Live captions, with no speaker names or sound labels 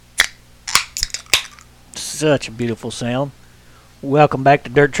Such a beautiful sound. Welcome back to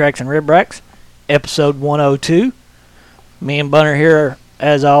Dirt Tracks and Rib Racks, episode 102. Me and Bunner here,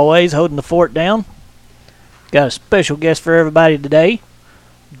 as always, holding the fort down. Got a special guest for everybody today.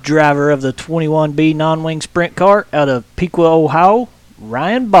 Driver of the 21B non-wing sprint car out of Pequot, Ohio,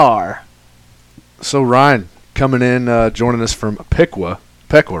 Ryan Barr. So Ryan, coming in, joining us from Pequot,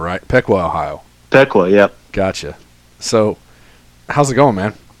 right? Pequot, Ohio. Pequot, yep. Gotcha. So, how's it going,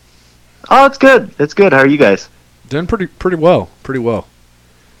 man? Oh, it's good. It's good. How are you guys? Doing pretty well. Pretty well.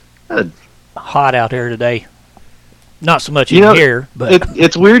 Good. Hot out here today. Not so much in here, but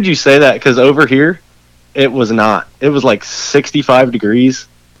it's weird you say that because over here, it was not. It was like 65 degrees.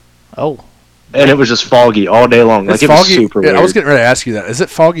 Oh. And it was just foggy all day long. It's like foggy. It was super weird. I was getting ready to ask you that. Is it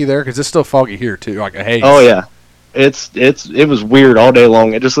foggy there? Because it's still foggy here too, like a haze. Oh yeah, it was weird all day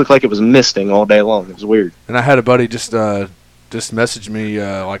long. It just looked like it was misting all day long. It was weird. And I had a buddy just messaged me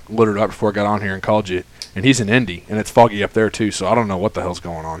like literally right before I got on here and called you, and he's in Indy, and it's foggy up there too. So I don't know what the hell's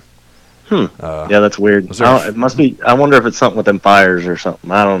going on. Yeah, that's weird. It must be. I wonder if it's something with them fires or something.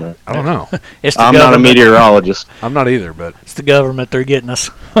 I don't know. I'm not a meteorologist. I'm not either, but it's the government. They're getting us.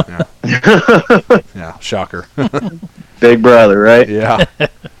 Yeah, yeah, shocker. Big brother, right? Yeah.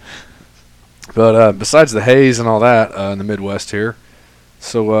 But besides the haze and all that in the Midwest here,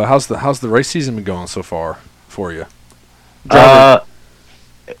 so how's the race season been going so far for you?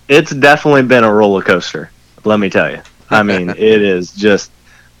 It's definitely been a roller coaster. Let me tell you. I mean, it is just.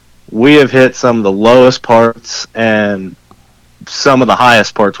 We have hit some of the lowest parts and some of the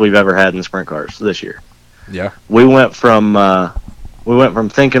highest parts we've ever had in sprint cars this year. Yeah. We went from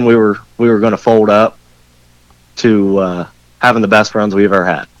thinking we were going to fold up to having the best runs we've ever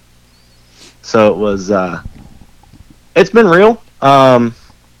had. So it was it's been real. I'm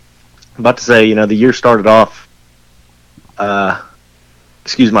about to say, the year started off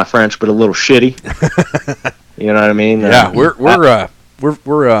excuse my French, but a little shitty. You know what I mean? Yeah, we're what's the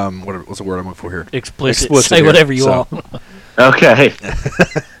word I'm looking for here? Explicit Say here, whatever you want. Okay.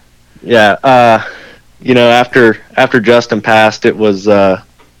 Yeah. After Justin passed, it was a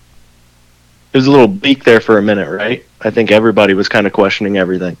little bleak there for a minute, right? I think everybody was kind of questioning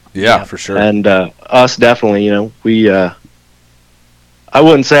everything. Yeah, for sure. And us definitely, we. I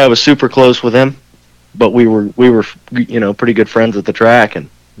wouldn't say I was super close with him, but we were pretty good friends at the track, and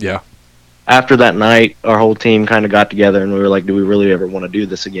yeah. After that night, our whole team kind of got together, and we were like, "Do we really ever want to do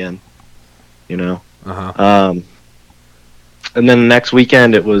this again?" Uh-huh. And then the next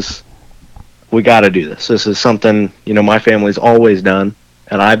weekend, it was, we got to do this. This is something my family's always done,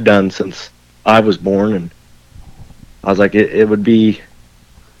 and I've done since I was born. And I was like, it would be,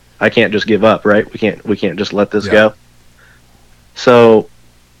 I can't just give up, right? We can't just let this go. So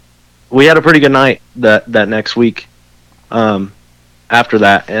we had a pretty good night that next week. After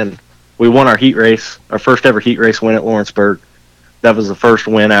that, and we won our heat race, our first ever heat race win at Lawrenceburg. That was the first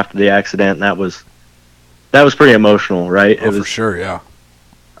win after the accident, and that was pretty emotional, right? Oh, for sure, yeah.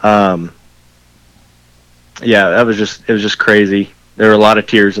 Yeah, it was just crazy. There were a lot of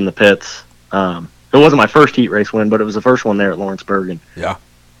tears in the pits. It wasn't my first heat race win, but it was the first one there at Lawrenceburg, and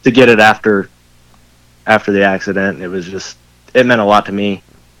to get it after the accident, it meant a lot to me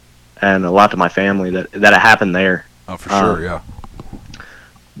and a lot to my family that it happened there. Oh, for sure, yeah.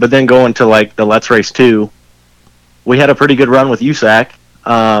 But then going to like the Let's Race 2, we had a pretty good run with USAC.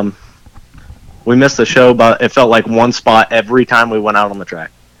 We missed the show, but it felt like one spot every time we went out on the track.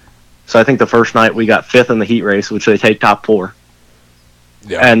 So I think the first night we got 5th in the heat race, which they take top 4.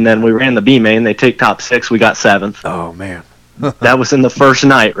 Yeah. And then we ran the B main, they take top 6, we got 7th. Oh man. That was in the first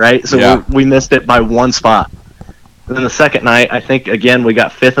night, right? So we missed it by one spot. And then the second night, I think again we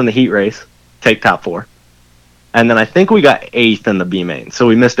got 5th in the heat race, take top 4. And then I think we got 8th in the B main, so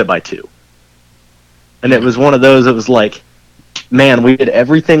we missed it by 2. And it was one of those, it was like, man, we did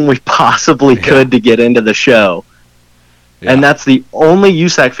everything we possibly could to get into the show. Yeah. And that's the only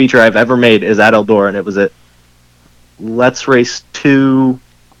USAC feature I've ever made is at Eldora, and it was at Let's Race 2,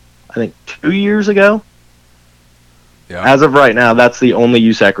 I think 2 years ago. Yeah. As of right now, that's the only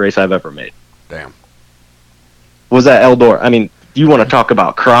USAC race I've ever made. Damn. Was at Eldora. I mean, you want to talk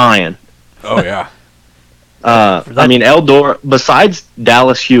about crying. Oh, yeah. I mean, Eldora, besides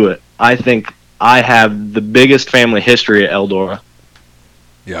Dallas Hewitt, I think I have the biggest family history at Eldora.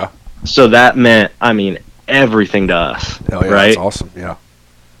 Yeah. So that meant, I mean, everything to us. Hell yeah, right? That's awesome, yeah.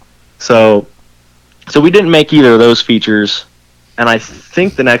 So we didn't make either of those features, and I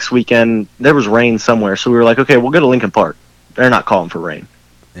think the next weekend there was rain somewhere, so we were like, okay, we'll go to Lincoln Park. They're not calling for rain.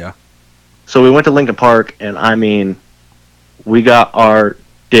 Yeah. So we went to Lincoln Park, and I mean, we got our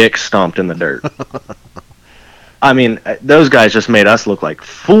dicks stomped in the dirt. I mean, those guys just made us look like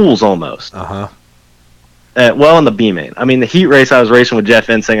fools almost. Uh-huh. well, in the B main. I mean, the heat race, I was racing with Jeff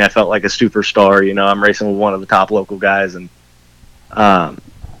Ensing. I felt like a superstar. You know, I'm racing with one of the top local guys, and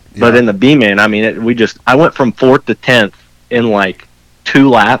but in the B main, I mean, I went from 4th to 10th in like 2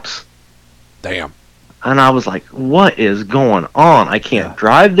 laps. Damn. And I was like, what is going on? I can't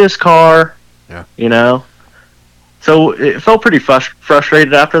drive this car. Yeah. You know? So it felt pretty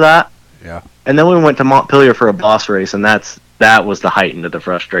frustrated after that. Yeah. And then we went to Montpelier for a boss race, and that was the height into the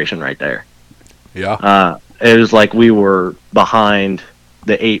frustration right there. Yeah. It was like we were behind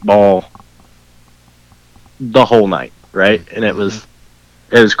the 8 ball the whole night, right? And it was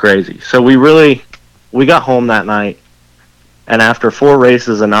crazy. So we got home that night, and after 4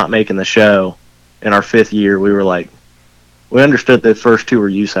 races and not making the show in our 5th year, we were like, we understood the first 2 were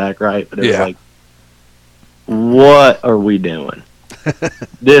USAC, right? But it was like, what are we doing?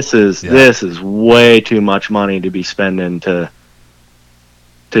 This is way too much money to be spending to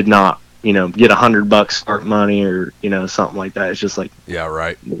not, you know, get $100 start money or, you know, something like that. It's just like, yeah,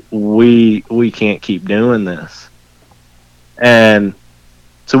 right. We can't keep doing this. And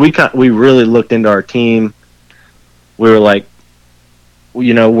so we really looked into our team. We were like,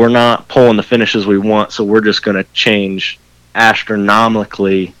 you know, we're not pulling the finishes we want, so we're just going to change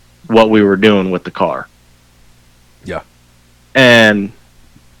astronomically what we were doing with the car. Yeah. And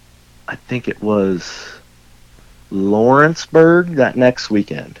I think it was Lawrenceburg that next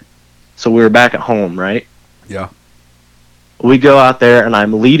weekend. So we were back at home, right? Yeah. We go out there, and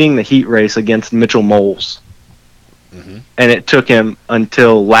I'm leading the heat race against Mitchell Moles. Mm-hmm. And it took him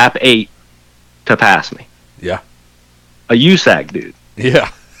until lap 8 to pass me. Yeah. A USAC dude.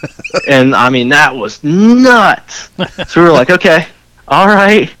 Yeah. And, I mean, that was nuts. So we were like, okay, all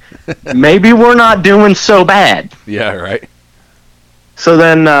right, maybe we're not doing so bad. Yeah, right. So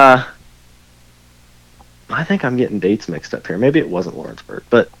then, I think I'm getting dates mixed up here. Maybe it wasn't Lawrenceburg,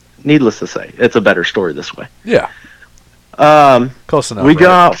 but needless to say, it's a better story this way. Yeah. Close enough. We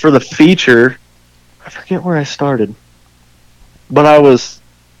go out for the feature. I forget where I started, but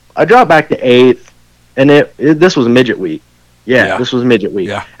I dropped back to 8th, and this was midget week. Yeah, this was midget week.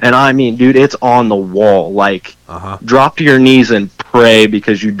 Yeah. And I mean, dude, it's on the wall. Like, drop to your knees and pray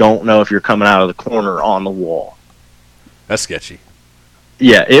because you don't know if you're coming out of the corner on the wall. That's sketchy.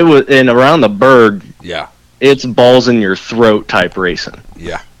 Yeah, it was, and around the berg, yeah, it's balls in your throat type racing.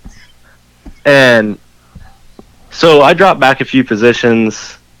 Yeah. And so I dropped back a few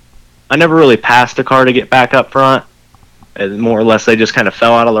positions. I never really passed a car to get back up front. And more or less, they just kind of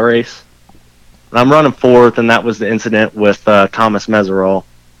fell out of the race. And I'm running 4th, and that was the incident with Thomas Meserol.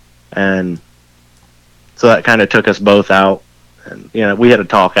 And so that kind of took us both out. And, you know, we had a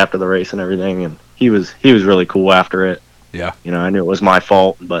talk after the race and everything, and he was really cool after it. Yeah. You know, I knew it was my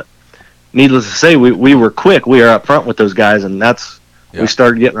fault, but needless to say, we were quick. We were up front with those guys, and we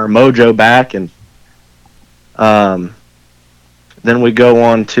started getting our mojo back. And then we go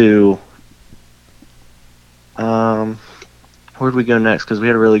on to where'd we go next? Because we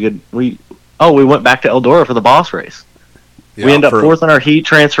had a really good we went back to Eldora for the boss race. Yeah, we ended up 4th in our heat,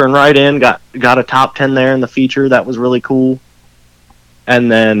 transferring right in. Got a top 10 there in the feature. That was really cool.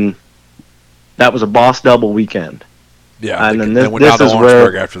 And then that was a boss double weekend. Yeah, and then this went down to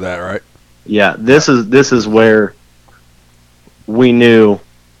Lawrenceburg after that, right? Yeah, this is where we knew,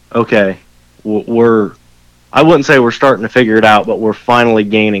 okay, I wouldn't say we're starting to figure it out, but we're finally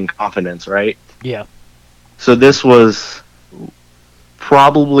gaining confidence, right? Yeah. So this was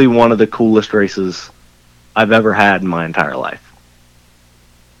probably one of the coolest races I've ever had in my entire life.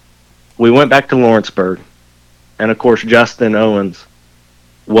 We went back to Lawrenceburg, and of course Justin Owens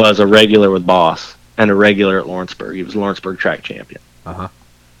was a regular with Boss and a regular at Lawrenceburg. He was Lawrenceburg track champion.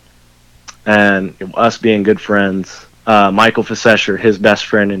 And us being good friends, Michael Facesher, his best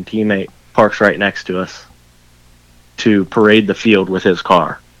friend and teammate, parks right next to us to parade the field with his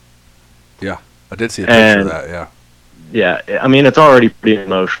car. Yeah, I did see a picture of that, yeah. Yeah, I mean, it's already pretty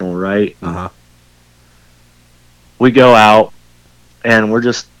emotional, right? We go out, and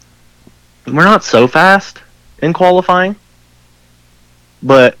we're not so fast in qualifying,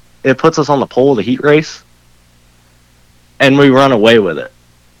 but it puts us on the pole of the heat race, and we run away with it.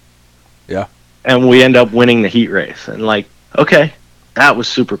 Yeah. And we end up winning the heat race. And, like, okay, that was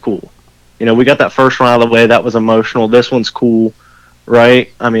super cool. You know, we got that first one out of the way. That was emotional. This one's cool,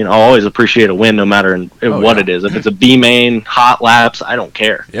 right? I mean, I'll always appreciate a win no matter what it is. If it's a B main, hot laps, I don't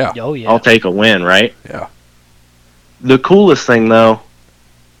care. Yeah. Oh, yeah. I'll take a win, right? Yeah. The coolest thing, though,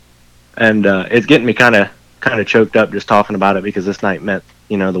 and it's getting me kind of choked up just talking about it because this night meant,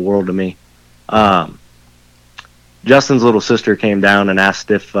 you know, the world to me. Justin's little sister came down and asked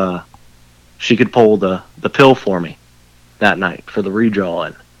if she could pull the pill for me that night for the redraw.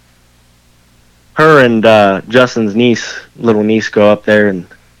 And her and Justin's little niece, go up there, and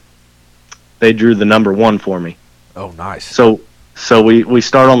they drew the number 1 for me. Oh, nice. So we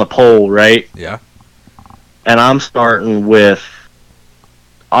start on the pole, right? Yeah. And I'm starting with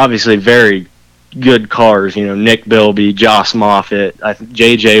obviously very good cars. You know, Nick Bilby, Joss Moffitt,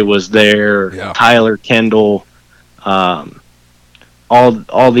 JJ was there, yeah. Tyler Kendall, all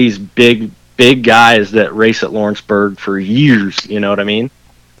these big guys that race at Lawrenceburg for years. You know what I mean?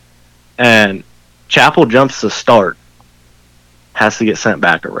 And Chapel jumps the start, has to get sent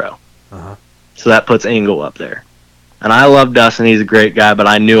back a row. Uh-huh. So that puts Engel up there. And I love Dustin. He's a great guy, but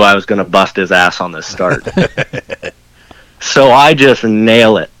I knew I was going to bust his ass on this start. So I just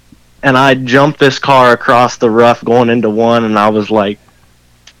nail it. And I jumped this car across the rough going into 1, and I was like,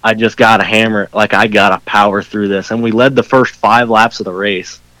 I just got to hammer it. Like, I got to power through this. And we led the first 5 laps of the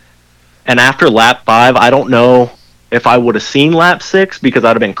race. And after lap 5, I don't know if I would have seen lap 6 because I'd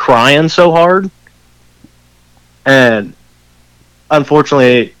have been crying so hard. And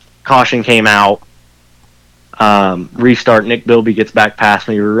unfortunately, caution came out. Restart, Nick Bilby gets back past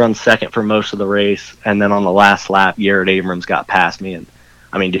me. We run second for most of the race, and then on the last lap, Garrett Abrams got past me, and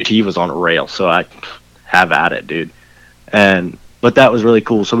I mean, dude, he was on a rail, so I have at it, dude. But that was really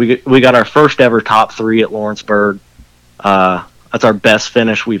cool. So we got our first ever top 3 at Lawrenceburg. That's our best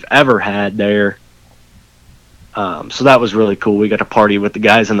finish we've ever had there. So that was really cool. We got to party with the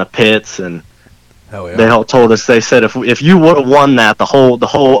guys in the pits, and hell yeah. They all told us. They said if you would have won that, the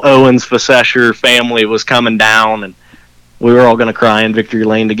whole Owens Facesher family was coming down, and we were all going to cry in victory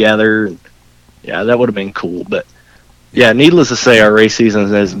lane together. And yeah, that would have been cool. But yeah, needless to say, our race season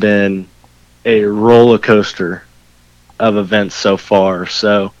has been a roller coaster of events so far.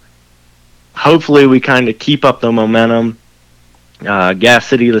 So hopefully we kind of keep up the momentum. Gas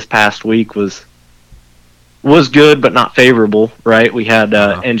City this past week was good, but not favorable, right? We had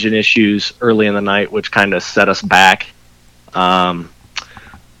engine issues early in the night, which kind of set us back. And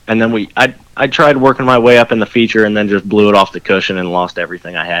then I tried working my way up in the feature and then just blew it off the cushion and lost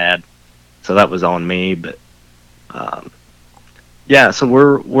everything I had. So that was on me. But yeah, so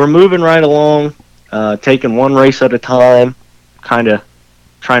we're moving right along, taking one race at a time, kind of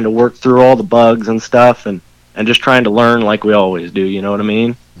trying to work through all the bugs and stuff, and just trying to learn like we always do. You know what I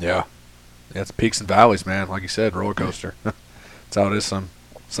mean? Yeah. Yeah, it's peaks and valleys, man. Like you said, roller coaster. That's how it is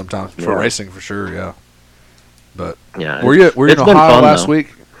sometimes for racing, for sure. Yeah. But yeah, were you in Ohio last though.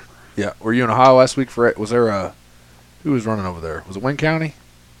 week? Yeah, were you in Ohio last week for it? Was there who was running over there? Was it Wayne County?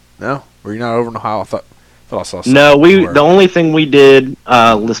 No, were you not over in Ohio? I thought I saw something. No, the only thing we did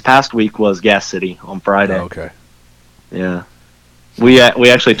this past week was Gas City on Friday. Oh, okay. Yeah, we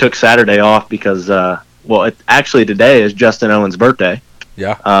actually took Saturday off because actually today is Justin Owens' birthday.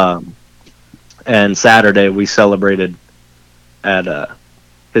 Yeah. And Saturday we celebrated at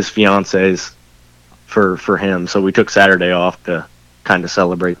his fiance's for him. So we took Saturday off to kind of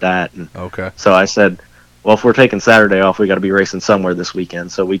celebrate that. And okay. so I said, well, if we're taking Saturday off, we got to be racing somewhere this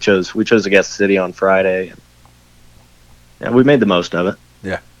weekend. So we chose to Gas City on Friday. And we made the most of it.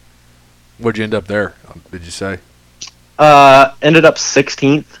 Yeah. Where'd you end up there? Did you say? Ended up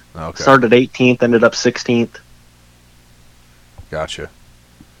 16th. Okay. Started 18th, ended up 16th. Gotcha.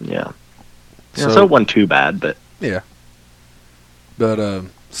 Yeah. So it wasn't too bad, but yeah. But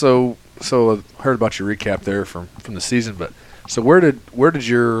so I heard about your recap there from the season, but so where did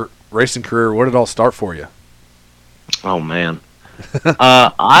your racing career? Where did it all start for you? Oh man, or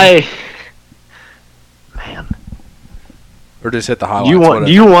just hit the highlights.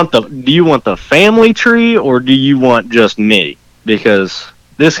 Do you want the family tree, or do you want just me? Because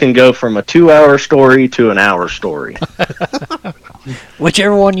this can go from a 2-hour story to an hour story.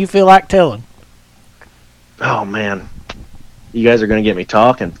 Whichever one you feel like telling. Oh man, you guys are gonna get me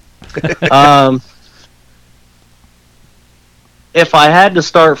talking. If I had to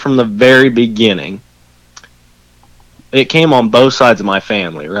start from the very beginning, it came on both sides of my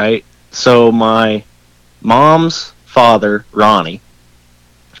family, right? So my mom's father, Ronnie,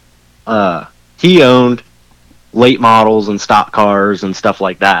 he owned late models and stock cars and stuff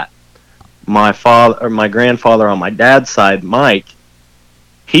like that. My grandfather on my dad's side, Mike,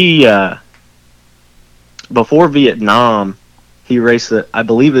 he before Vietnam, he raced I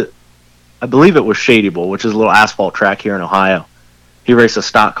believe it was Shady Bull, which is a little asphalt track here in Ohio. He raced a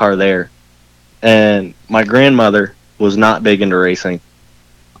stock car there. And my grandmother was not big into racing.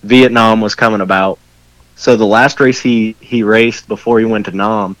 Vietnam was coming about. So the last race he raced before he went to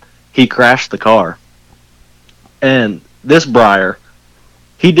Nam, he crashed the car. And this Briar,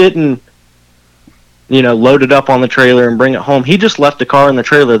 he didn't, load it up on the trailer and bring it home. He just left the car in the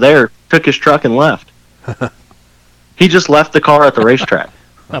trailer there, took his truck and left. He just left the car at the racetrack.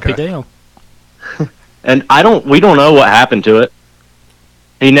 Happy damn. And we don't know what happened to it.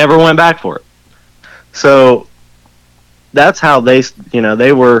 He never went back for it. So that's how they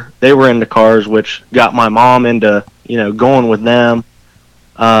were into cars, which got my mom into, going with them.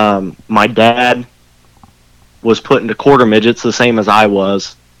 My dad was put into quarter midgets the same as I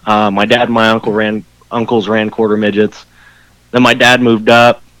was. My dad and my uncles ran quarter midgets. Then my dad moved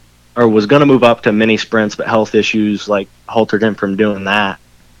up, or was going to move up to mini sprints, but health issues halted him from doing that.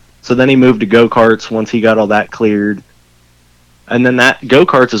 So then he moved to go-karts once he got all that cleared. And then that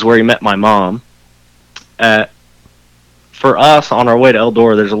go-karts is where he met my mom. For us, on our way to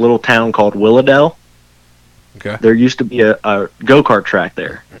Eldora, there's a little town called Willowdale. Okay. There used to be a go-kart track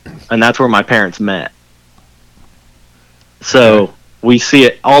there, and that's where my parents met. So we see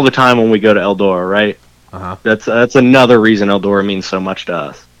it all the time when we go to Eldora, right? Uh-huh. That's another reason Eldora means so much to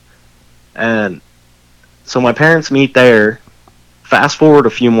us. And so my parents meet there. Fast forward a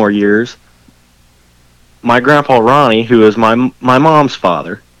few more years, my grandpa Ronnie, who is my mom's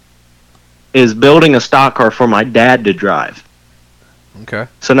father, is building a stock car for my dad to drive. Okay.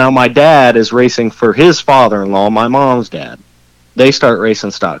 So now my dad is racing for his father-in-law, my mom's dad. They start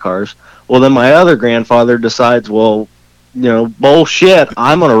racing stock cars. Well, then my other grandfather decides, well, bullshit,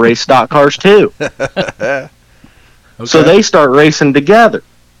 I'm going to race stock cars too. Okay. So they start racing together.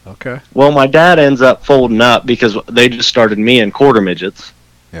 Okay. Well, my dad ends up folding up because they just started me in quarter midgets.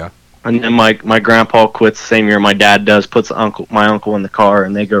 Yeah. And then my grandpa quits the same year my dad does, puts my uncle in the car,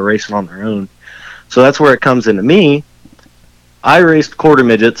 and they go racing on their own. So that's where it comes into me. I raced quarter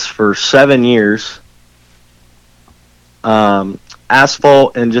midgets for 7 years.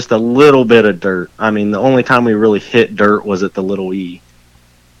 Asphalt and just a little bit of dirt. I mean, the only time we really hit dirt was at the Little E.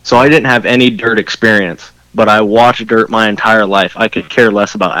 So I didn't have any dirt experience. But I watched dirt my entire life. I could care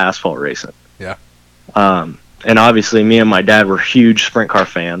less about asphalt racing. Yeah. And obviously, me and my dad were huge sprint car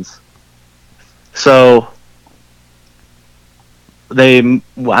fans. So I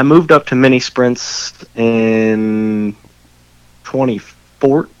moved up to mini sprints in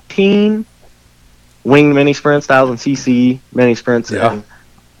 2014. Winged mini sprints, 1000cc mini sprints. Yeah. And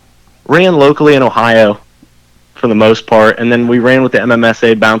ran locally in Ohio for the most part. And then we ran with the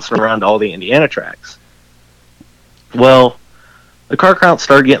MMSA, bouncing around all the Indiana tracks. Well, the car count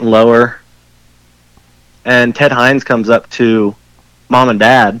started getting lower, and Ted Hines comes up to Mom and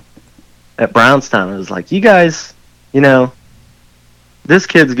Dad at Brownstown and was like, you guys, this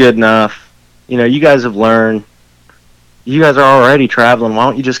kid's good enough. You guys have learned. You guys are already traveling. Why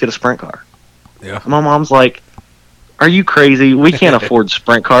don't you just get a sprint car? Yeah. And my mom's like, are you crazy? We can't afford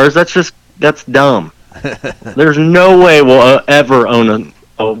sprint cars. That's dumb. There's no way we'll ever own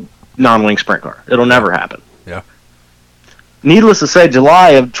a non-wing sprint car. It'll never happen. Yeah. Needless to say,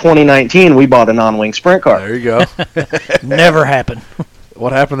 July of 2019, we bought a non-wing sprint car. There you go. Never happened.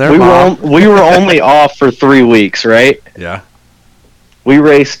 What happened there, Mom? We were only off for 3 weeks, right? Yeah. We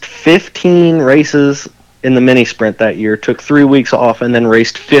raced 15 races in the mini sprint that year, took 3 weeks off, and then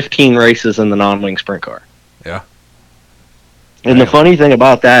raced 15 races in the non-wing sprint car. Yeah. And the funny thing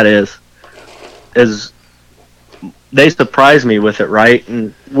about that is they surprised me with it, right?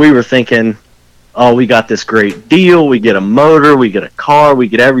 And we were thinking, oh, we got this great deal. We get a motor, we get a car, we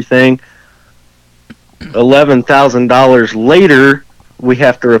get everything. $11,000 later, we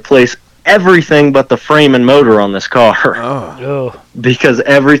have to replace everything but the frame and motor on this car. Oh. Because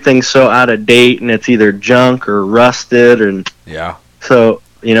everything's so out of date and it's either junk or rusted. And yeah. So,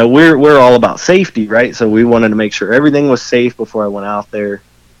 we're all about safety, right? So we wanted to make sure everything was safe before I went out there.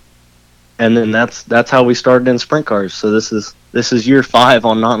 And then that's how we started in sprint cars. So this is year 5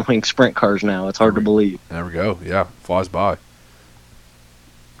 on non-wing sprint cars now. It's hard to believe. There we go. Yeah, flies by.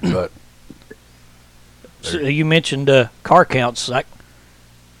 But so you mentioned car counts.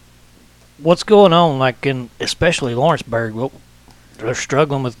 What's going on? In especially Lawrenceburg, they're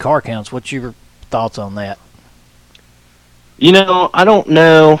struggling with car counts. What's your thoughts on that? I don't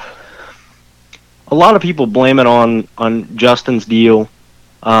know. A lot of people blame it on Justin's deal.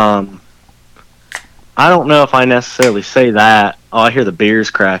 I don't know if I necessarily say that. Oh, I hear the beers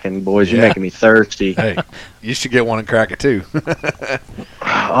cracking, boys. Yeah. You're making me thirsty. Hey, you should get one and crack it too.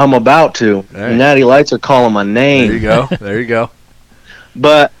 I'm about to. Hey. Natty Lights are calling my name. There you go. There you go.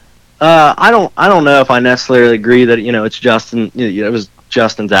 But I don't know if I necessarily agree that it's Justin. It was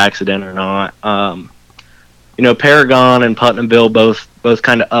Justin's accident or not. Paragon and Putnamville both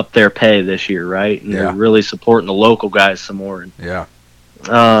kind of upped their pay this year, right? And they're really supporting the local guys some more. And, yeah.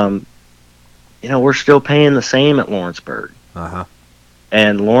 We're still paying the same at Lawrenceburg. Uh-huh.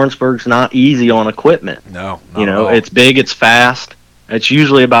 And Lawrenceburg's not easy on equipment. No, not at all. It's big, it's fast. It's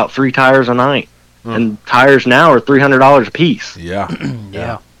usually about 3 tires a night. And tires now are $300 a piece. Yeah.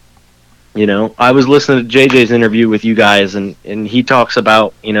 Yeah. I was listening to JJ's interview with you guys, and he talks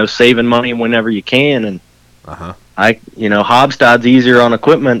about, saving money whenever you can. And Hobstad's easier on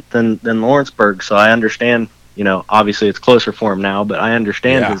equipment than Lawrenceburg. So I understand, obviously it's closer for him now, but I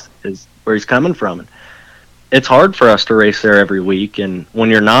understand his where he's coming from. And it's hard for us to race there every week. And when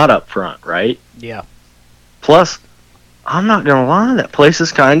you're not up front, right? Yeah. Plus, I'm not going to lie, that place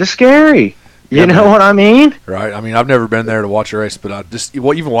is kind of scary. You know what I mean? Right. I mean, I've never been there to watch a race, but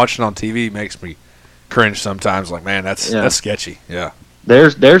even watching on TV makes me cringe sometimes. Like, man, that's sketchy. Yeah.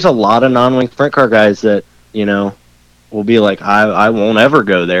 There's a lot of non-wing sprint car guys that, will be like, I won't ever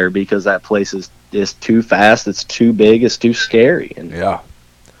go there because that place is too fast, it's too big, it's too scary. And yeah.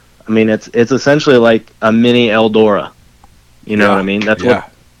 I mean, it's essentially like a mini Eldora. You know what I mean? That's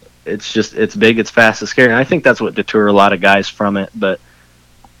what it's big, it's fast, it's scary. And I think that's what deter a lot of guys from it, but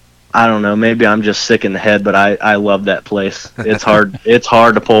I don't know. Maybe I'm just sick in the head, but I love that place. It's hard. It's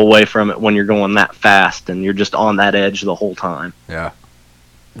hard to pull away from it when you're going that fast and you're just on that edge the whole time. Yeah.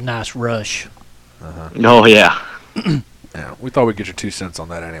 Nice rush. Oh yeah. Yeah. We thought we'd get your 2 cents on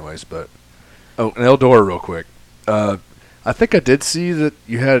that, anyways. But an Eldora, real quick. I think I did see that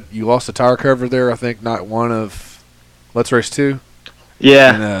you lost a tire cover there. I think night 1 of Let's Race 2.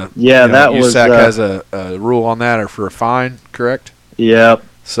 Yeah. And, that was. USAC has a rule on that, or for a fine, correct? Yep.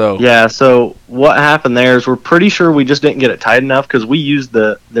 So what happened there is we're pretty sure we just didn't get it tight enough because we used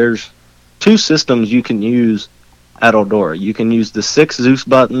there's 2 systems you can use at Eldora. You can use the 6 Zeus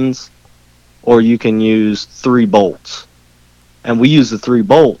buttons, or you can use 3 bolts. And we use the 3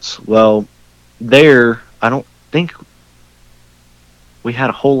 bolts. Well, I don't think we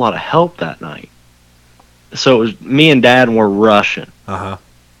had a whole lot of help that night. So it was me and Dad were rushing.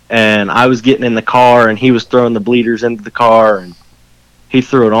 And I was getting in the car, and he was throwing the bleeders into the car, and he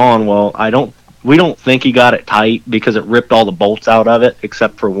threw it on. Well, we don't think he got it tight because it ripped all the bolts out of it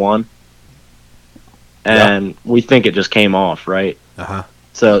except for one. And we think it just came off, right?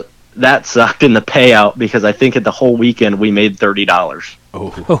 So that sucked in the payout because I think at the whole weekend we made $30.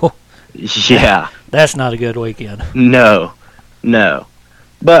 Oh. Yeah. That's not a good weekend. No.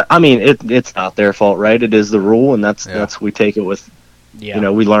 But I mean, it's not their fault, right? It is the rule, and that's we take it with, we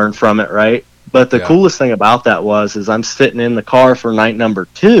learn from it, right? But the coolest thing about that is I'm sitting in the car for night number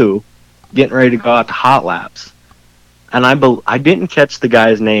 2, getting ready to go out to hot laps, and I didn't catch the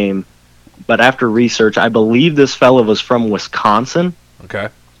guy's name, but after research, I believe this fella was from Wisconsin. Okay.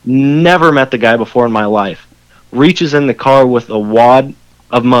 Never met the guy before in my life. Reaches in the car with a wad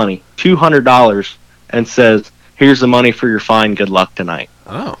of money, $200, and says, "Here's the money for your fine. Good luck tonight."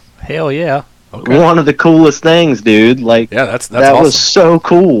 Oh, hell yeah! Okay. One of the coolest things, dude. Like, that's that awesome. was so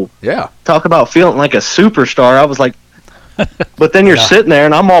cool. Yeah. Talk about feeling like a superstar. I was like, but then you're sitting there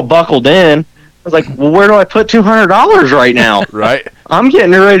and I'm all buckled in. I was like, well, where do I put $200 right now? Right. I'm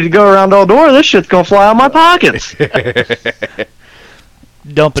getting ready to go around Eldora. This shit's gonna fly out of my pockets.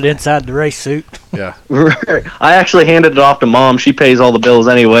 Dump it inside the race suit. Yeah. I actually handed it off to Mom. She pays all the bills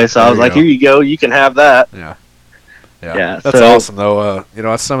anyway, so I was like, here you go. You can have that. Yeah. That's awesome, though.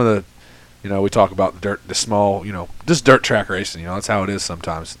 That's some of the, we talk about the small, just dirt track racing. That's how it is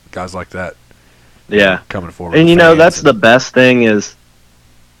sometimes. Guys like that. Coming forward. And, that's the best thing is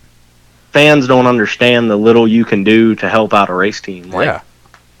fans don't understand the little you can do to help out a race team. Like,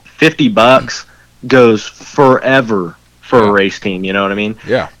 $50 goes forever for a race team, you know what I mean?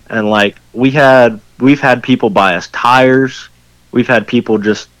 Yeah. And like we've had people buy us tires. We've had people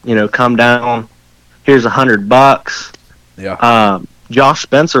just, come down, here's $100. Yeah. Josh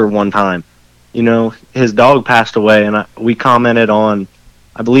Spencer one time, his dog passed away, and we commented on,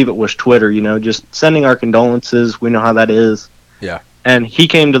 I believe it was Twitter, just sending our condolences. We know how that is. Yeah. And he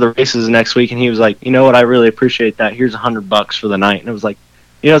came to the races next week, and he was like, you know what, I really appreciate that. Here's $100 for the night. And it was like,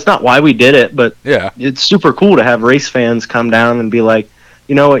 it's not why we did it, but it's super cool to have race fans come down and be like,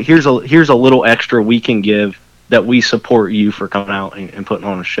 you know what, here's a little extra we can give that we support you for coming out and putting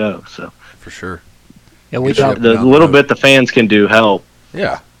on a show. So for sure. Yeah, we talk the little bit the fans can do help.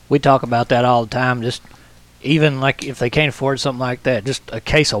 Yeah. We talk about that all the time. Just even like if they can't afford something like that, just a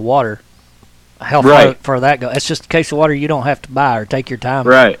case of water. How far that go? It's just a case of water you don't have to buy or take your time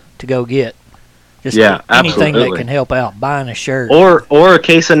to go get. Just anything that can help out. Buying a shirt or a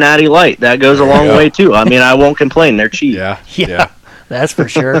case of Natty Light, that goes a long way too. I mean, I won't complain. They're cheap. Yeah. That's for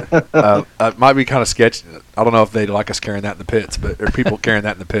sure. It might be kind of sketchy. I don't know if they'd like us carrying that in the pits, or people carrying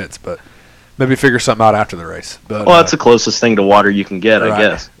that in the pits, but maybe figure something out after the race. But that's the closest thing to water you can get, I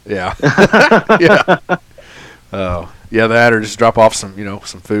guess. Yeah. Yeah. That, or just drop off some,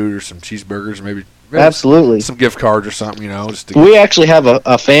 some food or some cheeseburgers, maybe absolutely some gift cards or something, we actually have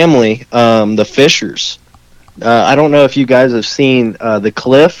a family, the Fishers. I don't know if you guys have seen the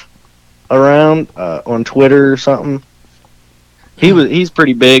Cliff around on Twitter or something. He's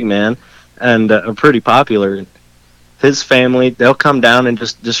pretty big, man, and pretty popular. His family, they'll come down and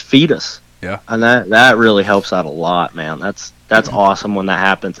just feed us. Yeah. And that really helps out a lot, man. That's awesome when that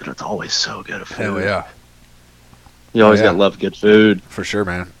happens, and it's always so good of food. Hell yeah. You always gotta love good food. For sure,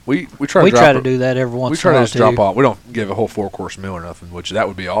 man. We try to do that every once in a while. We try to just drop off. We don't give a whole 4-course meal or nothing, which that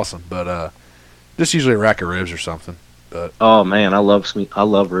would be awesome. But just usually a rack of ribs or something. But oh man, I love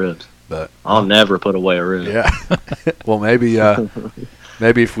ribs. But I'll never put away a rib. Yeah. Well, maybe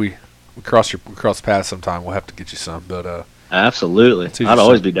if we cross paths sometime, we'll have to get you some. But absolutely, I'd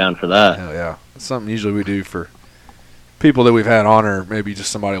always be down for that. Hell yeah, it's something usually we do for people that we've had on, or maybe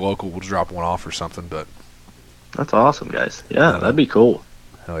just somebody local. We'll drop one off or something. But that's awesome, guys. Yeah, that'd be cool.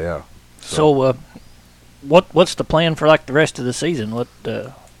 Hell yeah. So what's the plan for like the rest of the season? What? We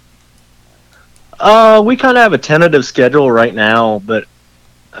kind of have a tentative schedule right now, but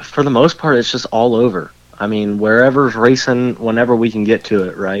for the most part, it's just all over. I mean, wherever's racing, whenever we can get to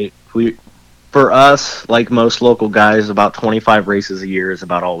it, right? For us, like most local guys, about 25 races a year is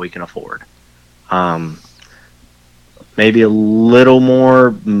about all we can afford. Maybe a little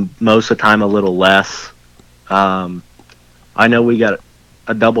more, most of the time a little less. I know we got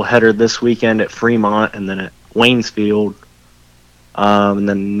a doubleheader this weekend at Fremont and then at Waynesfield. And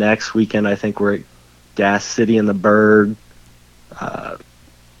then next weekend, I think we're at Gas City and the Bird.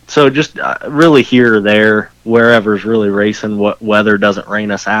 So just really here or there, wherever's really racing, what weather doesn't rain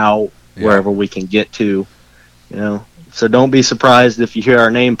us out, wherever we can get to, So don't be surprised if you hear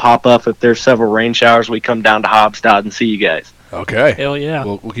our name pop up. If there's several rain showers, we come down to Hobstad and see you guys. Okay. Hell yeah.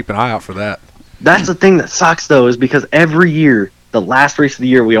 We'll keep an eye out for that. That's the thing that sucks, though, is because every year, the last race of the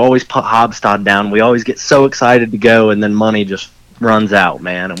year, we always put Hobstad down. We always get so excited to go, and then money just runs out,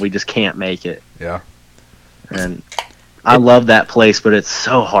 man, and we just can't make it. Yeah. And I love that place, but it's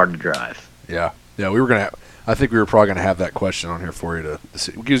so hard to drive. Yeah. Yeah, I think we were probably going to have that question on here for you to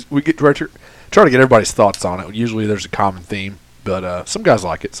see. We try to get everybody's thoughts on it. Usually there's a common theme, but some guys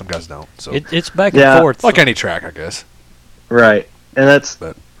like it, some guys don't. So it's back and forth. Like any track, I guess. Right. And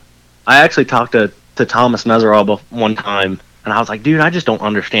I actually talked to Thomas Meserol one time, and I was like, dude, I just don't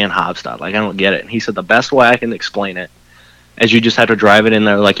understand Hobstad. Like, I don't get it. And he said the best way I can explain it is you just have to drive it in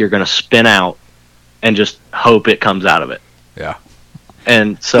there like you're going to spin out and just hope it comes out of it. Yeah.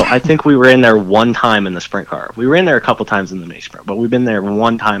 And so I think we were in there one time in the sprint car. We were in there a couple times in the mini sprint, but we've been there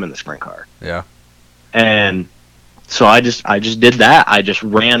one time in the sprint car. Yeah. And so I just did that. I just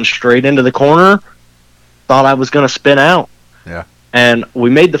ran straight into the corner, thought I was going to spin out. Yeah. And we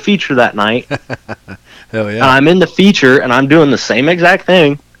made the feature that night. Hell yeah. And I'm in the feature, and I'm doing the same exact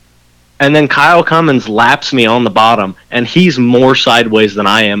thing. And then Kyle Cummins laps me on the bottom, and he's more sideways than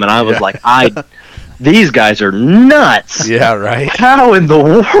I am. And I was like, these guys are nuts. Yeah, right. How in the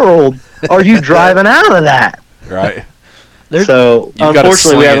world are you driving out of that? Right. So,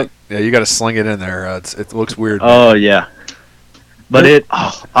 unfortunately, we haven't. Yeah, you got to sling it in there. It looks weird. Oh, yeah. But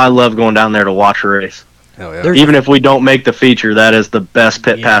I love going down there to watch a race. Hell yeah. Even if we don't make the feature, that is the best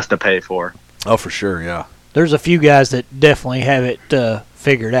pit pass to pay for. Oh, for sure, yeah. There's a few guys that definitely have it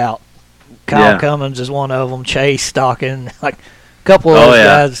figured out. Kyle Cummins is one of them. Chase Stocking, like a couple of those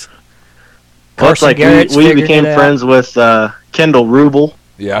guys. Carson Garrett's we became friends with Kendall Rubel.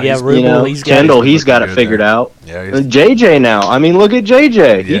 Yeah, Rubel. He's got it figured out. Yeah, JJ now. I mean, look at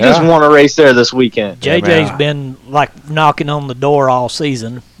JJ. He just won a race there this weekend. JJ's been like knocking on the door all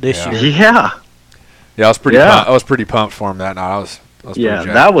season this year. Yeah. Yeah, I was pretty pumped for him that night. I was pretty jacked.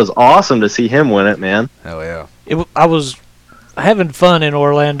 That was awesome to see him win it, man. Hell yeah. I was having fun in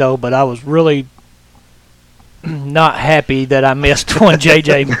Orlando, but I was really not happy that I missed when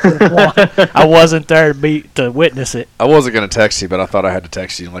JJ won. I wasn't there to witness it. I wasn't going to text you, but I thought I had to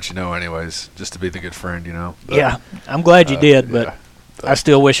text you and let you know anyways, just to be the good friend, But, yeah, I'm glad you did, but I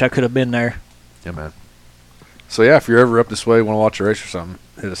still wish I could have been there. Yeah, man. So, yeah, if you're ever up this way, want to watch a race or something,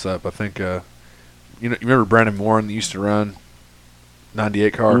 hit us up. I think, you remember Brandon Warren that used to run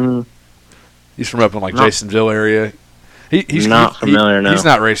 98 car? Mm. He's from up in, Jasonville area. He's not familiar now. He's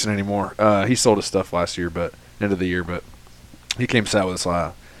not racing anymore. He sold his stuff last year, end of the year, but he came out with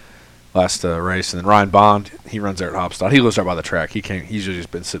us last race. And then Ryan Bond, he runs there at Hobstad. He lives right by the track. He's usually just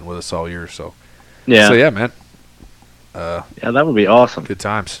been sitting with us all year. So yeah, man. That would be awesome. Good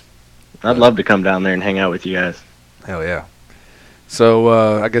times. I'd love to come down there and hang out with you guys. Hell yeah.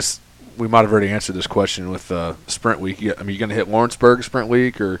 So I guess we might have already answered this question with sprint week. You going to hit Lawrenceburg sprint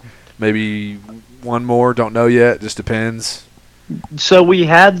week or maybe one more? Don't know yet. Just depends. So we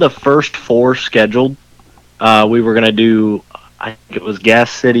had the first 4 scheduled. We were going to do, I think it was Gas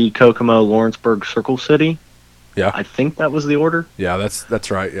City, Kokomo, Lawrenceburg, Circle City. Yeah. I think that was the order. Yeah,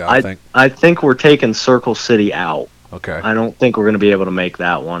 that's right. Yeah, I think. I think we're taking Circle City out. Okay. I don't think we're going to be able to make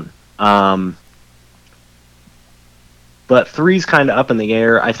that one. But 3's kind of up in the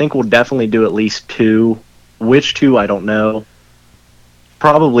air. I think we'll definitely do at least 2. Which 2, I don't know.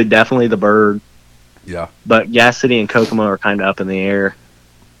 Probably definitely the Bird. Yeah. But Gas City and Kokomo are kind of up in the air.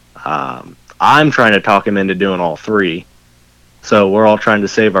 I'm trying to talk him into doing all 3. So we're all trying to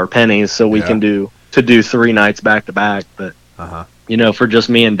save our pennies so we can do 3 nights back to back. But, for just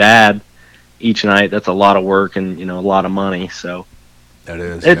me and Dad each night, that's a lot of work and, a lot of money. So that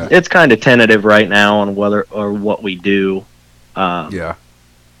is. It's kind of tentative right now on whether or what we do. Yeah.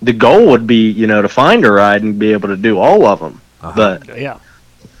 The goal would be, to find a ride and be able to do all of them. But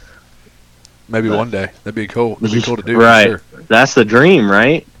maybe one day that'd be cool. That'd be cool to do. Right. For sure. That's the dream,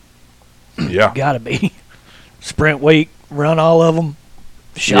 right? Yeah. Gotta be. Sprint week, run all of them.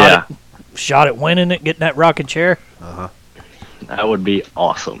 Shot at winning it, getting that rocking chair. That would be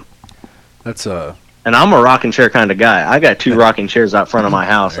awesome. That's And I'm a rocking chair kind of guy. I got 2 rocking chairs out front of my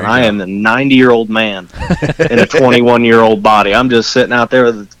house, and I am the 90-year-old man in a 21-year-old body. I'm just sitting out there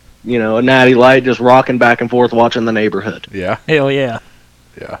with, a natty light, just rocking back and forth, watching the neighborhood. Yeah. Hell yeah.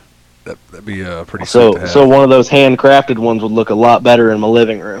 Yeah. That'd be pretty so sweet to have. So one of those handcrafted ones would look a lot better in my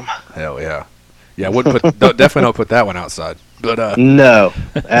living room. Hell yeah. Yeah, I wouldn't definitely don't put that one outside. But no,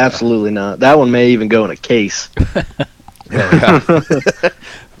 absolutely not. That one may even go in a case. Hell yeah.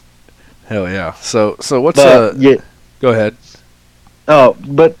 Hell yeah. So what's go ahead. Oh,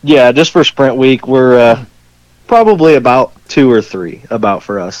 but yeah, just for sprint week, we're probably about 2 or 3 about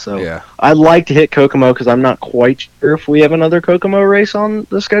for us. So yeah. I'd like to hit Kokomo because I'm not quite sure if we have another Kokomo race on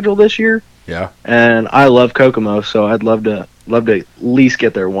the schedule this year. Yeah. And I love Kokomo, so I'd love to at least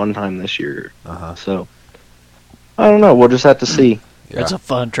get there one time this year. So I don't know. We'll just have to see. Yeah. It's a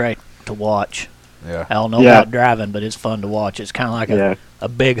fun track to watch. Yeah. I don't know about driving, but it's fun to watch. It's kind of like a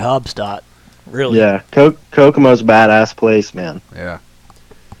big hubstop, really. Yeah. Kokomo's a badass place, man. Yeah.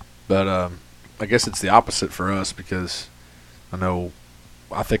 But I guess it's the opposite for us because I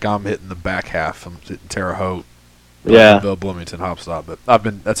think I'm hitting the back half. I'm hitting Terre Haute. Bill Bloomington hopstop, but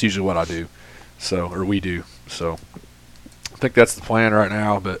that's usually what I do. Or we do. So I think that's the plan right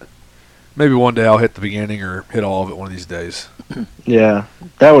now, but maybe one day I'll hit the beginning or hit all of it one of these days. Yeah.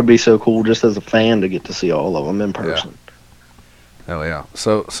 That would be so cool just as a fan to get to see all of them in person. Yeah. Hell yeah.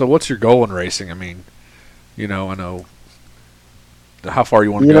 So what's your goal in racing? I mean, I know how far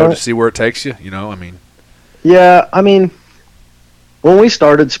you want to go to see where it takes you, Yeah, I mean, when we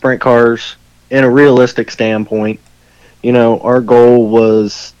started sprint cars, in a realistic standpoint, our goal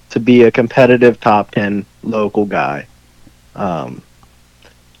was to be a competitive top 10 local guy.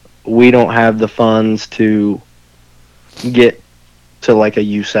 We don't have the funds to get to like a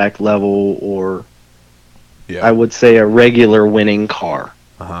USAC level or I would say a regular winning car,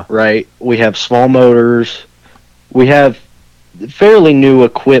 right? We have small motors. We have fairly new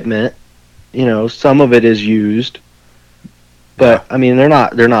equipment. Some of it is used. But I mean, they're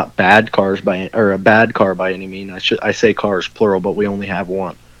not bad cars a bad car by any means. I say cars plural, but we only have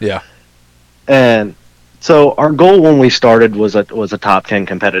one. Yeah. And so our goal when we started was a top 10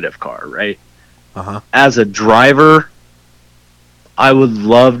 competitive car, right? As a driver, I would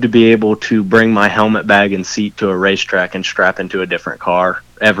love to be able to bring my helmet bag and seat to a racetrack and strap into a different car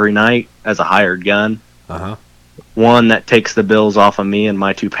every night as a hired gun. One that takes the bills off of me and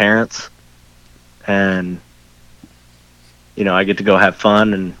my 2 parents, and I get to go have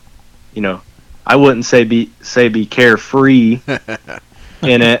fun, and I wouldn't say be carefree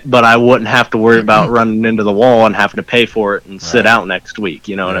in it, but I wouldn't have to worry about running into the wall and having to pay for it and sit out next week.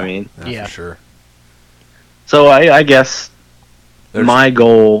 You know what I mean? Yeah, for sure. So I guess my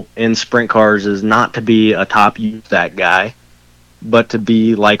goal in sprint cars is not to be a top USAC guy, but to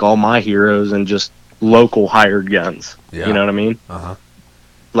be like all my heroes and just local hired guns. Yeah. You know what I mean?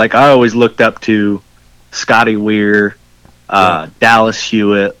 Like I always looked up to Scotty Weir, Dallas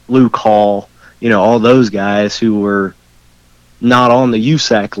Hewitt, Luke Hall, all those guys who were not on the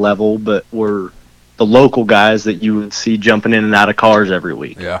USAC level, but were the local guys that you would see jumping in and out of cars every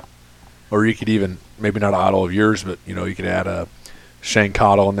week. Yeah. Or you could even, maybe not an idol of yours, but, you could add Shane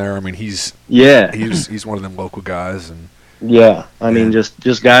Cottle in there. I mean, he's one of them local guys. And I mean,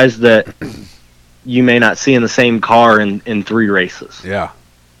 just guys that you may not see in the same car in 3 races. Yeah.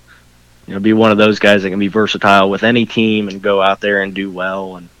 Be one of those guys that can be versatile with any team and go out there and do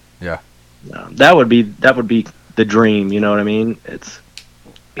well. And that would be the dream. You know what I mean?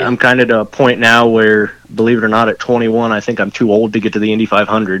 I'm kind of to a point now where, believe it or not, at 21, I think I'm too old to get to the Indy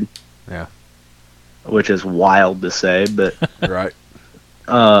 500. Yeah. Which Which is wild to say, but right.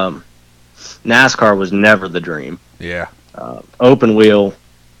 NASCAR was never the dream. Yeah. Open wheel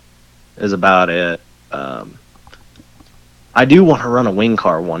is about it. I do want to run a wing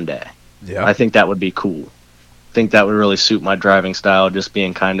car one day. Yeah. I think that would be cool. I think that would really suit my driving style, just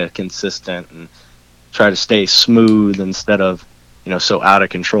being kind of consistent and try to stay smooth instead of, so out of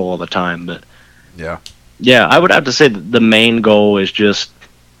control all the time. But yeah, I would have to say that the main goal is just,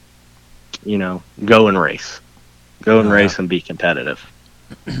 go and race. Go and race and be competitive.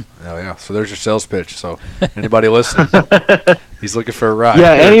 Oh yeah. So there's your sales pitch. So anybody listening, he's looking for a ride.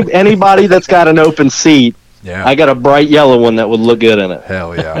 Yeah, anybody that's got an open seat. Yeah. I got a bright yellow one that would look good in it.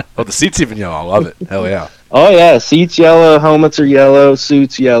 Hell yeah. Oh, the seat's even yellow. I love it. Hell yeah. Oh yeah, seats yellow, helmets are yellow,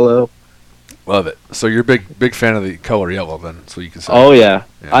 suits yellow. Love it. So you're a big fan of the color yellow then, so you can say. Oh yeah.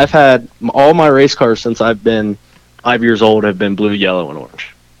 I've had all my race cars since I've been 5 years old have been blue, yellow, and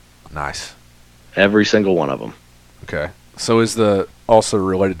orange. Nice. Every single one of them. Okay. So is the also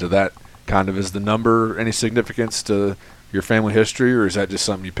related to that kind of, is the number any significance to your family history, or is that just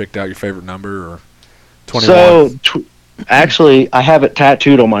something you picked out, your favorite number, or 21? So actually, I have it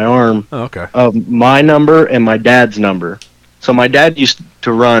tattooed on my arm. Oh, okay. Of my number and my dad's number. So my dad used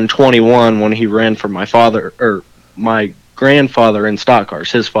to run 21 when he ran for my father or my grandfather in stock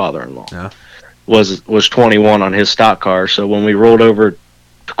cars. His father-in-law was 21 on his stock car. So when we rolled over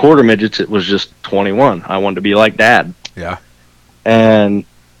to quarter midgets, it was just 21. I wanted to be like Dad. Yeah. And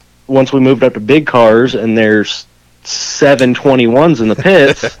once we moved up to big cars, and there's 7 21s in the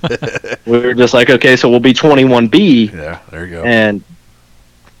pits, we were just like, okay, so we'll be 21B. Yeah, there you go. And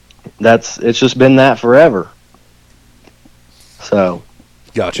it's just been that forever. So,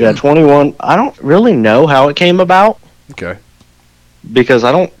 gotcha. Yeah, 21. I don't really know how it came about. Okay. Because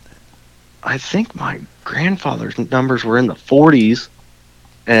I think my grandfather's numbers were in the 40s,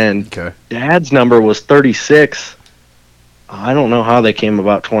 and Dad's number was 36. I don't know how they came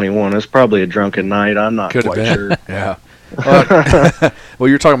about 21. It's probably a drunken night. I'm not quite sure. Yeah. Well,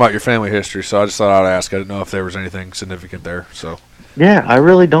 you're talking about your family history, so I just thought I'd ask. I didn't know if there was anything significant there. So. Yeah, I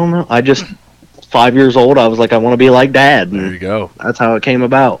really don't know. I just 5 years old. I was like, I want to be like Dad. There you go. That's how it came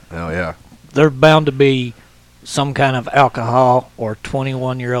about. Oh yeah. There's bound to be some kind of alcohol or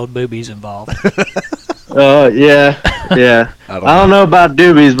 21-year-old boobies involved. Yeah. I don't know about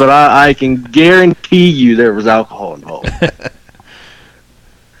doobies, but I can guarantee you there was alcohol involved.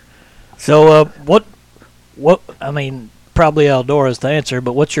 So, what? I mean, probably Eldora's the answer,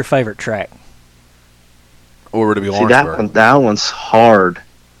 but what's your favorite track? Or would it be See, Lawrenceburg? that one's hard.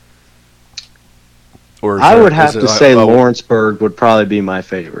 Or I would have to say Lawrenceburg would probably be my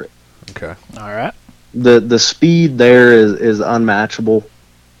favorite. Okay. All right. The speed there is unmatchable,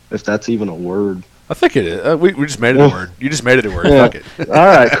 if that's even a word. I think it is. We just made it a word. You just made it a word. Yeah. Fuck it. All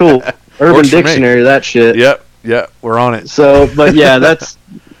right, cool. Urban Dictionary, that shit. Yep, we're on it. So, but yeah, that's.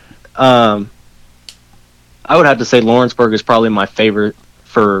 I would have to say Lawrenceburg is probably my favorite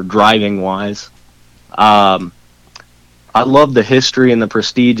for driving wise. I love the history and the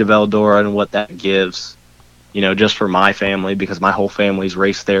prestige of Eldora and what that gives, just for my family, because my whole family's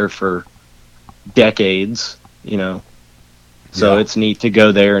raced there for decades, So it's neat to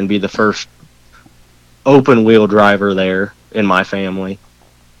go there and be the first open wheel driver there in my family.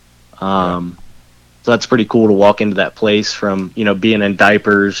 So that's pretty cool to walk into that place from, being in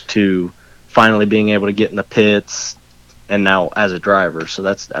diapers to finally being able to get in the pits and now as a driver. So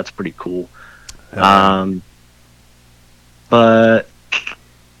that's pretty cool. But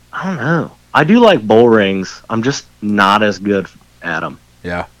I don't know. I do like bull rings. I'm just not as good at them.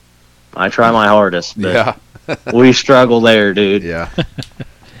 Yeah. I try my hardest. But yeah. We struggle there, dude. Yeah.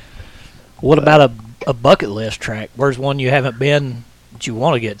 What about a bucket list track? Where's one you haven't been that you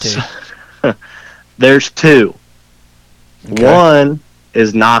want to get to? There's 2. Okay. One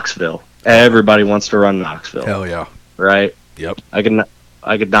is Knoxville. Everybody wants to run Knoxville. Hell yeah. Right? Yep.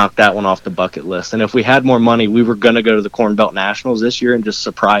 I could knock that one off the bucket list. And if we had more money, we were going to go to the Corn Belt Nationals this year and just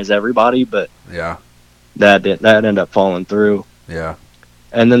surprise everybody, but that ended up falling through. Yeah.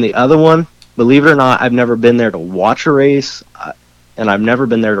 And then the other one, believe it or not, I've never been there to watch a race, and I've never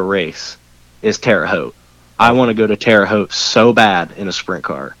been there to race, is Terre Haute. I want to go to Terre Haute so bad in a sprint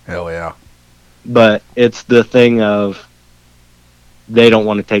car. Hell yeah. But it's the thing of they don't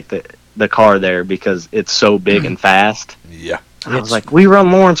want to take the car there because it's so big and fast. Yeah. I was like, we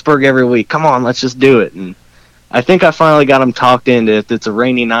run Lawrenceburg every week. Come on, let's just do it. And I think I finally got them talked into, if it's a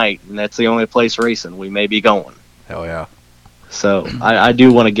rainy night and that's the only place racing, we may be going. Hell yeah. So I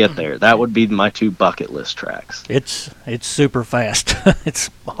do want to get there. That would be my 2 bucket list tracks. It's super fast.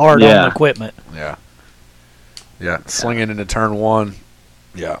 It's hard on the equipment. Yeah. Yeah. Slinging into turn 1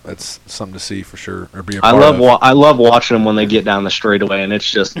 Yeah, that's something to see for sure, or be a I part love of. I love watching them when they get down the straightaway, and it's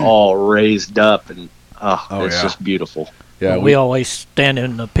just all raised up, and it's just beautiful. Yeah, we always stand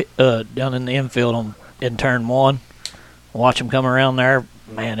in the down in the infield in turn one, watch them come around there.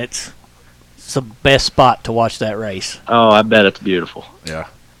 Man, it's the best spot to watch that race. Oh, I bet it's beautiful. Yeah.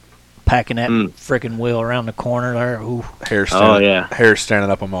 Packing that freaking wheel around the corner there. Ooh. Hair standing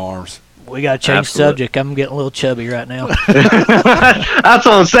up on my arms. We got to change subject. I'm getting a little chubby right now. That's what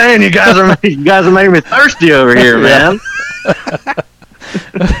I'm saying. You guys are making me thirsty over here, man.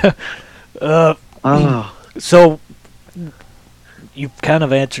 So you've kind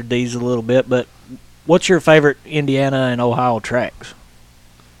of answered these a little bit, but what's your favorite Indiana and Ohio tracks?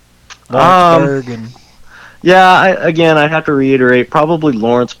 Lawrenceburg and I'd have to reiterate probably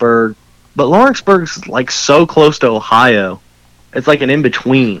Lawrenceburg, but Lawrenceburg's like so close to Ohio. It's like an in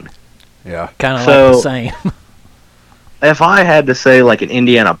between. Yeah, kind of like the same. If I had to say like an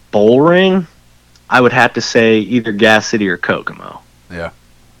Indiana bull ring, I would have to say either Gas City or Kokomo. Yeah,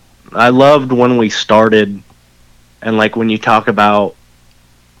 I loved when we started, and like when you talk about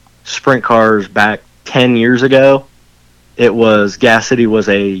sprint cars back 10 years ago, it was Gas City was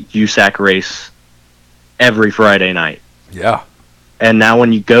a USAC race every Friday night. Yeah. And now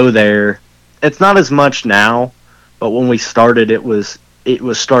when you go there, it's not as much now, but when we started, it was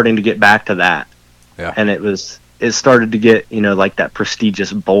starting to get back to that. Yeah. And it started to get, like that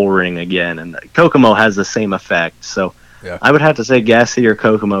prestigious bull ring again. And Kokomo has the same effect. So yeah. I would have to say Gas City or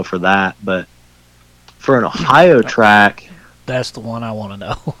Kokomo for that. But for an Ohio track, that's the one I want to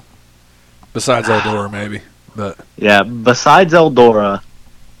know. Besides Eldora, maybe. But yeah, besides Eldora,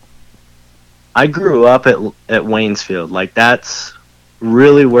 I grew up at Waynesfield. Like, that's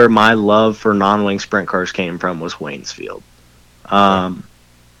really where my love for non-wing sprint cars came from, was Waynesfield.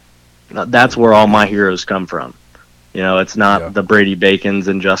 That's where all my heroes come from. It's not the Brady Bacons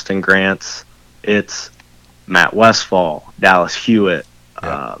and Justin Grants. It's Matt Westfall, Dallas Hewitt,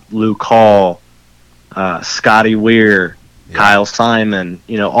 Luke Hall, Scotty Weir, Kyle Simon.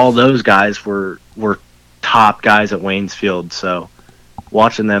 All those guys were top guys at Waynesfield. So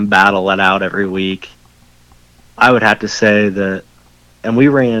watching them battle it out every week, I would have to say that. And we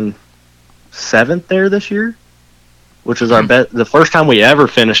ran 7th there this year, which was the first time we ever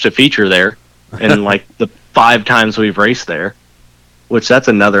finished a feature there, and like the 5 times we've raced there, which that's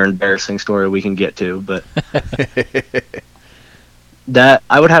another embarrassing story we can get to. But that,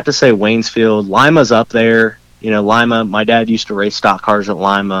 I would have to say Waynesfield. Lima's up there. Lima, my dad used to race stock cars at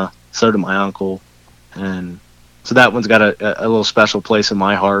Lima, so did my uncle. And so that one's got a little special place in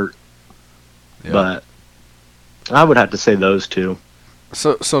my heart. Yeah. But I would have to say those two.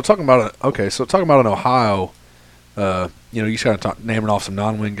 So talking about an Ohio, you kind of naming off some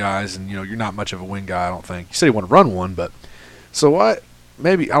non-wing guys, and you're not much of a wing guy, I don't think. You said you want to run one, but so why?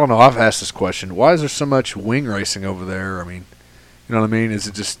 Maybe I don't know. I've asked this question. Why is there so much wing racing over there? I mean, you know what I mean? Is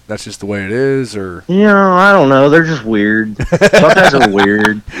it that's just the way it is, or? I don't know. They're just weird. Some guys are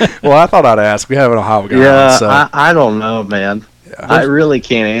weird. Well, I thought I'd ask. We have an Ohio guy. Yeah, on, so. I don't know, man. Yeah. I really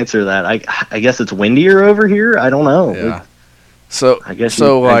can't answer that. I guess it's windier over here. I don't know. Yeah. So I guess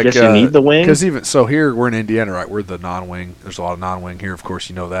you need the wing. Because even so, here we're in Indiana, right? We're the non-wing. There's a lot of non-wing here, of course.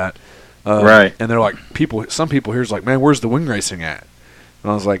 You know that, right? And they're like some people here's like, man, where's the wing racing at?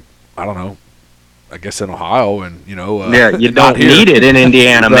 And I was like, I don't know. I guess in Ohio, and you don't need it in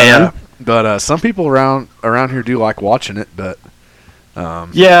Indiana, man. But some people around here do like watching it. But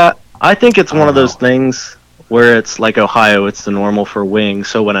I think it's one of those things where it's like Ohio, it's the normal for wing.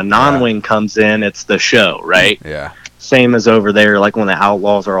 So when a non-wing comes in, it's the show, right? Yeah. Same as over there, like when the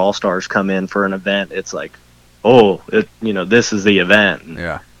Outlaws or All-Stars come in for an event, it's like, this is the event.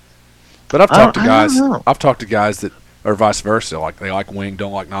 Yeah. But I've talked to guys that are vice versa. Like, they like wing,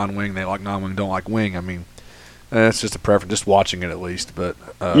 don't like non-wing. They like non-wing, don't like wing. I mean, it's just a preference, just watching it at least. But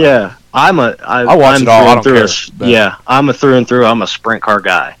I watch it all. I don't care. I'm a through and through. I'm a sprint car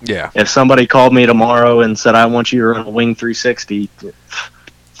guy. Yeah. If somebody called me tomorrow and said, I want you to run a wing 360,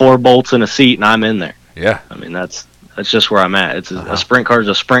 4 bolts in a seat, and I'm in there. Yeah. I mean, that's just where I'm at. It's a sprint car is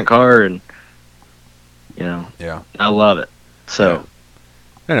a sprint car, and I love it. So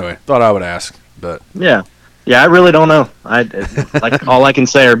anyway, thought I would ask, but yeah, I really don't know. Like all I can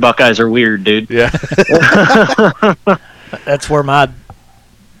say are Buckeyes are weird, dude. Yeah. That's where my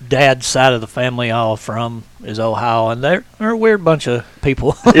dad's side of the family all from, is Ohio, and they're a weird bunch of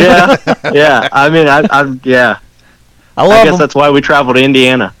people. yeah. I mean, I love them. That's why we travel to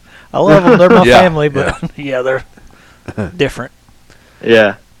Indiana. I love them. They're my family, but they're different.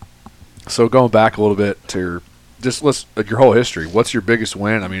 Yeah. So going back a little bit to your whole history, what's your biggest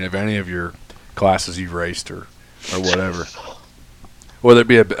win? I mean, of any of your classes you've raced or whatever. Whether it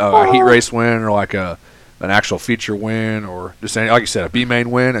be a heat race win or like an actual feature win or just any, like you said, a B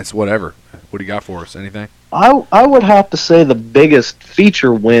main win. It's whatever. What do you got for us? Anything? I would have to say the biggest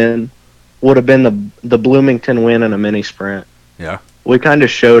feature win would have been the Bloomington win in a mini sprint. Yeah. We kind of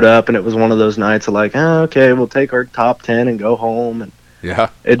showed up, and it was one of those nights of like, okay, we'll take our top 10 and go home. And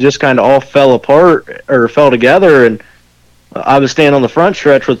yeah, it just kind of all fell apart or fell together. And I was standing on the front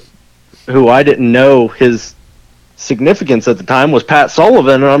stretch with who I didn't know his significance at the time was Pat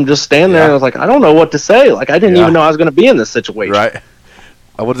Sullivan, and I'm just standing there, and I was like, I don't know what to say. Like, I didn't even know I was going to be in this situation. Right.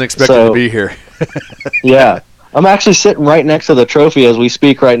 I wasn't expecting to be here. Yeah. I'm actually sitting right next to the trophy as we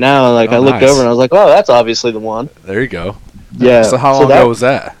speak right now, and I looked over and I was like, oh, that's obviously the one. There you go. Yeah. So how long ago was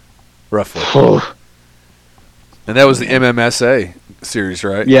that, roughly? And that was the MMSA series,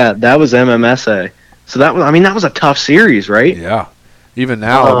 right? Yeah, that was MMSA. So that was a tough series, right? Yeah. Even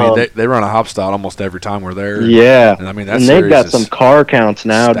now, they run a hop style almost every time we're there. Yeah. And and they've got some car counts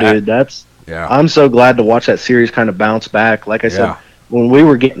now, dude. I'm so glad to watch that series kind of bounce back. Like I said, when we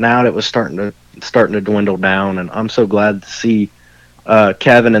were getting out, it was starting to dwindle down, and I'm so glad to see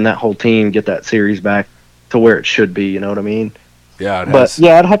Kevin and that whole team get that series back to where it should be. You know what I mean? Yeah, but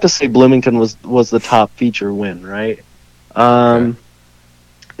yeah, I'd have to say Bloomington was the top feature win, right? In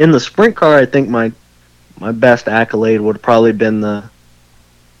the sprint car, I think my best accolade would have probably been the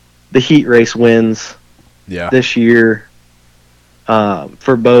heat race wins. This year,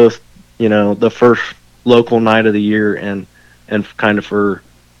 for both, the first local night of the year and kind of for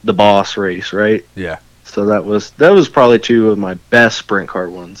the boss race, right? Yeah. So that was probably two of my best sprint car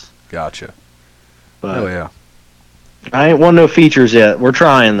ones. Gotcha. But oh yeah. I ain't won no features yet. We're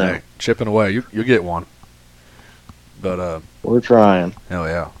trying though. Hey, chipping away. You'll get one. But we're trying. Hell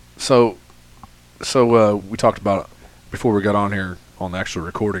yeah. So we talked about before we got on here on actually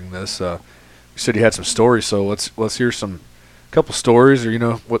recording this. You said you had some stories, so let's hear some couple stories, or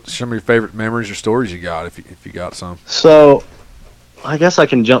what some of your favorite memories or stories you got if you got some. So I guess I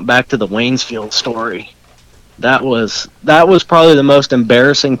can jump back to the Waynesfield story. That was probably the most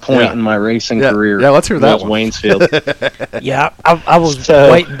embarrassing point in my racing career. Yeah, let's hear that one. Waynesfield. Yeah, I was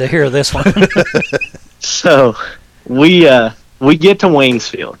waiting to hear this one. So we get to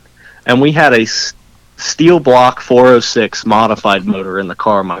Waynesfield, and we had a steel block 406 modified motor in the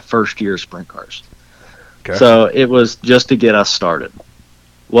car my first year of sprint cars. Okay. So it was just to get us started.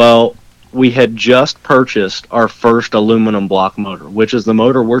 Well, we had just purchased our first aluminum block motor, which is the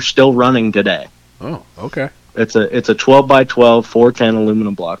motor we're still running today. Oh, okay. It's a 12x12 410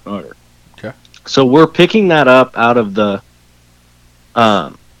 aluminum block motor. Okay. So we're picking that up out of the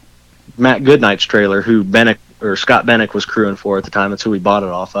Matt Goodnight's trailer, who Scott Bennick was crewing for at the time. That's who we bought it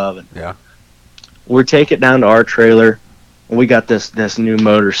off of. And yeah. we take it down to our trailer, and we got this new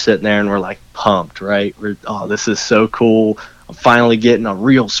motor sitting there, and we're like pumped, right? This is so cool. I'm finally getting a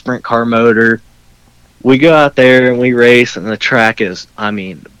real sprint car motor. We go out there and we race, and the track is,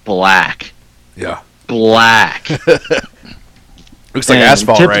 black. Yeah. Black. Looks like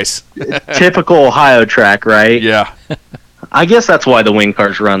asphalt race. Typical Ohio track, right? Yeah. I guess that's why the wing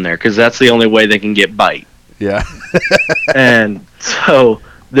cars run there, because that's the only way they can get bite. Yeah. And so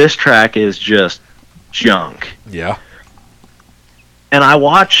this track is just junk. Yeah. And I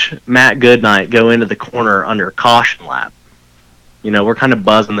watch Matt Goodnight go into the corner under a caution lap. We're kind of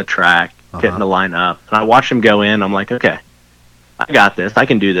buzzing the track, getting the line up. And I watch him go in. I'm like, okay, I got this. I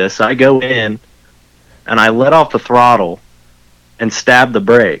can do this. So I go in, and I let off the throttle and stab the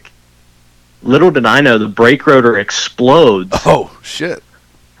brake. Little did I know, the brake rotor explodes. Oh, shit.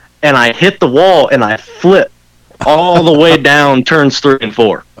 And I hit the wall, and I flip all the way down turns 3 and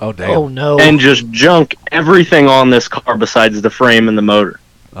 4. Oh, damn. Oh, no. And just junk everything on this car besides the frame and the motor.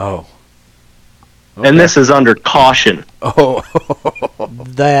 Oh. Okay. And this is under caution. Oh.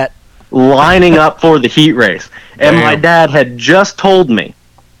 That. Lining up for the heat race. And my dad had just told me,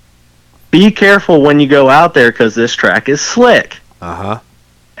 be careful when you go out there because this track is slick. Uh-huh.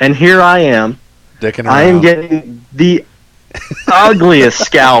 And here I am. Dicking around. I am getting the ugliest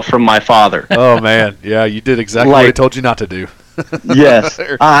scowl from my father. Oh, man. Yeah, you did exactly what he told you not to do. Yes.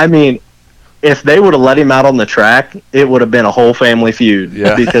 If they would have let him out on the track, it would have been a whole family feud.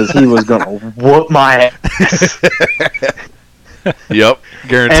 Yeah. Because he was going to whoop my ass. Yep.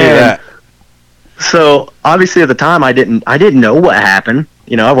 Guarantee that. So, obviously, at the time, I didn't know what happened.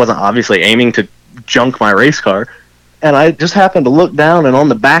 I wasn't obviously aiming to junk my race car. And I just happened to look down, and on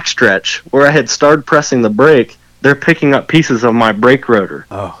the backstretch, where I had started pressing the brake, they're picking up pieces of my brake rotor.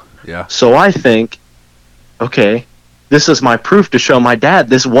 Oh, yeah. So I think, okay, this is my proof to show my dad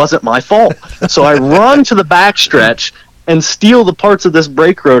this wasn't my fault. So I run to the backstretch and steal the parts of this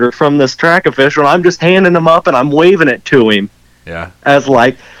brake rotor from this track official, and I'm just handing them up, and I'm waving it to him. Yeah. As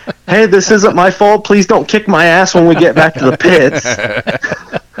like, hey, this isn't my fault. Please don't kick my ass when we get back to the pits.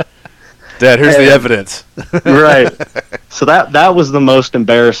 Dad, here's the evidence. Right. So that was the most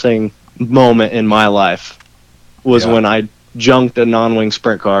embarrassing moment in my life, was when I junked a non-wing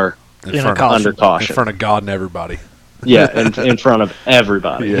sprint car under caution. In front of God and everybody. Yeah, in front of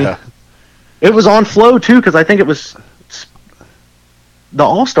everybody. Yeah. It was on Flow, too, because I think it was the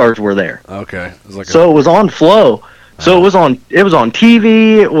All-Stars were there. Okay. It was it was on Flow. So it was on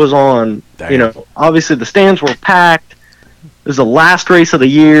TV, it was on, obviously the stands were packed. It was the last race of the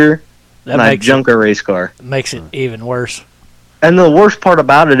year, and I junked a race car. Makes it even worse. And the worst part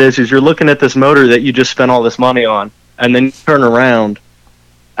about it is you're looking at this motor that you just spent all this money on, and then you turn around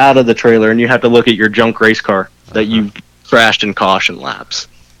out of the trailer, and you have to look at your junk race car that you crashed in caution laps.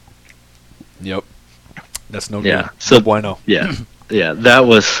 Yep. That's no yeah. good. So, no bueno. Yeah. Yeah, that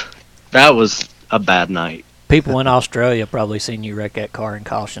was a bad night. People in Australia probably seen you wreck that car in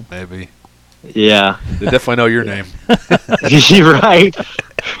caution. Maybe. Yeah. They definitely know your name. You're right.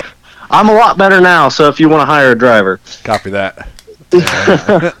 I'm a lot better now, so if you want to hire a driver. Copy that.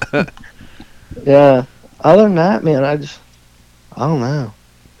 Yeah. Other than that, man, I don't know.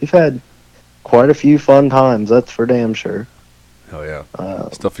 We've had quite a few fun times, that's for damn sure. Oh, yeah.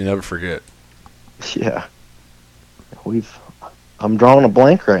 Stuff you never forget. Yeah. I'm drawing a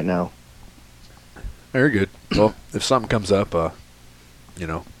blank right now. Very good. Well, if something comes up,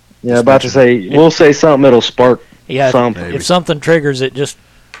 Yeah, about to say, we'll say something that'll spark something. If something triggers it, just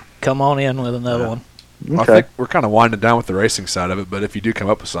come on in with another one. Okay. I think we're kind of winding down with the racing side of it, but if you do come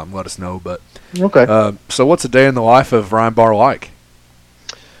up with something, let us know. But okay. So what's a day in the life of Ryan Barr like?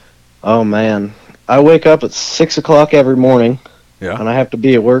 Oh, man. I wake up at 6 o'clock every morning, and I have to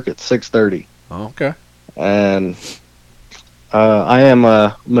be at work at 6:30. Oh, okay. And I am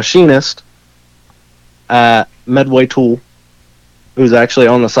a machinist at Medway Tool, who's actually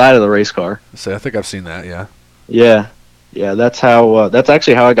on the side of the race car. I think I've seen that, yeah. Yeah, that's how. That's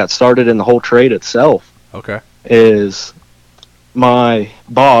actually how I got started in the whole trade itself. Okay. Is my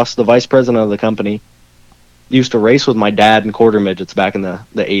boss, the vice president of the company, used to race with my dad in quarter midgets back in the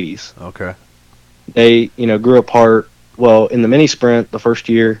 80s. Okay. They, grew apart. Well, in the mini sprint, the first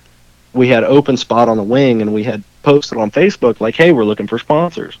year, we had open spot on the wing, and we had posted on Facebook, like, hey, we're looking for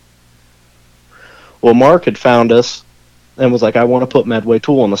sponsors. Well, Mark had found us and was like, I want to put Medway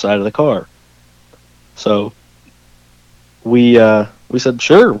Tool on the side of the car. So we said,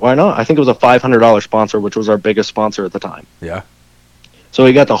 sure, why not? I think it was a $500 sponsor, which was our biggest sponsor at the time. Yeah. So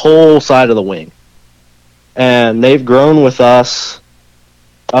we got the whole side of the wing. And they've grown with us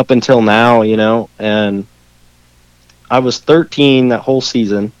up until now, and I was 13 that whole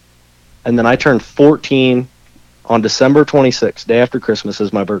season, and then I turned 14 on December 26th, day after Christmas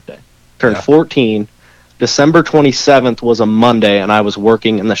is my birthday. Turned 14. December 27th was a Monday, and I was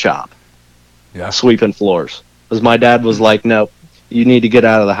working in the shop, sweeping floors. Because my dad was like, no, you need to get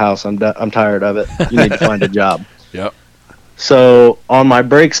out of the house. I'm tired of it. You need to find a job. Yep. So on my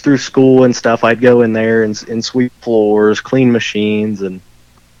breaks through school and stuff, I'd go in there and sweep floors, clean machines, and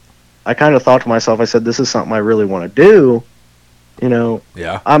I kind of thought to myself, I said, this is something I really want to do.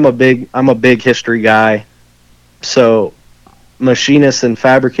 Yeah. I'm a big history guy. So machinists and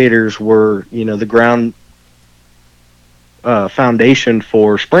fabricators were, the ground foundation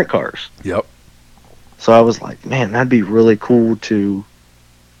for sprint cars. Yep. So I was like, man, that'd be really cool to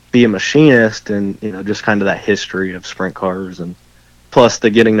be a machinist and, just kind of that history of sprint cars, and plus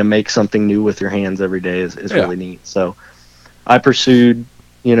the getting to make something new with your hands every day is really neat. So I pursued,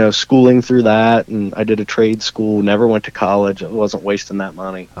 schooling through that, and I did a trade school, never went to college. I wasn't wasting that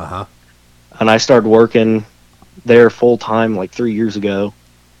money. Uh-huh. And I started working there full time like 3 years ago.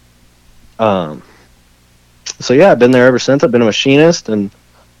 So yeah, I've been there ever since. I've been a machinist and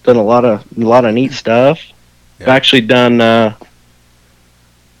done a lot of neat stuff. Yeah. I've actually done.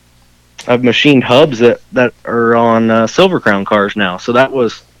 I've machined hubs that are on Silver Crown cars now. So that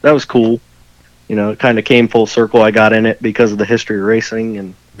was cool. It kind of came full circle. I got in it because of the history of racing,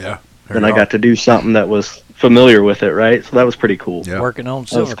 and then I got to do something that was familiar with it, right? So that was pretty cool. Yeah. Working on That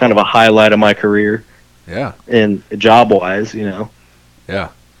Silver was kind of a highlight of my career. Yeah. And job-wise, Yeah.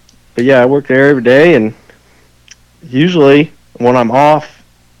 But yeah, I work there every day, and usually when I'm off,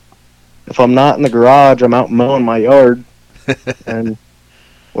 if I'm not in the garage, I'm out mowing my yard, and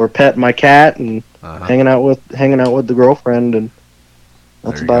or petting my cat and hanging out with the girlfriend, and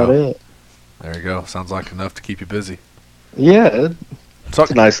that's about it. There you go. Sounds like enough to keep you busy. Yeah, it's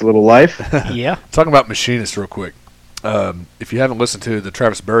a nice little life. Yeah. Talking about machinists real quick. If you haven't listened to the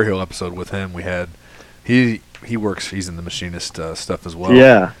Travis Berryhill episode with him, we had He works. He's in the machinist stuff as well.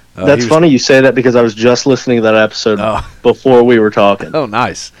 Yeah. That's funny you say that because I was just listening to that episode before we were talking. Oh,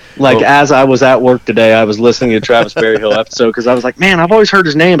 nice. As I was at work today, I was listening to Travis Berryhill episode because I was like, man, I've always heard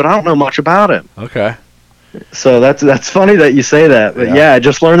his name, but I don't know much about him. Okay. So that's funny that you say that. But yeah, I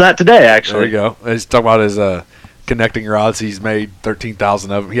just learned that today, actually. There you go. He's talking about his connecting rods. He's made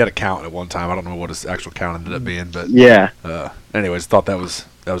 13,000 of them. He had a count at one time. I don't know what his actual count ended up being, but yeah. Anyways, thought that was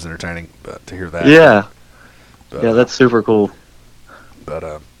entertaining to hear that. Yeah. But, that's super cool.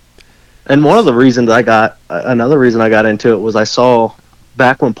 But and another reason I got into it was I saw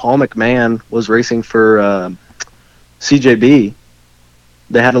back when Paul McMahon was racing for CJB,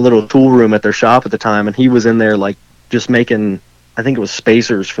 they had a little tool room at their shop at the time, and he was in there like just making, I think it was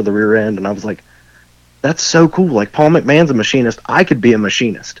spacers for the rear end, and I was like, that's so cool. Like, Paul McMahon's a machinist. I could be a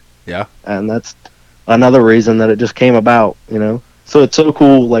machinist. Yeah. And that's another reason that it just came about, So it's so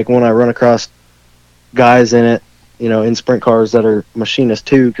cool, like, when I run across guys in it, in sprint cars that are machinists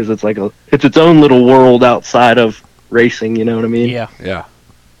too, because it's like it's its own little world outside of racing, you know what I mean? Yeah. Yeah.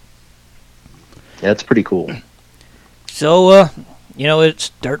 Yeah, it's pretty cool. So, it's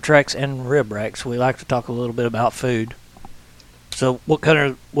dirt tracks and rib racks. We like to talk a little bit about food. So, what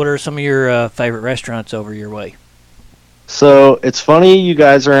are some of your favorite restaurants over your way? So, it's funny you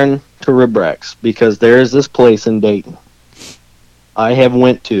guys are into rib racks because there's this place in Dayton I have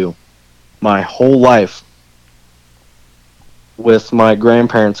went to my whole life with my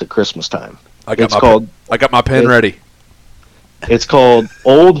grandparents at Christmas time. I got my pen ready. It's called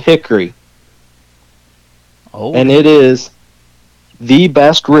Old Hickory. And it is the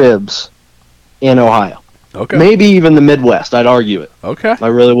best ribs in Ohio. Okay. Maybe even the Midwest, I'd argue it. Okay. I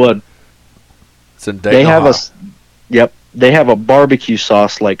really would. It's in Dayton, Ohio. They have a barbecue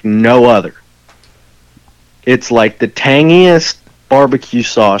sauce like no other. It's like the tangiest barbecue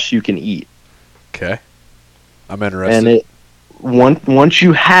sauce you can eat. Okay. I'm interested. And once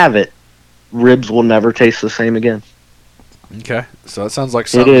you have it, ribs will never taste the same again. Okay. So that sounds like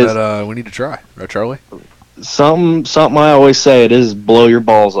something that we need to try. Right, Charlie? Something I always say, it is blow your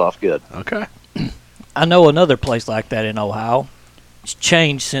balls off good. Okay. I know another place like that in Ohio. It's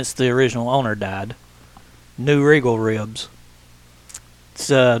changed since the original owner died. New Regal Ribs. It's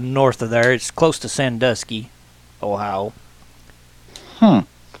north of there. It's close to Sandusky, Ohio. And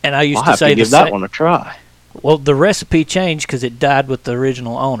I used I'll to say have to give that one a try. Well, the recipe changed because it died with the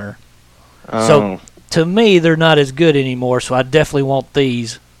original owner. Oh. So, to me, they're not as good anymore, so I definitely want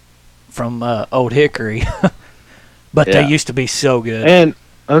these from Old Hickory. But they used to be so good. And,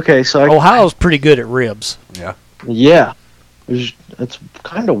 okay, so Ohio's pretty good at ribs. Yeah. Yeah. It's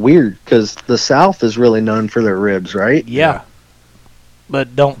kind of weird because the South is really known for their ribs, right? Yeah.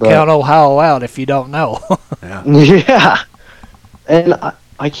 But don't count Ohio out if you don't know. Yeah. Yeah. And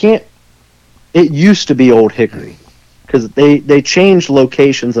I can't... It used to be Old Hickory because they changed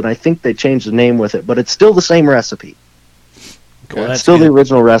locations, and I think they changed the name with it, but it's still the same recipe. Okay. Well, it's still the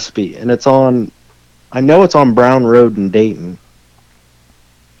original recipe, and it's on... I know it's on Brown Road in Dayton.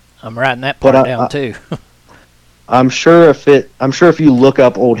 I'm writing that part down, too. I'm sure if you look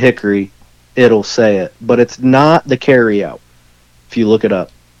up Old Hickory, it'll say it, but it's not the carryout. If you look it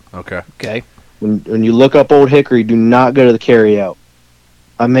up. Okay. Okay. When you look up Old Hickory, do not go to the carryout.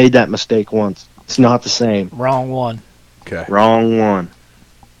 I made that mistake once. It's not the same. Wrong one. Okay. Wrong one.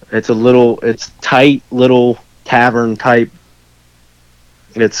 It's tight little tavern type.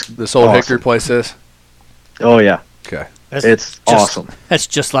 It's this Old awesome. Hickory place is? Oh yeah. Okay. It's awesome. That's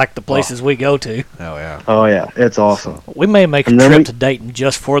just like the places we go to. Oh yeah. Oh yeah, it's awesome. We may make a trip to Dayton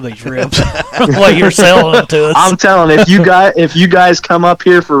just for these ribs. While you're selling them to us. I'm telling, if you guys come up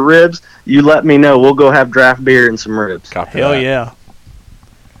here for ribs, you let me know. We'll go have draft beer and some ribs. Copy Hell that. yeah.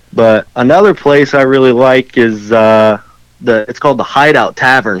 But another place I really like is it's called the Hideout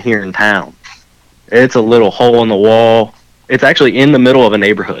Tavern here in town. It's a little hole in the wall. It's actually in the middle of a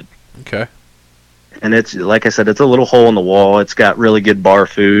neighborhood. Okay. And it's, like I said, it's a little hole in the wall. It's got really good bar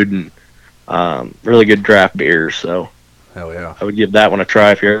food and really good draft beers. So Hell yeah. I would give that one a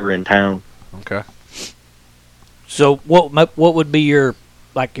try if you're ever in town. Okay. So what would be your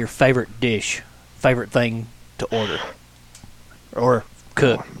favorite dish, favorite thing to order or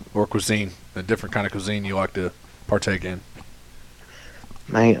cook? Or cuisine. A different kind of cuisine you like to partake in.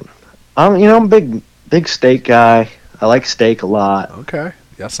 Man, I'm a big steak guy. I like steak a lot. Okay.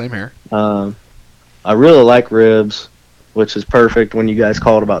 Yeah, same here. I really like ribs, which is perfect. When you guys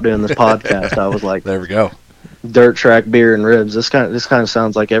called about doing this podcast, I was like, there we go. Dirt track beer and ribs. This kind of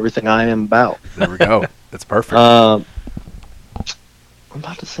sounds like everything I am about. There we go. That's perfect. I'm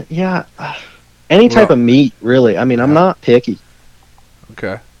about to say, yeah, any type of meat, really. I mean, I'm not picky.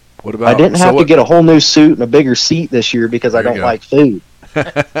 Okay. What about? I didn't have to get a whole new suit and a bigger seat this year because I don't like food.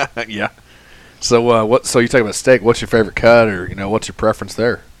 Yeah. So what? So you talking about steak? What's your favorite cut, or what's your preference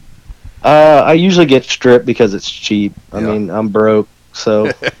there? I usually get strip because it's cheap. I mean, I'm broke,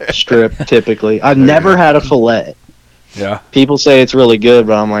 so strip typically. I've never had a fillet. Yeah. People say it's really good,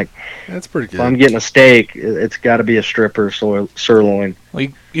 but I'm like, that's pretty good. If I'm getting a steak, it's got to be a strip or sirloin. Well,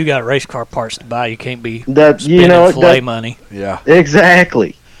 you got race car parts to buy. You can't be spending fillet money. Yeah.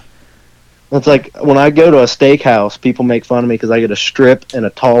 Exactly. It's like when I go to a steakhouse, people make fun of me because I get a strip and a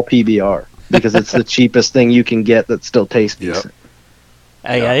tall PBR because it's the cheapest thing you can get that still tastes decent.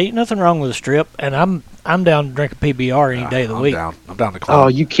 Hey, ain't nothing wrong with a strip, and I'm down to drink a PBR any day of the week. I'm down to climb. Oh,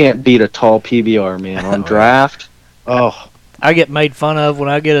 you can't beat a tall PBR, man. On draft, I get made fun of when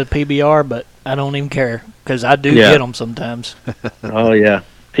I get a PBR, but I don't even care because I do get them sometimes. Oh yeah,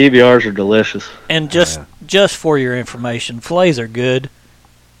 PBRs are delicious. And just for your information, fillets are good,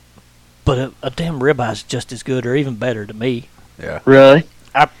 but a damn ribeye is just as good or even better to me. Yeah. Really?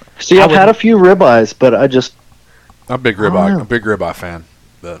 I've had a few ribeyes, but I'm a big ribeye fan.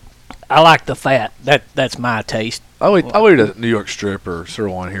 But I like the fat. That's my taste. I'll eat a New York strip or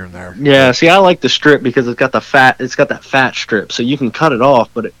sirloin here and there. Yeah, see, I like the strip because it's got the fat. It's got that fat strip, so you can cut it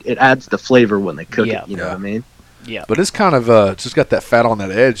off, but it adds the flavor when they cook it. You know what I mean? Yeah. But it's kind of just got that fat on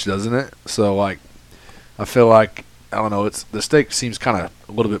that edge, doesn't it? So like, I feel like I don't know. It's the steak seems kind of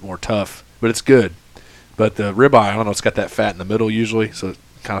a little bit more tough, but it's good. But the ribeye, I don't know. It's got that fat in the middle usually, so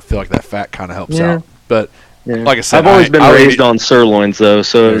kind of feel like that fat kind of helps out. But like I said, I've always been raised on sirloins though,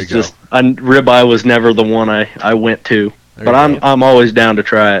 so it's just ribeye was never the one I went to. But I'm always down to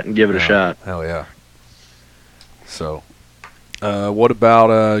try it and give it a shot. Hell yeah. So, what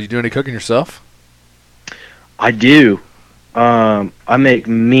about you do any cooking yourself? I do. I make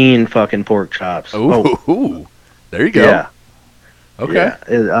mean fucking pork chops. Ooh, there you go. Yeah. Okay.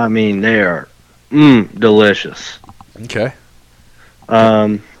 Yeah. I mean, they are delicious. Okay.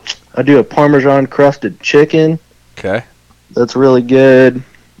 I do a Parmesan crusted chicken. Okay. That's really good.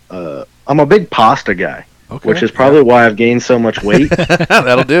 I'm a big pasta guy, which is probably why I've gained so much weight.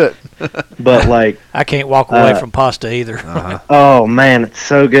 That'll do it. But like, I can't walk away from pasta either. Oh man, it's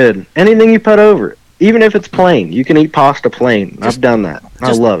so good. Anything you put over it, even if it's plain, you can eat pasta plain. I've done that.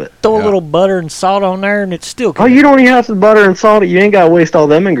 I love it. Throw a little butter and salt on there, and it's still good. Oh, you don't even have to butter and salt it. You ain't got to waste all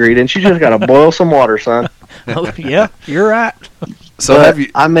them ingredients. You just got to boil some water, son. Oh, yeah, you're right. So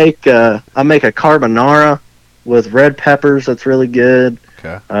I make a carbonara with red peppers. That's really good.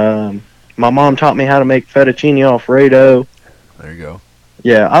 Okay. My mom taught me how to make fettuccine Alfredo. There you go.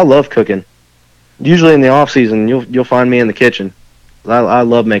 Yeah, I love cooking. Usually in the off season, you'll find me in the kitchen. I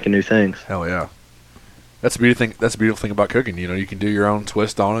love making new things. Hell yeah. That's the beautiful thing about cooking. You can do your own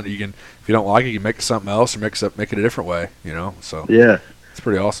twist on it. You can, if you don't like it, you can make it something else or make it a different way. So yeah, it's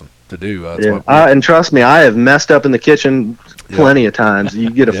pretty awesome to do. And trust me, I have messed up in the kitchen plenty of times.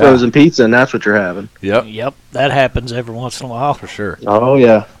 You get a frozen pizza, and that's what you're having. Yep, that happens every once in a while for sure. Oh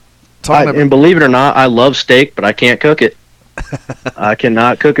yeah. And believe it or not, I love steak, but I can't cook it. I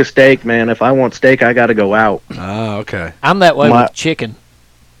cannot cook a steak, man. If I want steak, I got to go out. Ah, okay. I'm that way with chicken.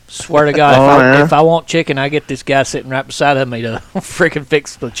 Swear to God, if I want chicken, I get this guy sitting right beside of me to freaking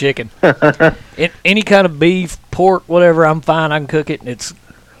fix the chicken. Any kind of beef, pork, whatever, I'm fine. I can cook it, and it's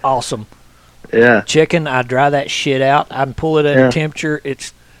awesome. Yeah. Chicken, I dry that shit out. I can pull it at a temperature.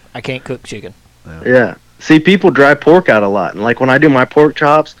 I can't cook chicken. Yeah. See, people dry pork out a lot, and like when I do my pork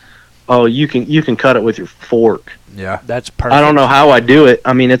chops, you can cut it with your fork. Yeah. That's perfect. I don't know how I do it.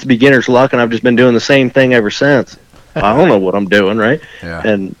 I mean, it's beginner's luck, and I've just been doing the same thing ever since. I don't know what I'm doing, right?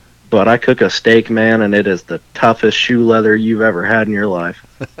 Yeah. But I cook a steak, man, and it is the toughest shoe leather you've ever had in your life.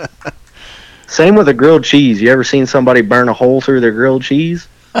 Same with a grilled cheese. You ever seen somebody burn a hole through their grilled cheese?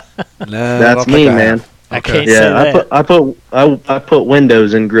 No, that's me, man. I can't say that. I put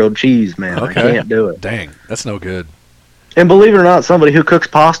windows in grilled cheese, man. Okay. I can't do it. Dang, that's no good. And believe it or not, somebody who cooks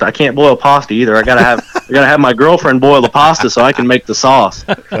pasta, I can't boil pasta either. I gotta have my girlfriend boil the pasta so I can make the sauce.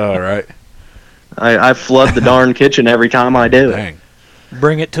 All right. I flood the darn kitchen every time I do it.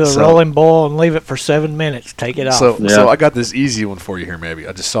 Bring it to a rolling boil and leave it for 7 minutes. Take it off. So I got this easy one for you here. Maybe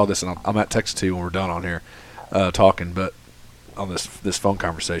I just saw this, and I'm at text to you when we're done on here talking, but on this phone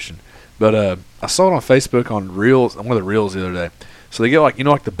conversation. But I saw it on Facebook on Reels, on one of the Reels the other day. So they get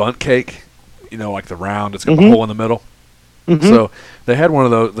like the bundt cake, like the round. It's got the hole in the middle. Mm-hmm. So they had one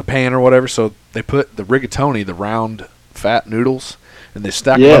of those, the pan or whatever. So they put the rigatoni, the round fat noodles, and they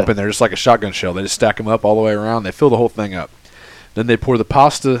stack them up in there just like a shotgun shell. They just stack them up all the way around. They fill the whole thing up. Then they pour the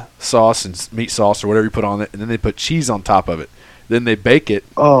pasta sauce and meat sauce or whatever you put on it, and then they put cheese on top of it. Then they bake it,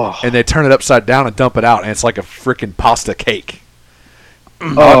 and they turn it upside down and dump it out, and it's like a freaking pasta cake.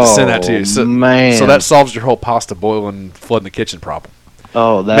 I'll have to send that to you. So, man. So that solves your whole pasta boiling, flooding the kitchen problem.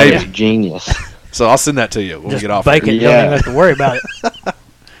 Oh, that is genius. So I'll send that to you when Just we get off. bake it. You don't even have to worry about it.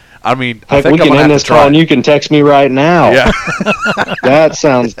 I mean, Heck, I think we I'm can gonna end have this to try call it. and you can text me right now. Yeah. That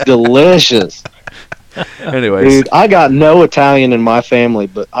sounds delicious. Anyways. Dude, I got no Italian in my family,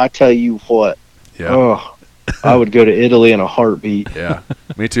 but I tell you what. Yeah. Oh, I would go to Italy in a heartbeat. Yeah.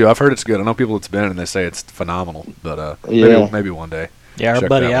 Me too. I've heard it's good. I know people that's been and they say it's phenomenal. But maybe one day. Yeah, our Check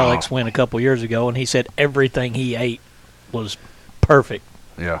buddy that Alex out. went a couple years ago, and he said everything he ate was perfect.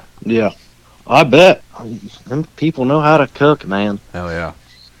 Yeah. Yeah. I bet. Them people know how to cook, man. Hell yeah.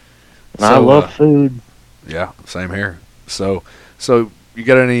 And I love food. Yeah, same here. So you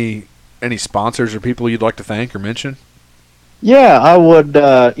got any sponsors or people you'd like to thank or mention? Yeah, I would.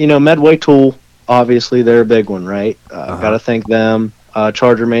 Medway Tool, obviously, they're a big one, right? Got to thank them.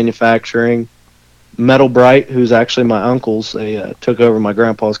 Charger Manufacturing. Metal Bright, who's actually my uncle's. They took over my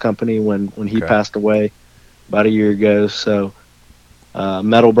grandpa's company when he passed away about a year ago. So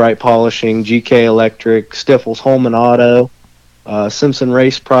Metal Bright Polishing, GK Electric, Stiffel's Home and Auto, Simpson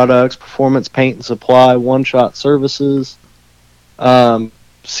Race Products, Performance Paint and Supply, One Shot Services,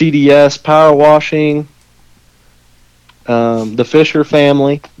 CDS Power Washing, the Fisher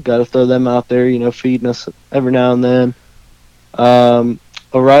family. Got to throw them out there, feeding us every now and then.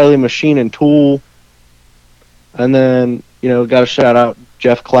 O'Reilly Machine and Tool. And then, got to shout out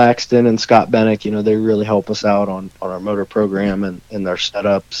Jeff Claxton and Scott Bennick. They really help us out on our motor program and our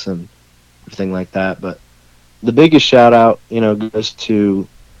setups and everything like that. But the biggest shout out, goes to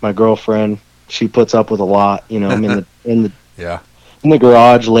my girlfriend. She puts up with a lot. I'm in the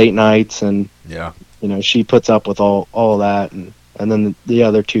garage late nights, and she puts up with all that, and then the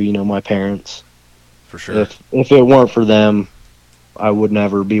other two, my parents. For sure. If it weren't for them, I would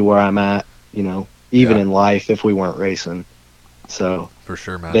never be where I'm at. Even in life, if we weren't racing. So for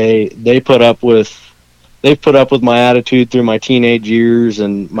sure, man. They've put up with my attitude through my teenage years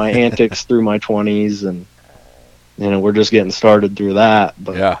and my antics through my 20s, and we're just getting started through that.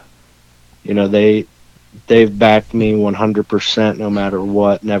 But they've backed me 100% no matter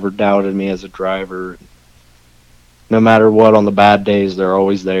what. Never doubted me as a driver. No matter what, on the bad days, they're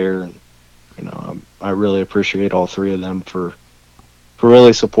always there. And I really appreciate all three of them for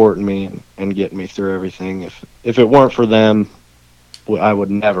really supporting me and getting me through everything. If it weren't for them, I would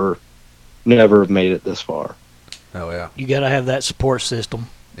never have made it this far. Oh yeah. You got to have that support system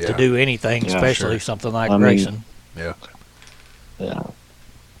to do anything, especially something like racing. Yeah. Yeah,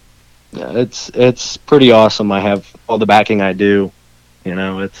 it's pretty awesome. I have all the backing I do.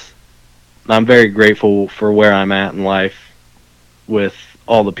 I'm very grateful for where I'm at in life with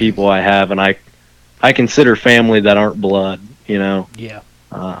all the people I have, and I consider family that aren't blood. Yeah.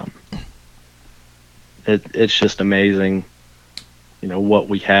 It's just amazing, what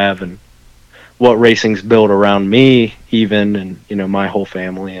we have and what racing's built around me, even, and my whole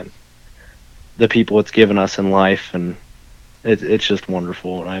family and the people it's given us in life, and it's just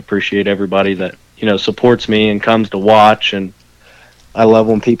wonderful. And I appreciate everybody that supports me and comes to watch, and I love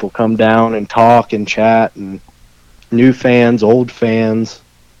when people come down and talk and chat, and new fans, old fans.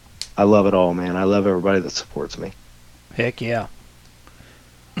 I love it all, man. I love everybody that supports me. Heck yeah.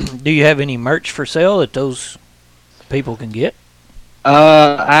 Do you have any merch for sale that those people can get?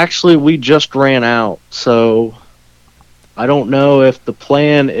 Actually, we just ran out, so I don't know if the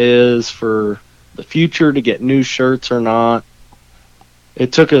plan is for the future to get new shirts or not.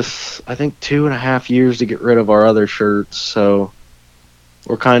 It took us, I think, 2.5 years to get rid of our other shirts, so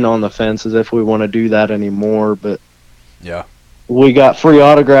we're kind of on the fence as if we want to do that anymore, but we got free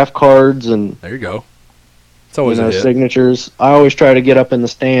autograph cards, and there you go. It's always signatures. I always try to get up in the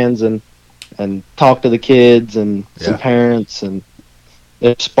stands and talk to the kids and some parents, and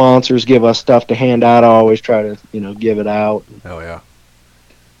if sponsors give us stuff to hand out, I always try to give it out. Hell yeah.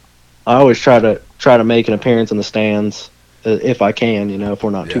 I always try to make an appearance in the stands if I can, if we're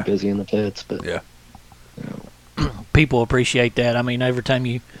not too busy in the pits. But people appreciate that. I mean, every time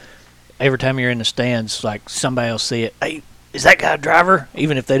you're in the stands, like, somebody will see it. Hey, is that guy a driver?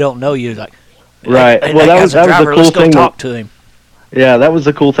 Even if they don't know you, like, right. Hey, well, that was the cool Let's thing. Go talk to him. Yeah, that was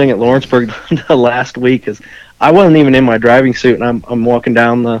the cool thing at Lawrenceburg last week. Is I wasn't even in my driving suit, and I'm walking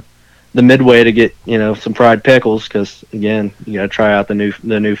down the midway to get some fried pickles, because again, you got to try out the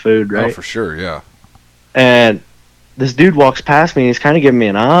new food, right? Oh, for sure, yeah. And this dude walks past me, and he's kind of giving me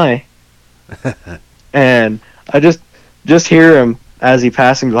an eye, and I just hear him as he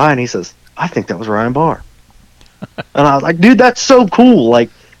passing by, and he says, "I think that was Ryan Barr." And I was like, "Dude, that's so cool! Like,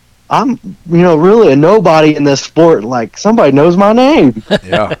 I'm really a nobody in this sport. Like, somebody knows my name.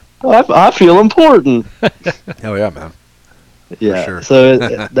 Yeah, I feel important." Hell yeah, man. Yeah. sure. So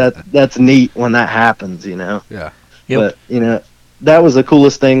that's neat when that happens, you know. Yeah. Yep. But you know, that was the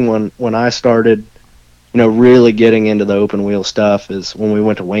coolest thing when I started, you know, really getting into the open wheel stuff is when we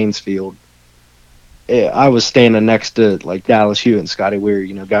went to Waynesfield. I was standing next to like Dallas Hewitt and Scotty Weir,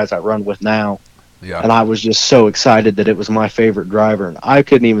 you know, guys I run with now. Yeah. And I was just so excited that it was my favorite driver, and I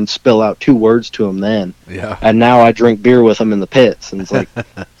couldn't even spill out 2 words to him then. Yeah. And now I drink beer with him in the pits, and it's like,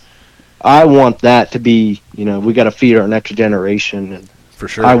 I want that to be, you know, we got to feed our next generation, and For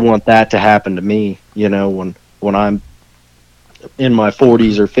sure. I want that to happen to me, you know, when I'm in my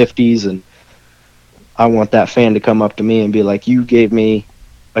 40s or 50s, and I want that fan to come up to me and be like, you gave me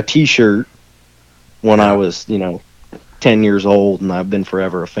a T-shirt when I was, you know, 10 years old, and I've been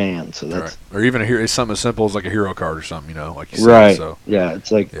forever a fan. So that's right. Or even it's something as simple as like a hero card or something, you know, like you said. right. So Yeah,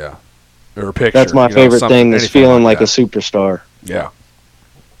 it's like or a picture. that's my favorite thing is feeling like a superstar. Yeah,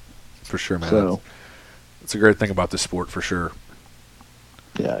 for sure, man. So that's a great thing about this sport, for sure.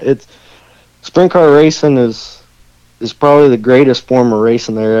 yeah, it's sprint car racing is probably the greatest form of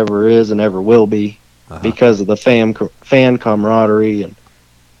racing there ever is and ever will be, because of the fan camaraderie and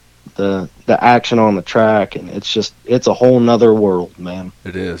the action on the track, and it's a whole nother world, man.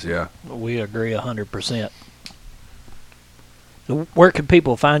 It is, yeah. We agree 100%. So where can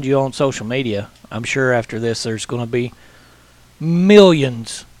people find you on social media? I'm sure after this there's going to be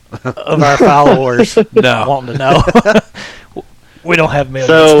millions of our followers wanting to know. We don't have millions.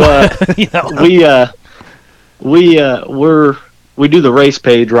 So you know. we do the race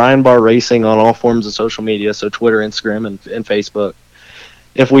page, Ryan Barr Racing, on all forms of social media, so Twitter, Instagram, and Facebook.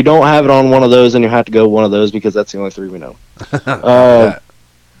 If we don't have it on one of those, then you have to go one of those, because that's the only 3 we know.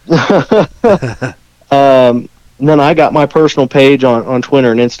 Then I got my personal page on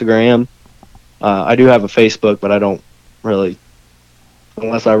Twitter and Instagram. I do have a Facebook, but I don't really,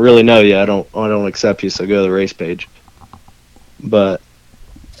 unless I really know you, I don't accept you. So go to the race page. But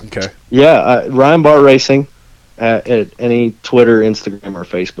yeah, Ryan Barr Racing at any Twitter, Instagram, or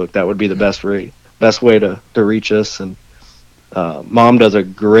Facebook. That would be the best way to reach us. And Mom does a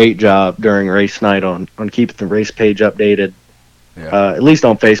great job during race night on keeping the race page updated. At least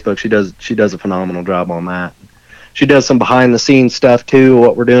on Facebook, she does a phenomenal job on that. She does some behind the scenes stuff too,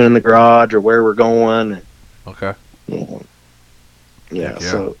 what we're doing in the garage or where we're going. Okay. Yeah.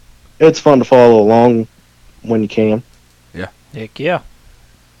 So it's fun to follow along when you can. Yeah. Heck yeah.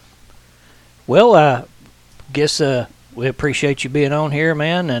 Well, I guess we appreciate you being on here,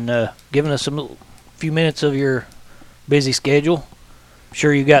 man, and giving us a few minutes of your busy schedule. I'm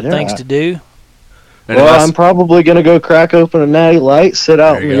sure you got things to do. Well, I'm probably going to go crack open a Natty Light, sit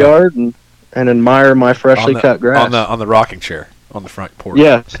out in the yard, and admire my freshly cut grass. On the rocking chair on the front porch.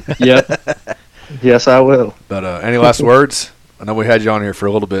 Yeah. Yep. Yes, I will. But any last words? I know we had you on here for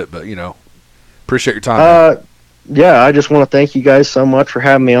a little bit, but, you know, appreciate your time. Yeah, I just want to thank you guys so much for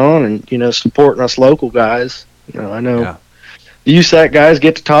having me on and, you know, supporting us local guys. You know, I know the USAC guys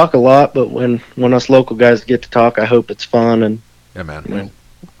get to talk a lot, but when us local guys get to talk, I hope it's fun and yeah, man. You know,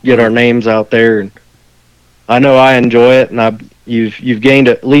 get our names out there. And I know I enjoy it, and you've gained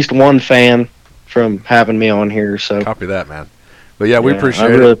at least one fan from having me on here. So copy that, man. But yeah, we appreciate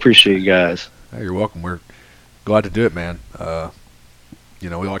it. I really appreciate you guys. Hey, you're welcome. We're glad to do it, man. You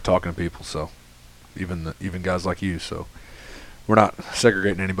know, we like talking to people, so even guys like you. So we're not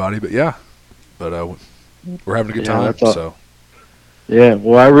segregating anybody, but we're having a good time. So yeah,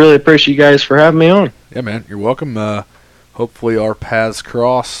 well, I really appreciate you guys for having me on. Yeah, man, you're welcome. Hopefully our paths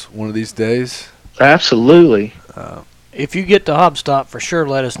cross one of these days. Absolutely. If you get to Hobstop, for sure,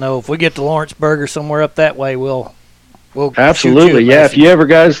 let us know. If we get to Lawrenceburg or somewhere up that way, we'll absolutely. Yeah, if you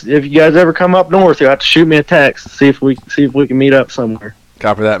guys ever come up north, you'll have to shoot me a text. See if we can meet up somewhere.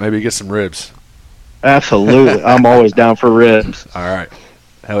 Copy that. Maybe get some ribs. Absolutely. I'm always down for ribs. All right.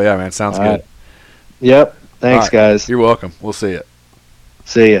 Hell yeah, man. Sounds good. Right. Yep. Thanks, guys. You're welcome. We'll see you.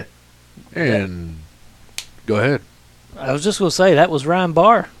 See ya. And go ahead. I was just going to say, that was Ryan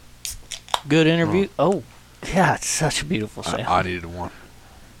Barr. Good interview. Oh, God, it's such a beautiful sound. I needed one.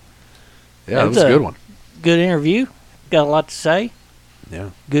 Yeah, that was a good one. Good interview. Got a lot to say.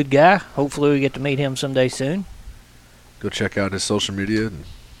 Yeah. Good guy. Hopefully we get to meet him someday soon. Go check out his social media and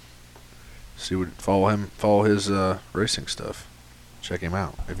follow his racing stuff. Check him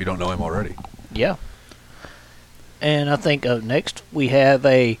out if you don't know him already. Yeah. And I think next we have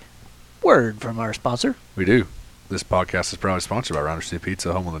a word from our sponsor. We do. This podcast is proudly sponsored by Rounder City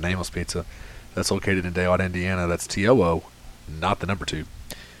Pizza, home of the Nameless Pizza. That's located in Daylight, Indiana. That's TOO, not the number 2.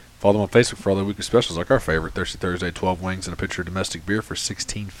 Follow them on Facebook for all their weekly specials, like our favorite Thirsty Thursday, 12 wings and a pitcher of domestic beer for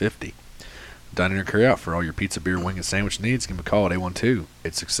 $16.50. Dine in or carry out for all your pizza, beer, wing, and sandwich needs. Give them a call at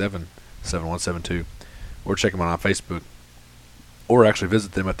 812-867-7172. Or check them out on Facebook or actually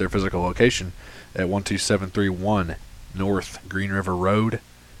visit them at their physical location at 12731 North Green River Road,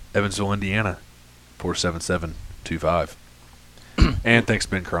 Evansville, Indiana, 47725. And thanks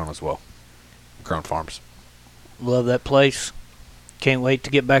Ben Crone as well. Crone Farms. Love that place. Can't wait to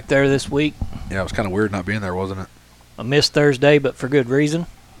get back there this week. Yeah, it was kind of weird not being there, wasn't it? I missed Thursday, but for good reason.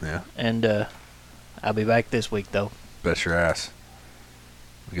 Yeah. And I'll be back this week, though. Bet your ass.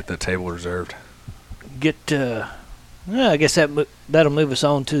 Get that table reserved. I guess that'll move us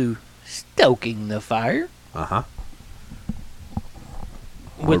on to stoking the fire. Uh-huh.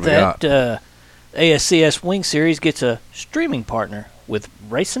 With that, ASCS Wing Series gets a streaming partner with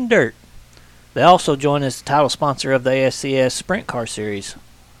Racing Dirt. They also join as the title sponsor of the ASCS Sprint Car Series.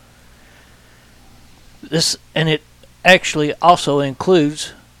 It actually also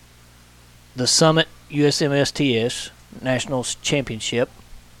includes the Summit USMSTS Nationals Championship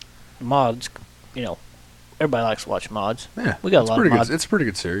mods. You know, everybody likes to watch mods. Yeah, we got a lot of mods. It's a pretty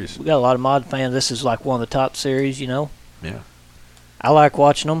good series. We got a lot of mod fans. This is like one of the top series. You know. Yeah. I like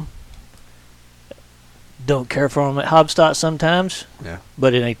watching them. Don't care for them at Hobstock sometimes. Yeah.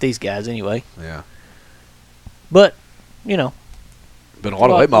 But it ain't these guys anyway. Yeah. But, you know. Been a lot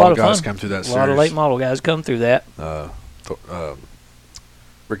of late model guys come through that series. A lot of late model guys come through that.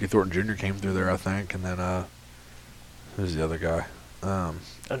 Ricky Thornton Jr. came through there, I think, and then who's the other guy?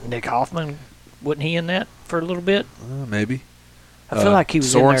 Nick Hoffman, wasn't he in that for a little bit? Maybe. I feel like he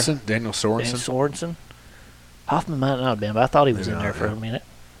was Sorensen, in there. Daniel Sorensen. Daniel Sorensen. Hoffman might not have been, but I thought he was Maybe in there for a minute.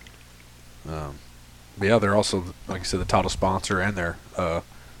 But yeah, they're also, like you said, the title sponsor and their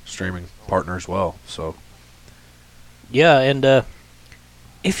streaming partner as well. So. Yeah, and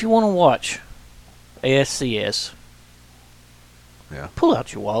if you want to watch ASCS, pull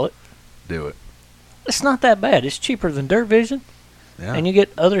out your wallet. Do it. It's not that bad. It's cheaper than Dirt Vision. Yeah. And you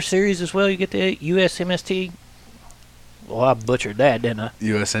get other series as well. You get the USMST. Well, I butchered that, didn't I?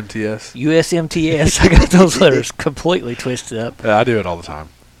 USMTS. USMTS. I got those letters completely twisted up. Yeah, I do it all the time.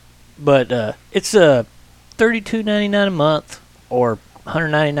 But it's $32.99 a month or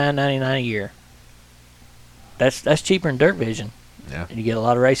 $199.99 a year. That's cheaper than Dirt Vision. Yeah. And you get a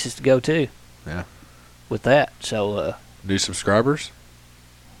lot of races to go too. Yeah. With that, so new subscribers.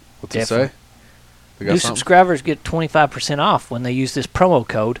 What's it definitely. say? They got New something? subscribers get 25% off when they use this promo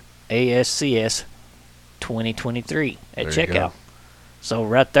code ASCS 2023 at There you checkout. go. So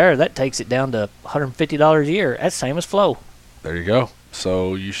right there, that takes it down to $150 a year. That's same as Flow. There you go.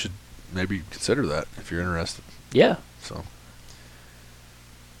 So you should maybe consider that if you're interested. Yeah. So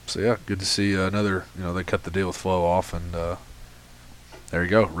yeah, good to see another. They cut the deal with Flow off, and there you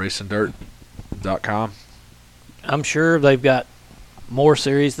go. RacingDirt.com. I'm sure they've got more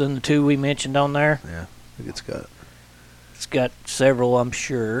series than the two we mentioned on there. Yeah, I think It's got several, I'm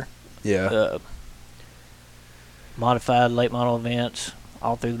sure. Yeah. Modified late model events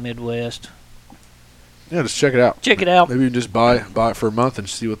all through the Midwest. Yeah, just check it out. Check it out. Maybe you can just buy it for a month and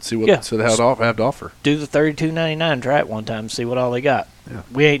see what Yeah. they have to offer. Do the $32.99. Try it one time. See what all they got. Yeah.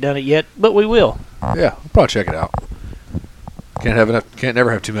 We ain't done it yet, but we will. Yeah, we'll probably check it out. Can't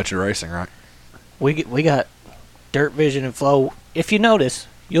never have too much of racing, right? We got Dirt Vision and Flow. If you notice,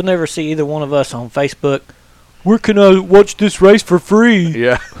 you'll never see either one of us on Facebook. Where can I watch this race for free?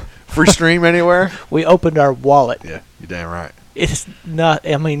 Yeah. Free stream anywhere? We opened our wallet. Yeah, you're damn right. It's not.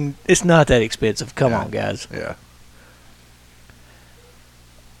 I mean, it's not that expensive. Come on, guys. Yeah.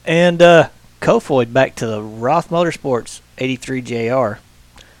 And Kofoid back to the Roth Motorsports 83 JR.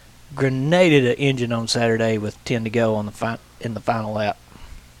 Grenaded an engine on Saturday with 10 to go on in the final lap.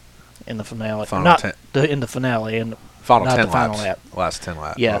 In the finale. In the finale. Final not 10 the final laps. lap. Last 10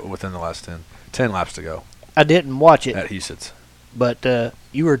 laps. Yeah. Within the last 10 laps to go. I didn't watch it. At Heasets. But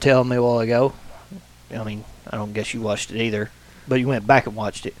you were telling me a while ago. I mean, I don't guess you watched it either. But you went back and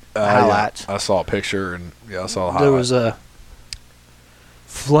watched it. Highlights. Yeah. I saw a picture, and I saw the There highlights. was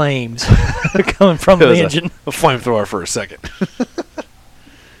flames coming from the engine. A flamethrower for a second.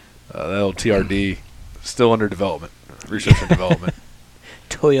 That old TRD, still under development. Research and development.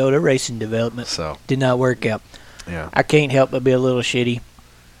 Toyota Racing Development. So. Did not work out. Yeah. I can't help but be a little shitty.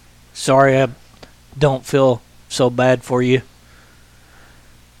 Sorry, I don't feel so bad for you,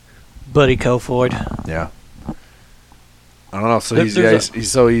 Buddy Kofoid. Yeah. I don't know.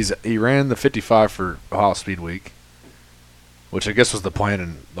 So he ran the 55 for Ohio Speed Week, which I guess was the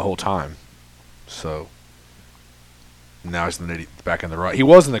plan the whole time. So now he's back in the right. He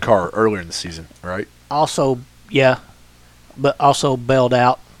was in the car earlier in the season, right? Also, yeah, but also bailed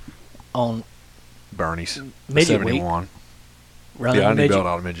out on Bernie's midget 71. Week. Running Yeah, I bailed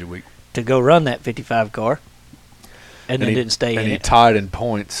out on midget week to go run that 55 car, and then didn't stay in it. And he tied in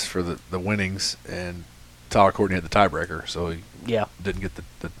points for the winnings, and Tyler Courtney had the tiebreaker, so he Yeah. didn't get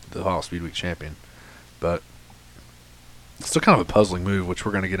the Ohio Speed Week champion. But it's still kind of a puzzling move, which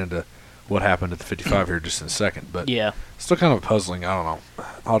we're going to get into what happened at the 55 here just in a second. But Yeah. still kind of puzzling. I don't know.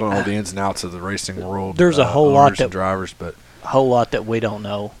 I don't know the ins and outs of the racing world. There's a whole lot that drivers, but a whole lot that we don't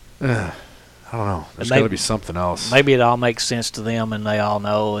know. I don't know. There's Maybe- got to be something else. Maybe it all makes sense to them, and they all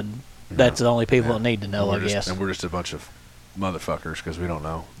know, and that's the only people that need to know, I guess. And we're just a bunch of motherfuckers because we don't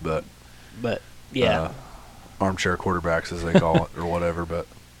know. But yeah, armchair quarterbacks, as they call it, or whatever. But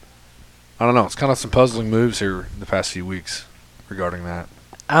I don't know. It's kind of some puzzling moves here in the past few weeks regarding that.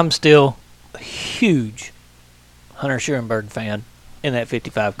 I'm still a huge Hunter Schurenberg fan in that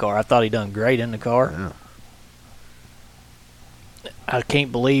 55 car. I thought he done great in the car. Yeah. I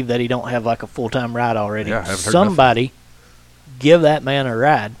can't believe that he don't have like a full-time ride already. Yeah, I haven't heard Somebody give that man a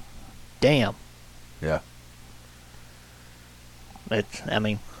ride. Damn. Yeah. I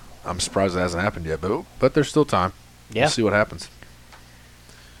mean, I'm surprised it hasn't happened yet, but there's still time. yeah. We'll see what happens.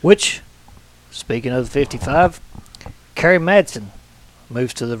 Which, speaking of the 55, Kerry Madsen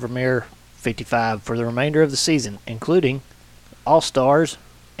moves to the Vermeer 55 for the remainder of the season, including All-Stars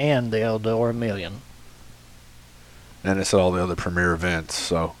and the Eldora Million. And it's at all the other premier events,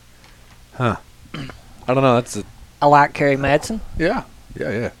 so. I don't know. I like Kerry Madsen. Yeah.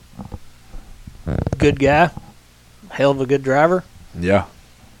 Yeah. Good guy. Hell of a good driver. Yeah.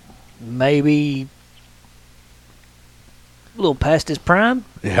 Maybe a little past his prime.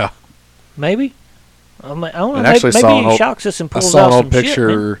 Yeah. Maybe. I don't know. And actually Maybe he shocks us and I pulls saw out an some old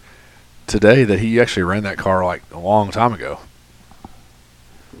picture shit. today that he actually ran that car like a long time ago.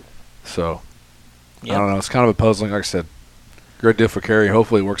 So, Yep. I don't know. It's kind of a puzzling, like I said, great deal for Kerry.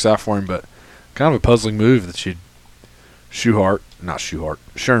 Hopefully it works out for him, but kind of a puzzling move that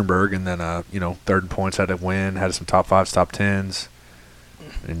Schurenberg, and then, third in points, had to win, had some top 5s, top 10s,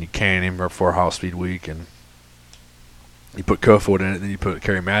 and you canned him before Ohio Speed Week, and you put Kofod in it, and then you put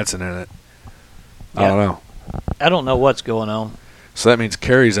Kerry Madsen in it. I don't know. I don't know what's going on. So that means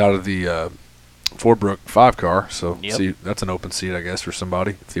Kerry's out of the Fordbrook 5 car. So Yep. see, that's an open seat, I guess, for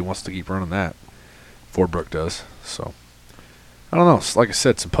somebody if he wants to keep running that. Fordbrook does. So I don't know. It's, like I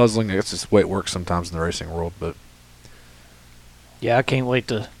said, some puzzling. I guess it's the way it works sometimes in the racing world. But Yeah, I can't wait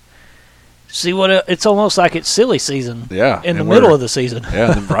to see what it's almost like it's silly season. yeah, In the and middle of the season.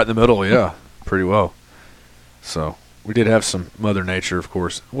 yeah, and then right in the middle. Yeah, pretty well. So we did have some Mother Nature, of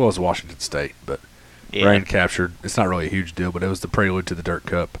course, well as Washington State, but rain captured. It's not really a huge deal, but it was the prelude to the Dirt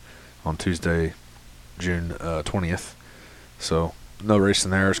Cup on Tuesday, June 20th. So no racing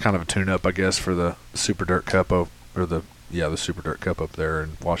there. It's kind of a tune-up, I guess, for the Super Dirt Cup the Super Dirt Cup up there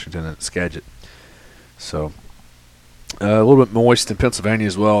in Washington and Skagit. So a little bit moist in Pennsylvania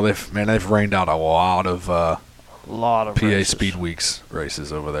as well. They've rained out a lot of PA races. Speed Weeks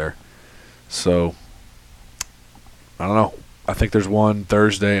races over there. So I don't know. I think there's one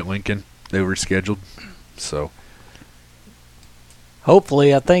Thursday at Lincoln. They were rescheduled. So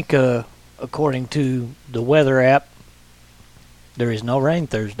Hopefully, I think according to the weather app, there is no rain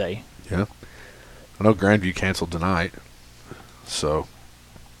Thursday. yeah, I know Grandview canceled tonight. So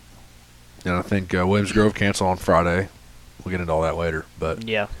and I think Williams Grove canceled on Friday. We'll get into all that later. But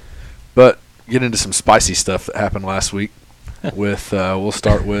get into some spicy stuff that happened last week. With we'll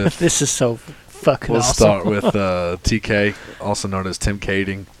start with This is so fucking we'll awesome. start with TK, also known as Tim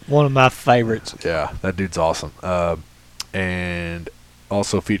Kading. One of my favorites. Yeah, that dude's awesome. And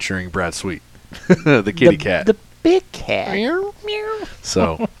also featuring Brad Sweet, the kitty cat. The big cat.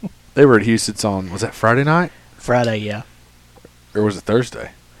 So they were at Houston's on, was that Friday night? Friday, yeah. Or was it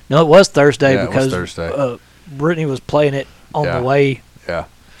Thursday? No, it was Thursday Yeah, it was because Thursday. Brittany was playing it on Yeah. the way. Yeah.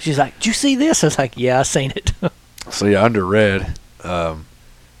 She's like, "Did you see this?" I was like, "Yeah, I seen it." So yeah, under red,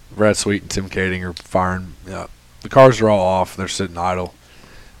 Brad Sweet and Tim Kading are firing. The cars are all off. They're sitting idle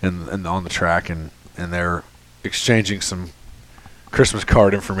and on the track, and they're exchanging some Christmas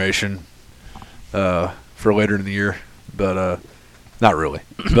card information for later in the year, but not really.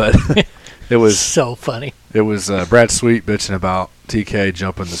 But it was so funny. It was Brad Sweet bitching about TK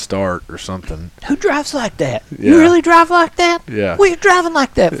jumping the start or something. Who drives like that? Yeah. You really drive like that? Yeah. What are you driving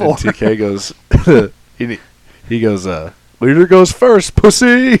like that And for? TK goes, he goes, leader goes first,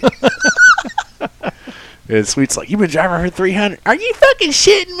 pussy. And Sweet's like, you've been driving her 300. Are you fucking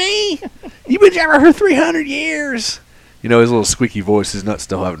shitting me? You've been driving her 300 years. You know, his little squeaky voice, his nuts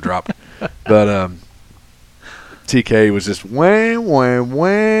still haven't dropped. But TK was just wham, wham,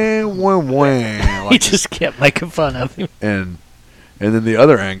 wham, wham, wham. He just kept making fun of him. And then the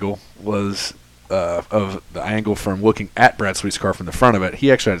other angle was of the angle from looking at Brad Sweet's car from the front of it. He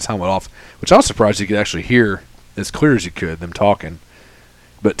actually had his helmet off, which I was surprised you could actually hear as clear as you could them talking.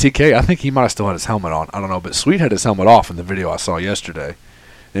 But TK, I think he might have still had his helmet on. I don't know. But Sweet had his helmet off in the video I saw yesterday.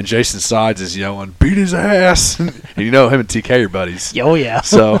 And Jason Sides is yelling, "Beat his ass!" And him and TK are buddies. Oh, yeah.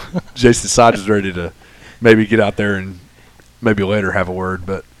 So Jason Sides is ready to maybe get out there and maybe later have a word.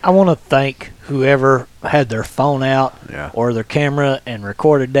 But I want to thank whoever had their phone out or their camera and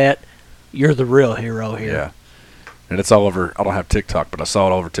recorded that. You're the real hero here. Yeah. And it's all over. I don't have TikTok, but I saw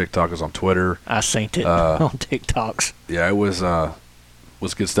it all over TikTok. It was on Twitter. I seen it on TikToks. Yeah, it was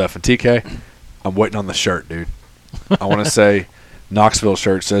good stuff. And TK, I'm waiting on the shirt, dude. I want to say Knoxville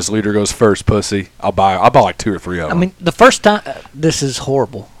shirt says "Leader goes first, pussy." I'll buy like 2 or 3 of them. I mean, the first time this is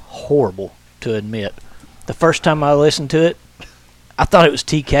horrible to admit. The first time I listened to it, I thought it was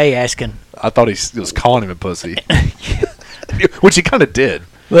TK asking. I thought he was calling him a pussy, which he kind of did.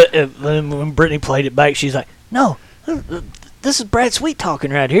 But when Brittany played it back, she's like, "No, this is Brad Sweet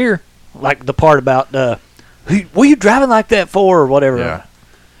talking right here." Like the part about, what are you driving like that for, or whatever. Yeah.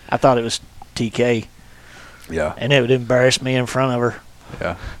 I thought it was TK. Yeah. And it would embarrass me in front of her.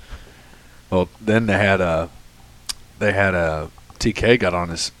 Yeah. Well, then they had TK got on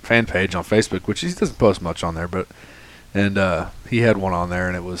his fan page on Facebook, which he doesn't post much on there, but he had one on there,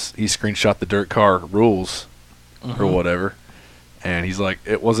 and he screenshot the dirt car rules or whatever, and he's like,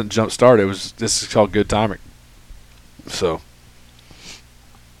 it wasn't jump start, this is called good timing. So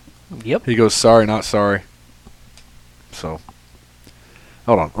yep. He goes, sorry, not sorry. So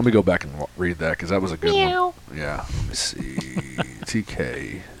hold on, let me go back and read that because that was a good one. Yeah, let me see.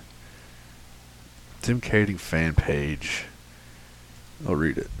 TK Tim Kading fan page. I'll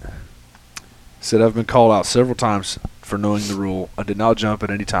read it. Said, I've been called out several times for knowing the rule. I did not jump at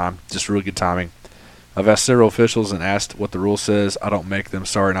any time, just really good timing. I've asked several officials and asked what the rule says. I don't make them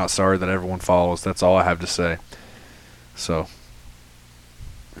sorry, not sorry that everyone follows. That's all I have to say. So,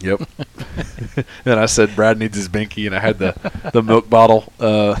 yep. And I said Brad needs his binky, and I had the milk bottle,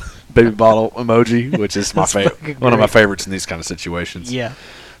 baby bottle emoji, which is my one of my favorites in these kind of situations. Yeah.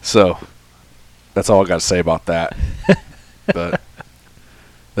 So, that's all I got to say about that. But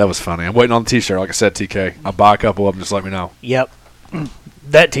that was funny. I'm waiting on the T-shirt. Like I said, TK, I'll buy a couple of them. Just let me know. Yep.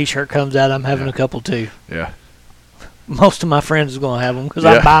 That T-shirt comes out, I'm having a couple too. Yeah. Most of my friends are going to have them because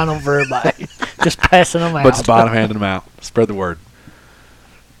I'm buying them for everybody. Just passing them out. But just buying them, handing them out. Spread the word.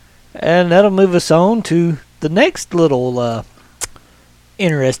 And that'll move us on to the next little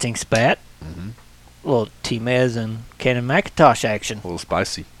interesting spat. Mm-hmm. Little T-Mez and Cannon McIntosh action. A little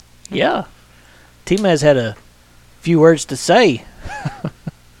spicy. Yeah. T-Mez had a few words to say.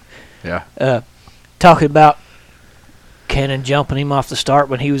 Yeah. Talking about Cannon jumping him off the start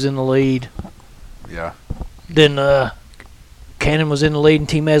when he was in the lead. Yeah. Then Cannon was in the lead and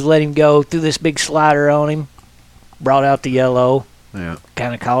T-Mez let him go, threw this big slider on him, brought out the yellow. Yeah.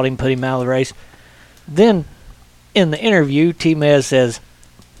 Kind of caught him, put him out of the race. Then in the interview, T-Mez says,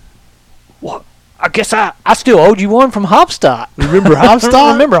 "Well, I guess I still owed you one from Hopstock." Remember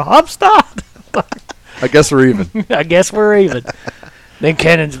Hopstock? Remember Hopstock? I guess we're even. I guess we're even. Then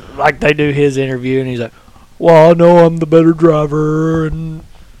Cannon's like, they do his interview, and he's like, "Well, I know I'm the better driver and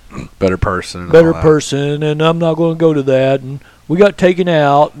better person, and I'm not going to go to that. And we got taken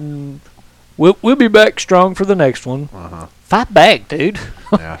out, and we'll be back strong for the next one." Uh-huh. Fight back, dude.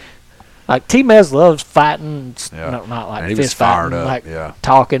 Yeah. Like T-Mez loves fighting, not like and fist fighting, like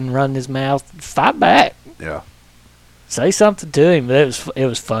talking, running his mouth. Fight back. Yeah. Say something to him. It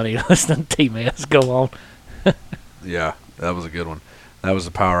was funny listening to T-Mez go on. Yeah, that was a good one. That was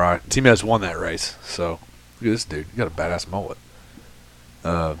the power eye. T-Mez won that race. So look at this dude. You got a badass mullet.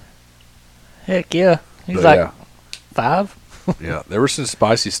 Heck yeah. He's like 5. Yeah, there was some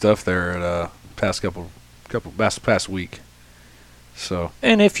spicy stuff there at past week. So.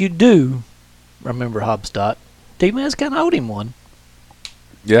 And if you do remember Hopstock, T-Mez kind of owed him one.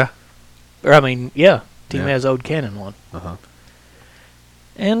 Yeah. Or T-Mez owed Cannon one. Uh-huh.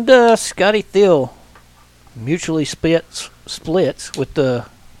 And Scotty Thiel mutually splits with the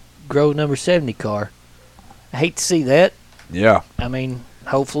Grove number 70 car. I hate to see that. Yeah. I mean,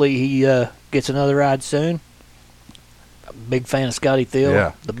 hopefully he gets another ride soon. Big fan of Scotty Thiel.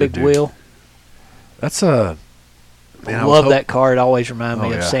 Yeah, the big wheel. That's a. I love that car. It always reminds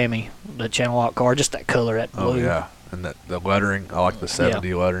me of Sammy, the Channel Lock car. Just that color, that blue. Oh yeah, and the lettering. I like the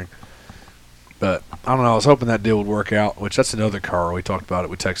 70 lettering. But I don't know. I was hoping that deal would work out. Which that's another car we talked about it.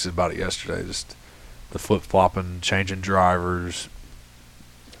 We texted about it yesterday. Just the flip flopping, changing drivers.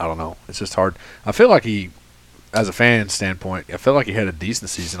 I don't know. It's just hard. I feel like he, as a fan standpoint, I feel like he had a decent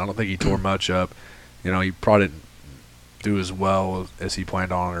season. I don't think he tore much up. You know, he probably didn't do as well as he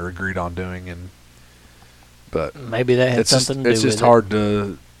planned on or agreed on doing, but maybe that had something to do with it. It's just hard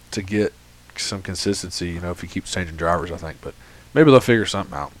to get some consistency, you know, if he keeps changing drivers, I think. But maybe they'll figure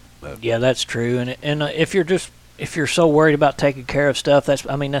something out. But Yeah, that's true. And if you're so worried about taking care of stuff, that's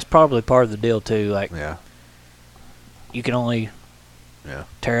probably part of the deal too. Like, yeah, you can only yeah,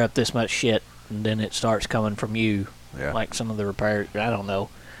 tear up this much shit, and then it starts coming from you. yeah. Like some of the repairs. I don't know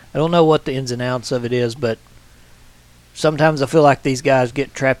what the ins and outs of it is, but sometimes I feel like these guys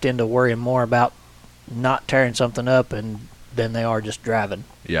get trapped into worrying more about not tearing something up than they are just driving.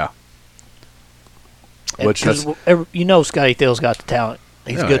 Yeah. And Which has, Scotty Thill's got the talent.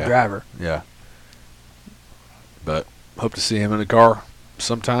 He's a good driver. Yeah. But hope to see him in the car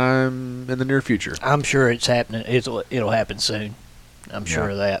sometime in the near future. I'm sure it's happening. It'll happen soon. I'm sure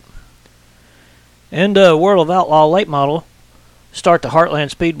of that. And World of Outlaw late model start the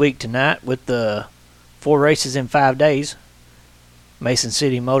Heartland Speed Week tonight with the 4 races in 5 days. Mason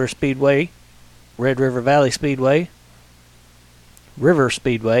City Motor Speedway, Red River Valley Speedway, River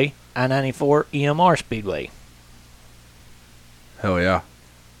Speedway, I-94 EMR Speedway. Hell yeah.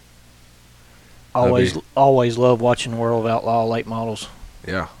 Always love watching World of Outlaw late models.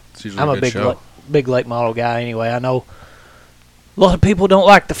 Yeah. It's usually I'm a a good big show. big late model guy anyway. I know a lot of people don't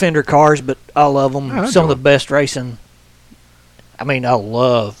like the fender cars, but I love them. I Some of enjoy the best racing. I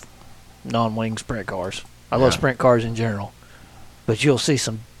love non-wing sprint cars. I love sprint cars in general. But you'll see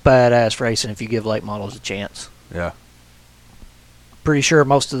some badass racing if you give late models a chance. Yeah. Pretty sure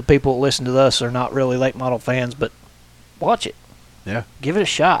most of the people that listen to us are not really late model fans, but watch it. Yeah. Give it a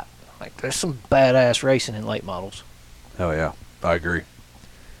shot. Like, there's some badass racing in late models. Hell yeah. I agree.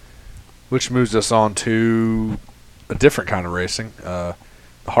 Which moves us on to a different kind of racing. The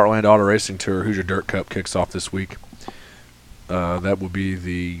Heartland Auto Racing Tour Hoosier Dirt Cup kicks off this week. That will be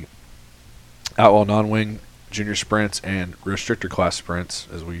the Outlaw Non-Wing Junior Sprints and Restrictor Class Sprints,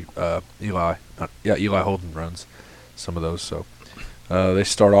 as Eli Holden runs some of those. So they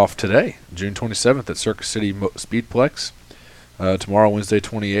start off today, June 27th at Circus City Speedplex. Tomorrow, Wednesday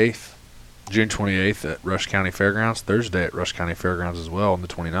 28th, June 28th at Rush County Fairgrounds. Thursday at Rush County Fairgrounds as well on the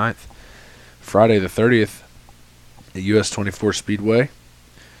 29th. Friday the 30th at US 24 Speedway.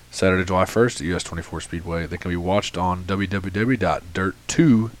 Saturday, July 1st at US 24 Speedway. They can be watched on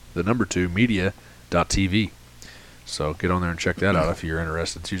www.dirt2media.tv. So get on there and check that out if you're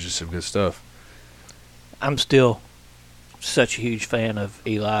interested. It's usually some good stuff. I'm still such a huge fan of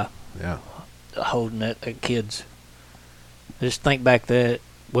Eli. Yeah. Holding that kids. I just think back that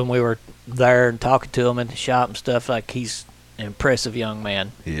when we were there and talking to him in the shop and stuff, like, he's an impressive young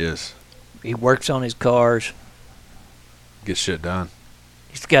man. He is. He works on his cars. Gets shit done.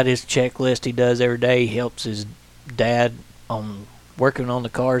 He's got his checklist he does every day. He helps his dad on working on the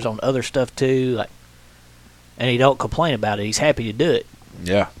cars on other stuff too. Like, and he don't complain about it. He's happy to do it.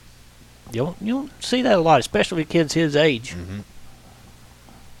 Yeah. You don't see that a lot, especially with kids his age. Mm-hmm.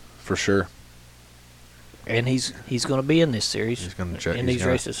 For sure. And he's going to be in this series. He's going to check in these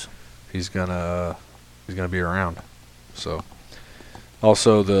races. He's gonna be around. So,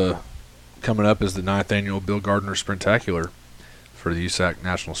 also coming up is the 9th annual Bill Gardner Sprintacular for the USAC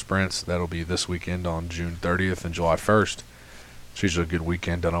National Sprints. That'll be this weekend on June 30th and July 1st. It's usually a good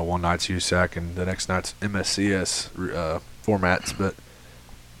weekend done on one night's USAC and the next night's MSCS formats, but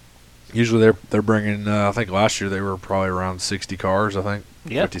usually they're bringing. I think last year they were probably around 60 cars. I think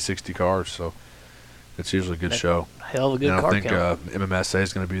 50, 60 cars. So it's usually a good show. Hell of a good and car I think count. MMSA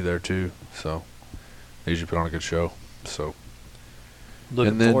is going to be there too. So they usually put on a good show. So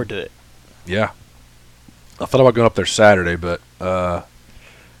looking forward to it. Yeah. I thought about going up there Saturday, but I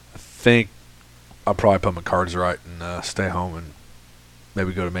think I'll probably put my cards right and stay home and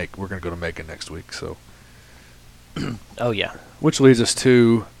maybe go to Macon. We're going to go to Macon next week. So. Oh yeah. Which leads us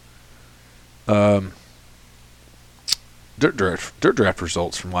to dirt draft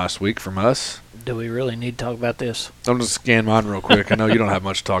results from last week from us. Do we really need to talk about this? I'm going to scan mine real quick. I know you don't have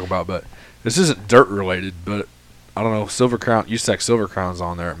much to talk about, but this isn't dirt related, but I don't know, Silver Crown, USAC Silver Crown's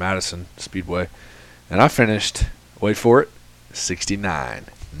on there at Madison Speedway. And I finished, wait for it, 69.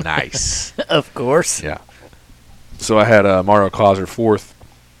 Nice. Of course. Yeah. So I had Mario Clauser 4th,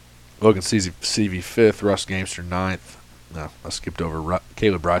 Logan CV 5th, Russ Gamester 9th. No, I skipped over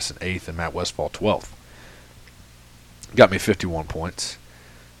Caleb Bryson 8th and Matt Westfall 12th. Got me 51 points.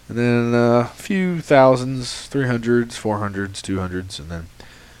 And then a few thousands, 300s, 400s, 200s. And then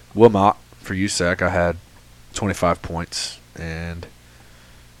Wilmot for USAC, I had 25 points. And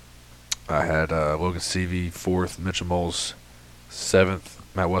I had Logan CV 4th, Mitchell Moles 7th,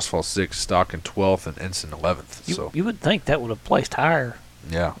 Matt Westfall 6th, Stockton 12th, and Ensign 11th. You would think that would have placed higher.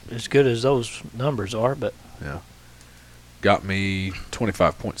 Yeah. As good as those numbers are, but. Yeah. Got me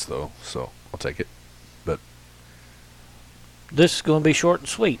 25 points, though, so I'll take it. But this is going to be short and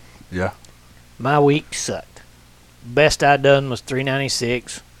sweet. Yeah. My week sucked. Best I done was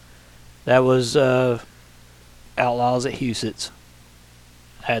 396. That was Outlaws at Huset's.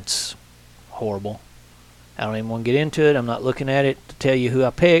 That's horrible. I don't even want to get into it. I'm not looking at it to tell you who I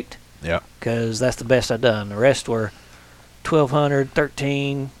picked. Yeah. Because that's the best I've done. The rest were 1,200,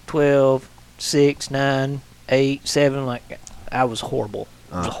 13, 12, 6, 9, 8, 7. Like, I was horrible.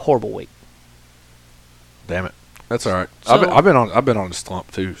 It was a horrible week. Damn it. That's all right. So, I've been on a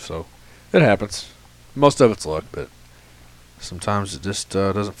slump too, so it happens. Most of it's luck, but sometimes it just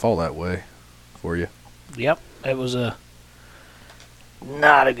doesn't fall that way for you. Yep. It was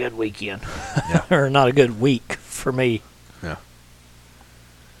not a good weekend. Yeah. Or not a good week for me. Yeah.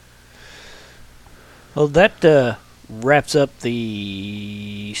 Well, that wraps up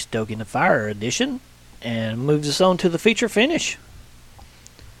the Stoking the Fire edition and moves us on to the feature finish.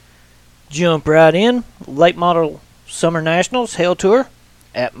 Jump right in. Late Model Summer Nationals Hell Tour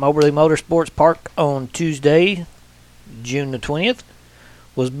at Moberly Motorsports Park on Tuesday, June the 20th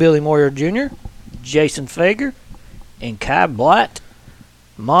was Billy Moyer Jr., Jason Fager, and Kai Blatt.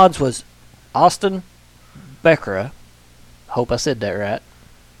 Mods was Austin Beckera. Hope I said that right.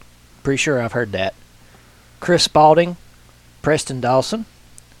 Pretty sure I've heard that. Chris Spalding, Preston Dawson.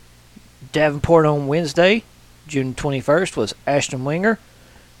 Davenport on Wednesday, June 21st, was Ashton Winger,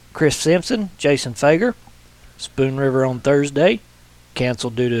 Chris Simpson, Jason Fager. Spoon River on Thursday,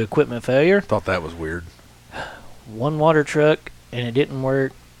 canceled due to equipment failure. Thought that was weird. One water truck, and it didn't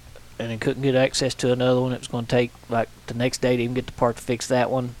work, and it couldn't get access to another one. It was going to take, like, the next day to even get the part to fix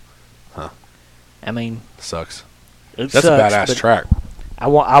that one. Huh. I mean, Sucks. It That's sucks, a badass but track. I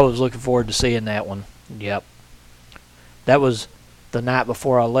was looking forward to seeing that one. Yep. That was the night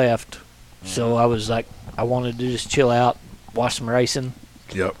before I left, so I was like, I wanted to just chill out, watch some racing.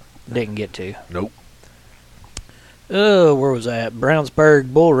 Yep. Didn't get to. Nope. Where was I at?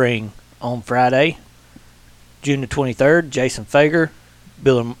 Brownsburg Bull Ring on Friday, June the 23rd. Jason Fager,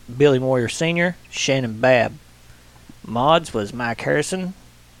 Billy Moyer Sr., Shannon Babb. Mods was Mike Harrison,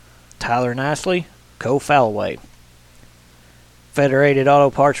 Tyler Nicely, Cole Falloway. Federated Auto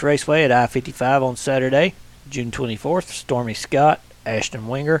Parts Raceway at I-55 on Saturday, June 24th. Stormy Scott, Ashton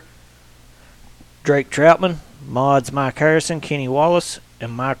Winger, Drake Troutman, Mods Mike Harrison, Kenny Wallace,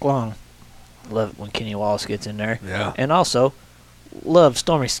 and Mike Long. Love it when Kenny Wallace gets in there. Yeah. And also, love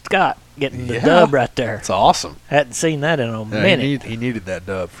Stormy Scott getting the dub right there. It's awesome. Hadn't seen that in a minute. He needed that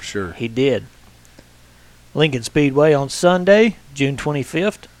dub for sure. He did. Lincoln Speedway on Sunday, June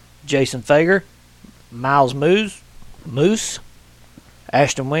 25th. Jason Fager, Miles Moose,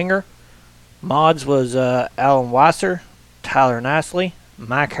 Ashton Winger. Mods was Alan Weiser, Tyler Nicely,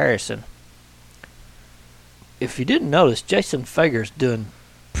 Mike Harrison. If you didn't notice, Jason Fager's doing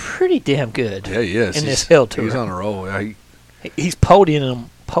pretty damn good. Yeah, he is. In this Hell Tour. He's on a roll. Yeah, he's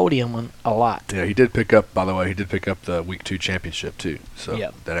podiuming a lot. Yeah, he did pick up, by the way, the Week 2 championship, too. So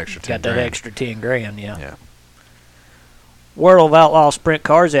that extra 10 Got that extra 10 grand, yeah. Yeah. World of Outlaw Sprint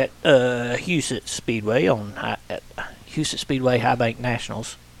Cars at Huset Speedway at Huset Speedway High Bank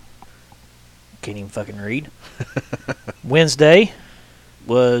Nationals. Can't even fucking read. Wednesday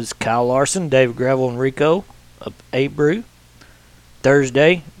was Kyle Larson, David Gravel, and Rico of Abreu.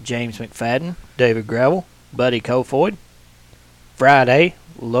 Thursday, James McFadden, David Gravel, Buddy Kofoid. Friday,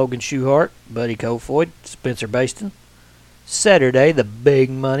 Logan Schuhart, Buddy Kofoid, Spencer Baston. Saturday, the big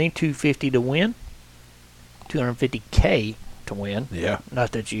money, $250 to win. $250K to win. Yeah.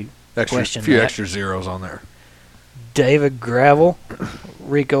 Not that you question question a few that. extra zeros on there. David Gravel,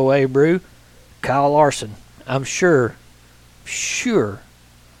 Rico Abreu, Kyle Larson. I'm sure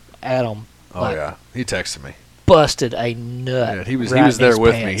Adam He texted me. busted a nut. Yeah, he was right in there his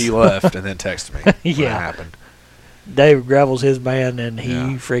with pants. me. He left and then texted me when Yeah. it happened. David Gravel's his man, and he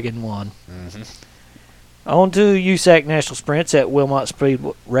friggin' won. Mm-hmm. On to USAC National Sprints at Wilmot Speed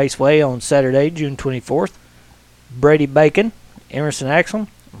Raceway on Saturday, June 24th. Brady Bacon, Emerson Axel,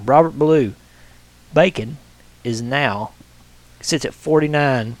 Robert Ballou. Bacon sits at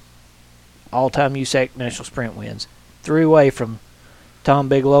 49 all-time USAC National Sprint wins. 3 away from Tom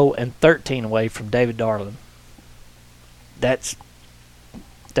Bigelow and 13 away from David Darlin. That's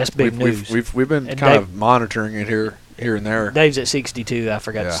big news. We've been kind of monitoring it here and there. Dave's at 62. I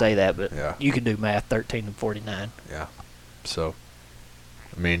forgot to say that, but Yeah. you can do math. 13 and 49. Yeah. So,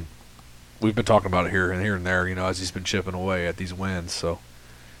 I mean, we've been talking about it here and there, as he's been chipping away at these wins. So,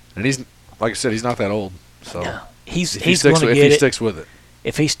 and he's, like I said, he's not that old. So No. He's if going to get it. sticks with it.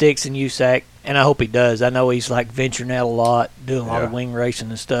 If he sticks in USAC, and I hope he does. I know he's like venturing out a lot, doing a lot of wing racing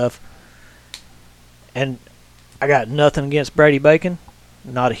and stuff. And I got nothing against Brady Bacon.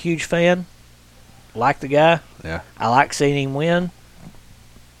 Not a huge fan. Like the guy. Yeah. I like seeing him win.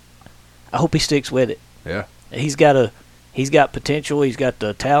 I hope he sticks with it. Yeah. He's got potential. He's got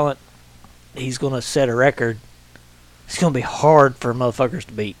the talent. He's going to set a record. It's going to be hard for motherfuckers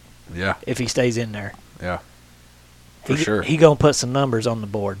to beat. Yeah. If he stays in there. Yeah. For sure. He going to put some numbers on the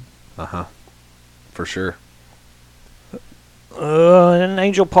board. For sure. In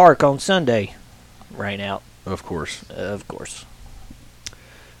Angel Park on Sunday. Rain out. Of course.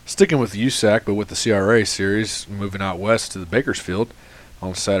 Sticking with USAC, but with the CRA series, moving out west to the Bakersfield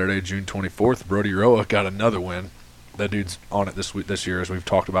on Saturday, June 24th, Brody Roa got another win. That dude's on it this year, as we've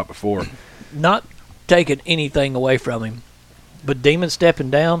talked about before. Not taking anything away from him, but Demon stepping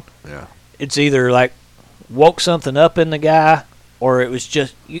down. Yeah. It's either like woke something up in the guy, or it was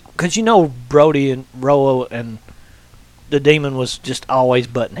just because Brody and Roa and the Demon was just always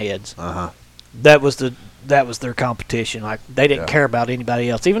butting heads. That was their competition. Like they didn't care about anybody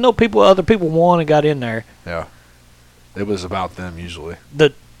else, even though other people won and got in there. Yeah, it was about them usually.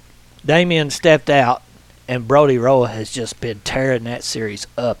 The Damien stepped out, and Brody Roa has just been tearing that series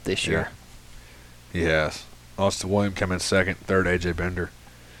up this year. He has. Austin William came in second, third AJ Bender.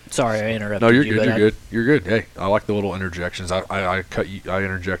 Sorry, I interrupted. No, you're you. Good. You're good. You're good. Hey, I like the little interjections. I cut you. I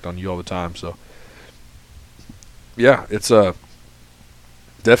interject on you all the time. So, yeah, it's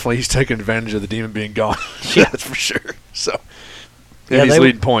definitely he's taking advantage of the Demon being gone. Yeah, that's for sure. So, and he's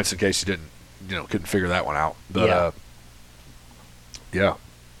leading points in case you couldn't figure that one out. But yeah.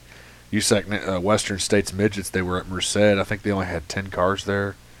 USAC Western States Midgets, they were at Merced. I think they only had 10 cars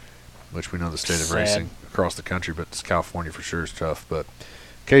there, which we know the state of racing across the country, but it's California for sure is tough. But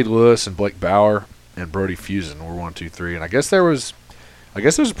Cade Lewis and Blake Bauer and Brody Fusen were 1, 2, 3. And I guess it was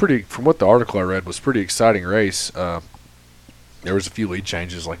a pretty, from what the article I read, was a pretty exciting race. There was a few lead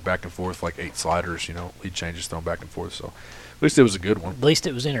changes, like back and forth, like 8 sliders, lead changes thrown back and forth. So at least it was a good one. At least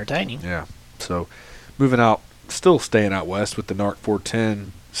it was entertaining. Yeah. So moving out, still staying out west with the NARC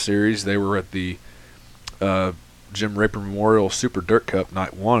 410 series. They were at the Jim Raper Memorial Super Dirt Cup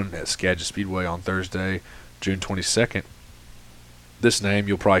Night 1 at Skagit Speedway on Thursday, June 22nd. This name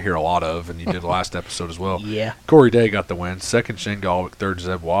you'll probably hear a lot of, and you did last episode as well. Yeah. Corey Day got the win. Second, Shane Galwick. Third,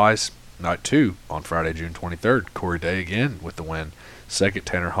 Zeb Wise. Night 2 on Friday, June 23rd. Corey Day again with the win. Second,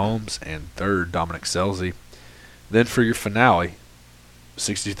 Tanner Holmes. And third, Dominic Selzy. Then for your finale,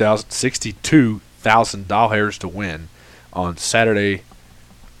 $62,000 to win on Saturday,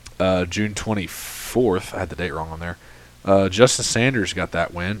 June 24th. I had the date wrong on there. Justin Sanders got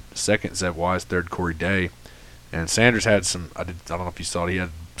that win. Second, Zeb Wise. Third, Corey Day. And Sanders had some, I don't know if you saw it, he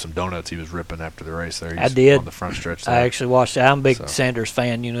had some donuts he was ripping after the race there. I did. On the front stretch there. I actually watched it. I'm a big Sanders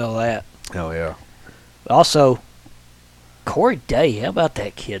fan, you know that. Hell yeah. Also, Corey Day, how about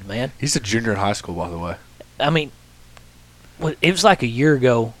that kid, man? He's a junior in high school, by the way. I mean, it was like a year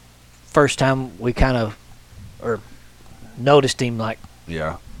ago, first time we kind of noticed him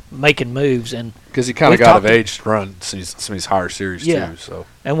making moves, and because he kind of got of age to run some of these higher series too. So,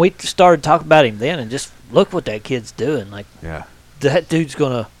 and we started talking about him then, and just look what that kid's doing. That dude's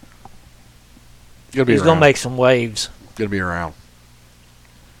gonna make some waves. Gonna be around.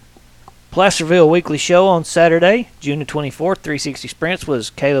 Placerville Weekly Show on Saturday, June the 24th. 360 Sprints was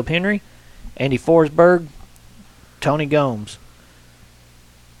Caleb Henry, Andy Forsberg, Tony Gomes.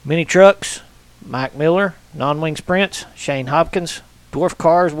 Mini Trucks, Mike Miller. Non-wing sprints, Shane Hopkins. Dwarf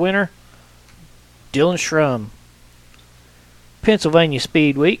Cars winner, Dylan Schrum. Pennsylvania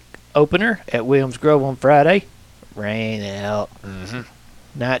Speed Week opener at Williams Grove on Friday. Rain out.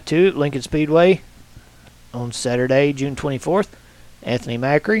 Night 2 at Lincoln Speedway on Saturday, June 24th. Anthony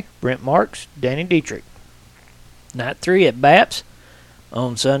Macri, Brent Marks, Danny Dietrich. Night 3 at Baps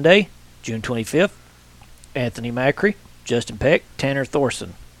on Sunday, June 25th. Anthony Macri, Justin Peck, Tanner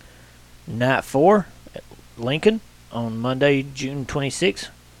Thorson. Night 4 at Lincoln on Monday, June 26th.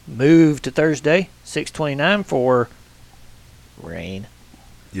 Moved to Thursday, 6:29 for rain.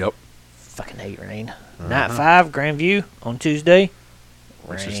 Yep. Fucking hate rain. Night 5, Grandview on Tuesday. Rain.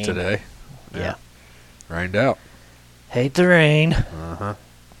 Which is today. Yeah. Rained out. Hate the rain.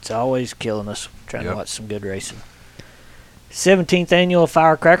 It's always killing us. Trying to watch some good racing. 17th Annual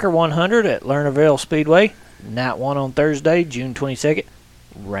Firecracker 100 at Lernerville Speedway. Night 1 on Thursday, June 22nd.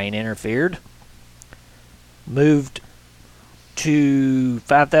 Rain interfered. Moved to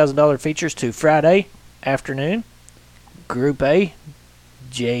 $5,000 features to Friday afternoon. Group A,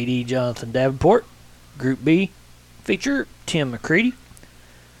 J.D. Jonathan Davenport. Group B, feature Tim McCready.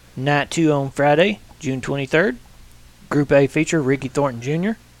 Night 2 on Friday, June 23rd. Group A feature Ricky Thornton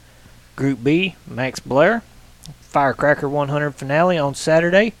Jr. Group B, Max Blair. Firecracker 100 finale on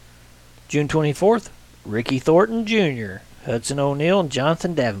Saturday, June 24th. Ricky Thornton Jr., Hudson O'Neill, and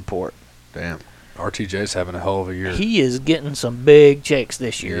Jonathan Davenport. Damn. RTJ's having a hell of a year. He is getting some big checks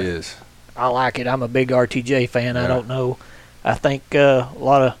this year. He is. I like it. I'm a big RTJ fan. Yeah. I don't know. I think a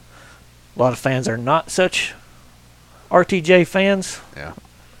lot of fans are not such RTJ fans. Yeah.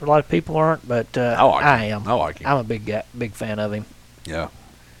 A lot of people aren't, but I am. I like him. I'm a big fan of him. Yeah.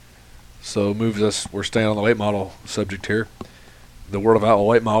 So moves us. We're staying on the late model subject here. The World of Outlaw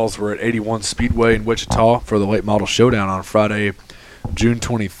late models were at 81 Speedway in Wichita for the late model showdown on Friday, June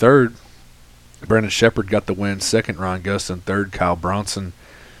 23rd. Brandon Shepard got the win. Second, Ryan Gustin. Third, Kyle Bronson.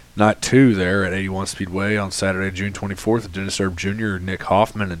 Night 2 there at 81 Speedway on Saturday, June 24th. Dennis Erb Jr., Nick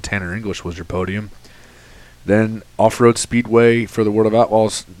Hoffman, and Tanner English was your podium. Then Off-Road Speedway for the World of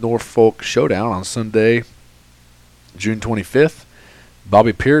Outlaws Norfolk Showdown on Sunday, June 25th.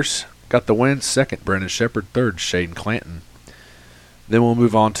 Bobby Pierce got the win. Second, Brandon Shepard. Third, Shaden Clanton. Then we'll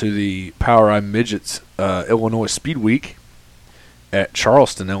move on to the Power Eye Midgets Illinois Speed Week at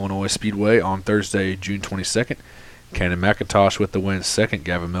Charleston, Illinois Speedway on Thursday, June 22nd. Cannon McIntosh with the win. Second,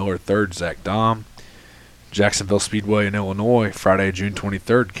 Gavin Miller. Third, Zach Dahm. Jacksonville Speedway in Illinois, Friday, June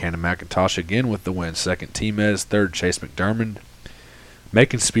 23rd. Cannon McIntosh again with the win. Second, T-Mez. Third, Chase McDermott.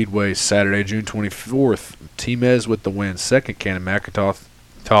 Macon Speedway, Saturday, June 24th. T-Mez with the win. Second, Cannon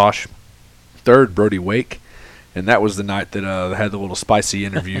McIntosh. Third, Brody Wake. And that was the night that they had the little spicy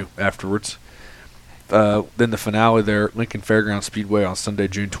interview afterwards. Then the finale there, Lincoln Fairgrounds Speedway on Sunday,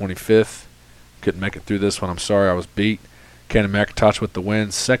 June 25th. Couldn't make it through this one. I'm sorry, I was beat. Cannon McIntosh with the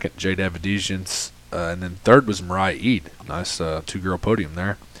win. Second, Jay Davidians. And then third was Mariah Eade. Nice two-girl podium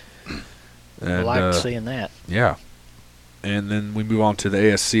there. And, I like seeing that. Yeah. And then we move on to the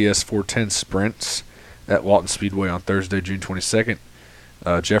ASCS 410 sprints at Walton Speedway on Thursday, June 22nd.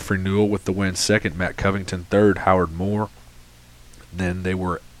 Jeffrey Newell with the win. Second, Matt Covington. Third, Howard Moore. Then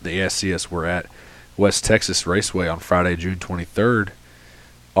the ASCS were at West Texas Raceway on Friday, June 23rd.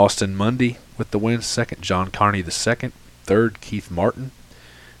 Austin Mundy with the win. Second, John Carney the second. Third, Keith Martin.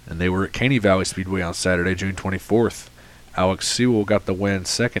 And they were at Caney Valley Speedway on Saturday, June 24th. Alex Sewell got the win.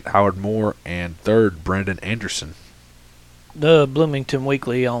 Second, Howard Moore. And third, Brendan Anderson. The Bloomington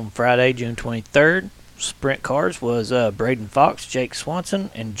Weekly on Friday, June 23rd. Sprint cars was Braden Fox, Jake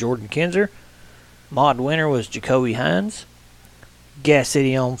Swanson, and Jordan Kinzer. Mod winner was Jacoby Hines. Gas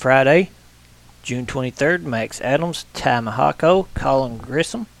City on Friday, June 23rd. Max Adams, Ty Mahako, Colin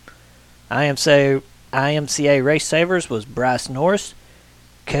Grissom. IMCA Race Savers was Bryce Norris,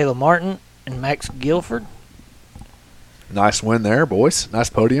 Kayla Martin, and Max Guilford. Nice win there, boys. Nice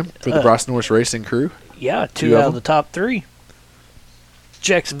podium for the Bryce Norris Racing crew. Yeah, two out of the top three.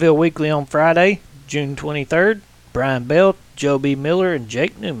 Jacksonville Weekly on Friday, June 23rd. Brian Bell, Joe B. Miller, and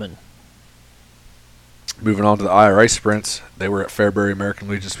Jake Newman. Moving on to the IRA sprints, they were at Fairbury American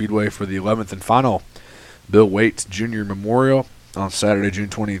Legion Speedway for the 11th and final Bill Waits Jr. Memorial on Saturday, June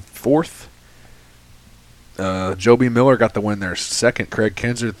 24th. Joe B. Miller got the win there. Second, Craig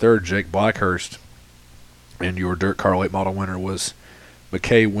Kinzer. Third, Jake Blackhurst. And your Dirt Car Late Model winner was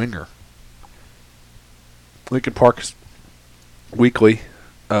McKay Winger. Lincoln Park Weekly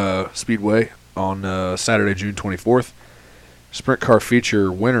Speedway on Saturday, June 24th. Sprint car feature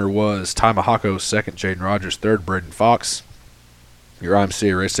winner was Ty Mahako. Second, Jaden Rogers. Third, Braden Fox. Your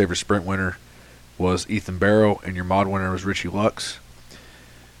IMCA Race Saver Sprint winner was Ethan Barrow. And your mod winner was Richie Lux.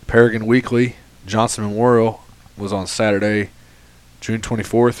 Paragon Weekly Johnson Memorial was on Saturday, June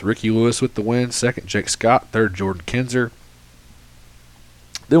 24th. Ricky Lewis with the win. Second, Jake Scott. Third, Jordan Kinzer.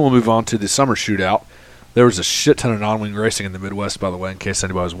 Then we'll move on to the summer shootout. There was a shit ton of non-wing racing in the Midwest, by the way, in case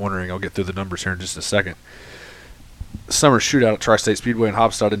anybody was wondering. I'll get through the numbers here in just a second. The summer shootout at Tri-State Speedway in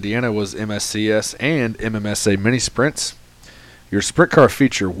Hobstadt, Indiana was MSCS and MMSA mini sprints. Your sprint car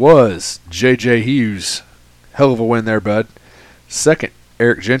feature was J.J. Hughes. Hell of a win there, bud. Second,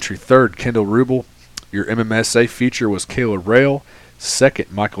 Eric Gentry. Third, Kendall Rubel. Your MMSA feature was Kayla Rail.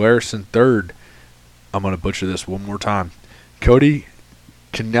 Second, Michael Harrison. Third, I'm going to butcher this one more time, Cody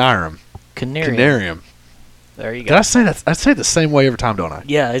Canarium. There you go. Did I say that? I say it the same way every time, don't I?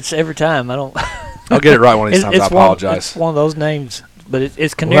 Yeah, it's every time. I don't. I'll get it right one of these times. I apologize. It's one of those names, but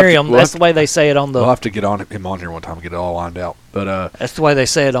it's Canarium. That's the way they say it on the. We'll have to get him on here one time and get it all lined out. But that's the way they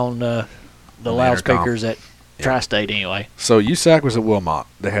say it on the loudspeakers at Tri-State anyway. So USAC was at Wilmot.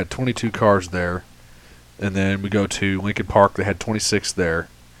 They had 22 cars there, and then we go to Lincoln Park. They had 26 there,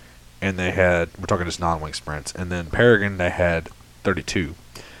 and we're talking just non-wing sprints. And then Paragon they had 32.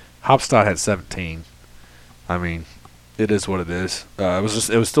 Hobstadt had 17. I mean, it is what it is.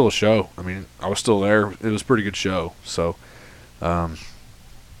 It was still a show. I mean, I was still there. It was a pretty good show. So, yeah,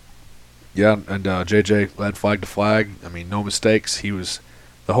 and JJ led flag to flag. I mean, no mistakes. He was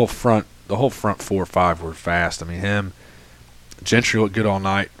the whole front 4 or 5 were fast. I mean, him, Gentry looked good all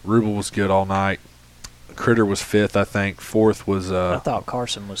night. Rubel was good all night. Critter was 5th, I think. 4th was I thought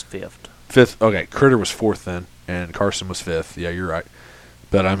Carson was 5th. fifth. Okay, Critter was fourth then, and Carson was fifth. Yeah, you're right.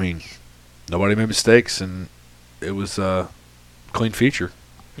 But I mean, nobody made mistakes, and it was a clean feature.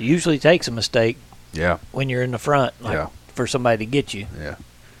 It usually takes a mistake. Yeah. When you're in the front, for somebody to get you. Yeah.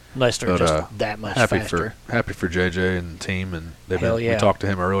 Unless they're just that much faster. Happy for JJ and the team, and we talked to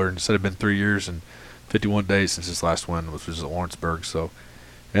him earlier and said it had been 3 years and 51 days since his last win, which was at Lawrenceburg. So,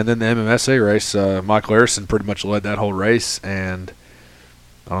 and then the MMSA race, Michael Harrison pretty much led that whole race, and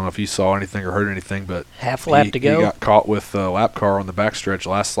I don't know if you saw anything or heard anything, but half lap to go. He got caught with a lap car on the backstretch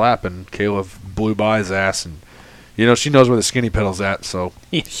last lap, and Kayla blew by his ass, and she knows where the skinny pedal's at, so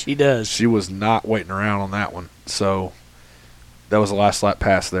yeah, she does. She was not waiting around on that one, so. That was the last lap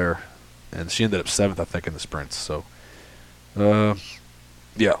pass there, and she ended up 7th, I think, in the sprints. So, yeah,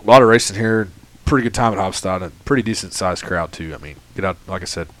 a lot of racing here. Pretty good time at Hopstad. A pretty decent-sized crowd, too. I mean, get out, like I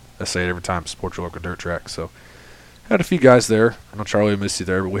said, I say it every time, support your local dirt track. So, had a few guys there. I know Charlie missed you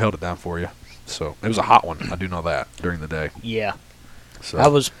there, but we held it down for you. So, it was a hot one. I do know that during the day. Yeah. So I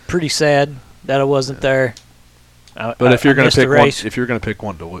was pretty sad that I wasn't there. But if you're going to pick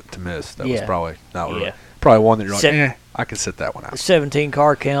one to miss, that was probably not really. Probably one that you're like, I can sit that one out. 17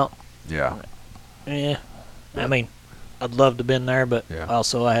 car count. Yeah. Yeah. I mean, I'd love to have been there, but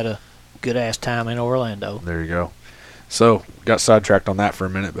also I had a good-ass time in Orlando. There you go. So, got sidetracked on that for a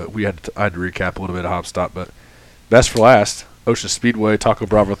minute, but I had to recap a little bit of Hopstop. But best for last, Ocean Speedway Taco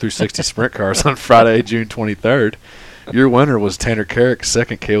Bravo 360 Sprint Cars on Friday, June 23rd. Your winner was Tanner Carrick,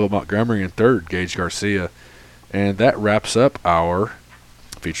 second Caleb Montgomery, and third Gage Garcia. And that wraps up our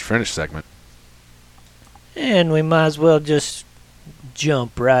feature finish segment. And we might as well just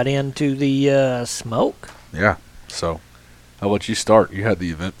jump right into the smoke. Yeah. So, I'll let you start. You had the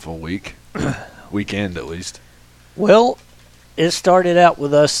eventful weekend at least. Well, it started out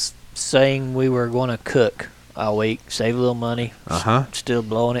with us saying we were going to cook all week, save a little money, still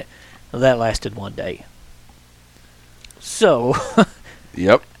blowing it. Well, that lasted one day. So,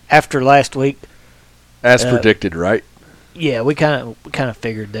 yep. After last week, as predicted, right? Yeah, we kind of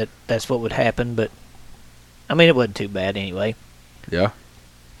figured that that's what would happen, but I mean, it wasn't too bad anyway. Yeah.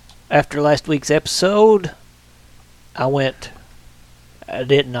 After last week's episode, I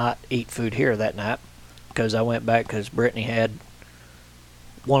did not eat food here that night because I went back because Brittany had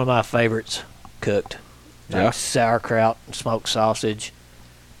one of my favorites cooked. Like sauerkraut and smoked sausage.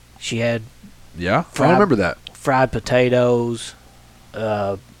 She had I remember that. Fried potatoes,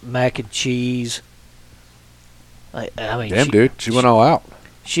 mac and cheese. I mean, damn, dude, she went all out.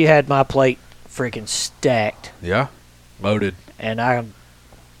 She had my plate freaking stacked. Yeah, loaded. And I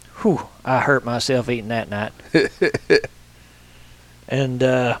hurt myself eating that night. And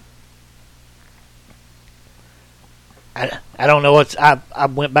I don't know what's. I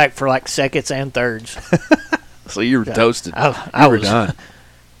went back for like seconds and thirds. So you were toasted. I was done.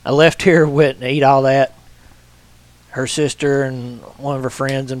 I left here, went and ate all that. Her sister and one of her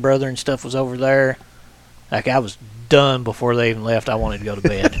friends and brother and stuff was over there. Like, I was done before they even left. I wanted to go to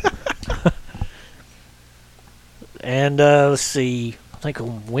bed. And let's see. I think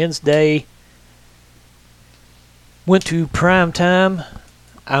on Wednesday, went to Prime Time.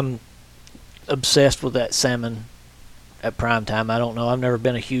 I'm obsessed with that salmon at Prime Time. I don't know. I've never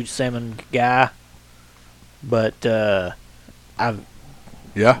been a huge salmon guy, but the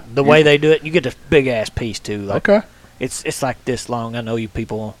way they do it, you get a big ass piece too. Like, okay. It's like this long. I know you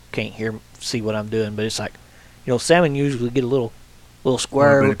people can't see what I'm doing, but it's like, salmon usually get a little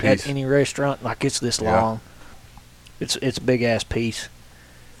square at any restaurant. Like, it's this long. It's a big ass piece.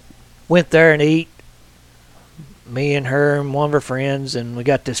 Went there and eat. Me and her and one of her friends, and we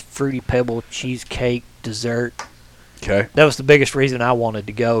got this Fruity Pebble cheesecake dessert. Okay. That was the biggest reason I wanted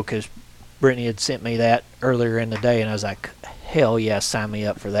to go, because Brittany had sent me that earlier in the day, and I was like, hell yeah, sign me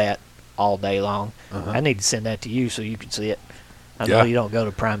up for that all day long. I need to send that to you so you can see it. I know you don't go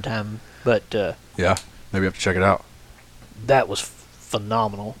to Prime Time, but yeah, maybe I have to check it out. That was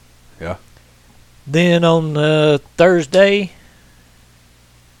phenomenal. Yeah. Then on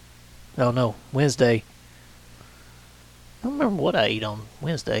Wednesday. I don't remember what I ate on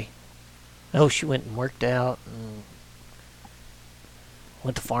Wednesday. Oh, she went and worked out and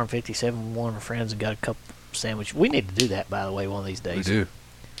went to Farm 57 with one of her friends and got a couple sandwiches. We need to do that, by the way, one of these days. We do.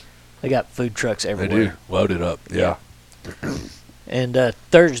 They got food trucks everywhere. They do. Loaded up. Yeah. And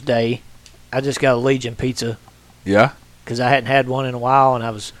Thursday, I just got a Legion pizza. Yeah? Because I hadn't had one in a while, and I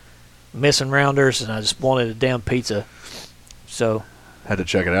was missing rounders, and I just wanted a damn pizza. So had to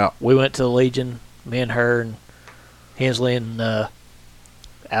check it out. We went to the Legion, me and her, and Hensley and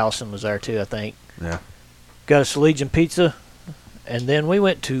Allison was there too, I think. Yeah. Got us a Legion pizza, and then we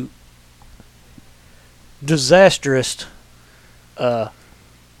went to disastrous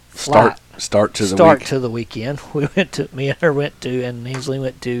flight. Start to the Start week. to the weekend. Me and her and Ainsley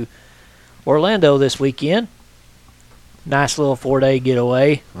went to Orlando this weekend. Nice little 4-day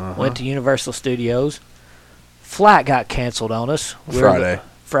getaway. Went to Universal Studios. Flight got canceled on us.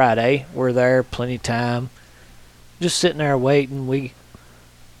 Friday. We're there, plenty of time. Just sitting there waiting. We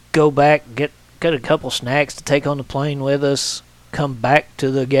go back, get a couple snacks to take on the plane with us, come back to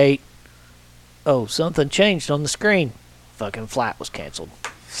the gate. Oh, something changed on the screen. Fucking flight was canceled.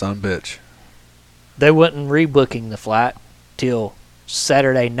 Son of a bitch. They wasn't rebooking the flight till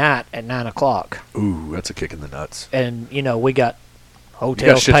Saturday night at 9 o'clock. Ooh, that's a kick in the nuts. And, we got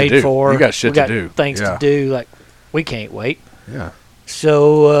hotels paid for. You got shit to do. Things to do. Like, we can't wait. Yeah.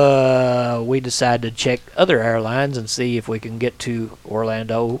 So we decided to check other airlines and see if we can get to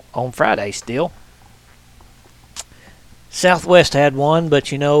Orlando on Friday still. Southwest had one,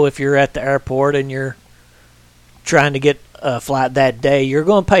 but if you're at the airport and you're trying to get a flight that day, you're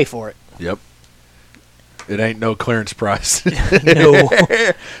going to pay for it. Yep. It ain't no clearance price. No.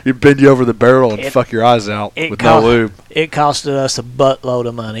 You bend you over the barrel and fuck your eyes out with no lube. It costed us a buttload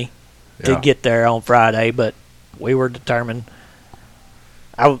of money to get there on Friday, but we were determined.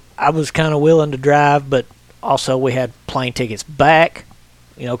 I was kind of willing to drive, but also we had plane tickets back,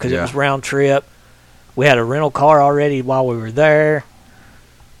 because it was round trip. We had a rental car already while we were there.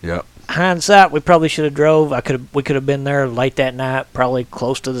 Yep. Hindsight, we probably should have drove. We could have been there late that night, probably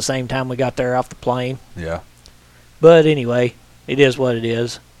close to the same time we got there off the plane. Yeah. But anyway, it is what it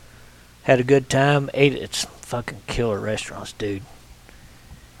is. Had a good time. Ate at some fucking killer restaurants, dude.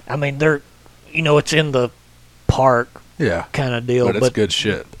 I mean, they're, it's in the park kind of deal. But it's good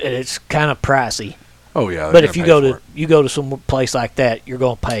shit. It's kind of pricey. Oh, yeah. But if you go to some place like that, you're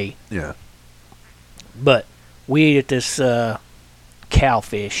going to pay. Yeah. But we ate at this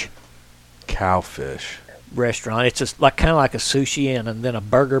Cowfish restaurant. It's just kind of like a sushi and then a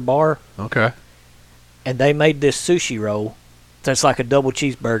burger bar. Okay. And they made this sushi roll that's like a double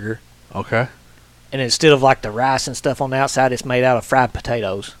cheeseburger. Okay. And instead of like the rice and stuff on the outside, it's made out of fried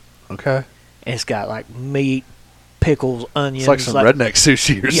potatoes. Okay. And it's got like meat, pickles, onions. It's like some redneck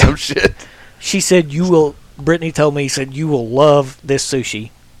sushi or some shit. She said Brittany told me, you will love this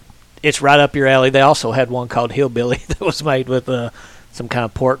sushi. It's right up your alley. They also had one called Hillbilly that was made with some kind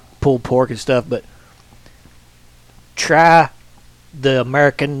of pulled pork and stuff. But try the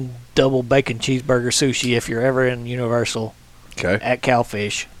American double bacon cheeseburger sushi if you're ever in Universal. Okay. At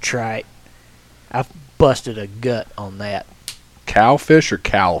Cowfish. Try it. I've busted a gut on that. Cowfish or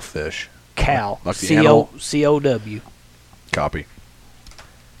cowfish? Cow. Like the animal? C-O-W. Copy.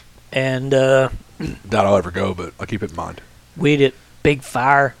 And doubt I'll ever go, but I'll keep it in mind. We did Big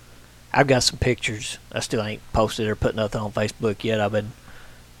Fire. I've got some pictures. I still ain't posted or put nothing on Facebook yet. I've been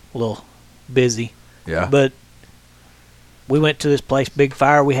a little busy. Yeah. But we went to this place, Big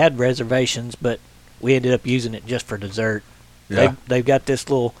Fire. We had reservations, but we ended up using it just for dessert. Yeah. They've got this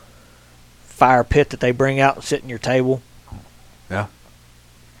little fire pit that they bring out and sit in your table. Yeah.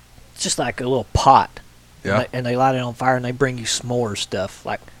 It's just like a little pot. Yeah. And they light it on fire and they bring you s'mores stuff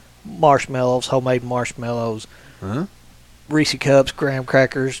like marshmallows, homemade marshmallows, Reese cups, graham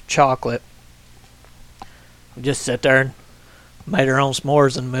crackers, chocolate. We just sat there and made our own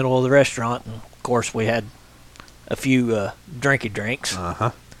s'mores in the middle of the restaurant. And of course, we had a few drinky drinks.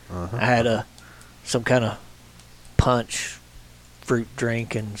 I had some kind of punch fruit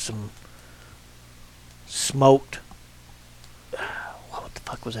drink and some smoked. What the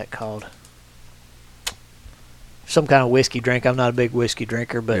fuck was that called? Some kind of whiskey drink. I'm not a big whiskey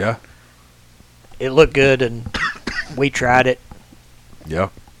drinker, but it looked good, and we tried it. Yeah.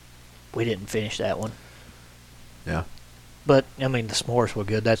 We didn't finish that one. Yeah. But, I mean, the s'mores were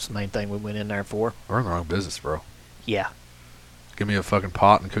good. That's the main thing we went in there for. We're in the wrong business, bro. Yeah. Give me a fucking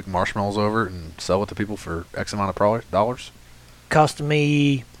pot and cook marshmallows over it and sell it to people for X amount of dollars. Cost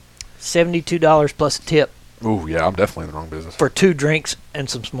me $72 plus a tip. Ooh, yeah, I'm definitely in the wrong business. For 2 drinks and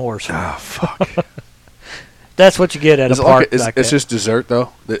some s'mores. Ah, fuck. That's what you get at a park like that. It's just dessert,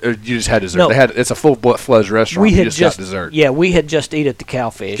 though? You just had dessert. No. It's a full-fledged restaurant. You just got dessert. Yeah, we had just eat at the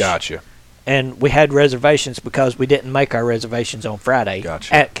Cowfish. Gotcha. And we had reservations because we didn't make our reservations on Friday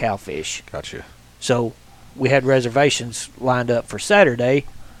at Cowfish. Gotcha. So we had reservations lined up for Saturday.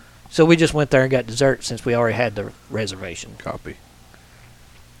 So we just went there and got dessert since we already had the reservation. Copy.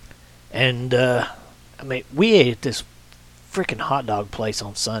 And, I mean, we ate at this freaking hot dog place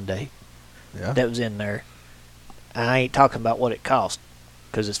on Sunday. Yeah. That was in there. I ain't talking about what it cost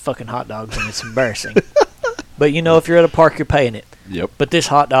because it's fucking hot dogs and it's embarrassing. But, if you're at a park, you're paying it. Yep. But this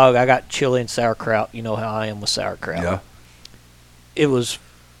hot dog, I got chili and sauerkraut. You know how I am with sauerkraut. Yeah.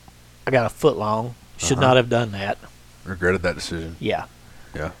 I got a foot long. Should not have done that. Regretted that decision. Yeah.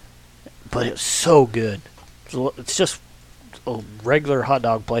 Yeah. But it was so good. It's just a regular hot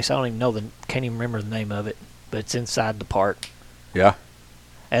dog place. I don't even can't even remember the name of it, but it's inside the park. Yeah.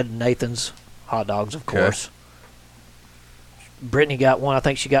 At Nathan's Hot Dogs, of Okay. course. Brittany got one. I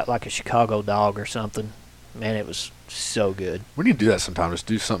think she got like a Chicago dog or something. Man, it was so good. We need to do that sometime. Just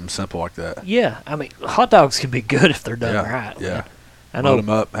do something simple like that. Yeah, I mean, hot dogs can be good if they're done Yeah, right. yeah. I know. Load them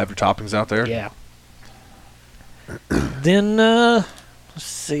up. Have your toppings out there. Yeah. Then, let's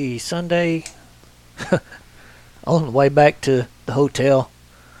see, Sunday, on the way back to the hotel,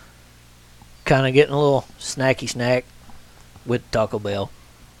 kind of getting a little snacky snack with Taco Bell.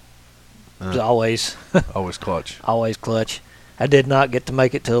 As always, Always clutch. always clutch. I did not get to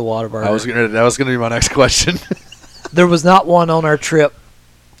make it to the Whataburger. That was gonna be my next question. There was not one on our trip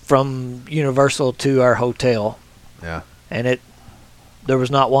from Universal to our hotel. Yeah. And there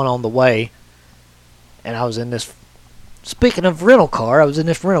was not one on the way. And I was in this, speaking of rental car, I was in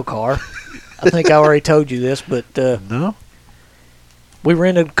this rental car. I think I already told you this, but No. we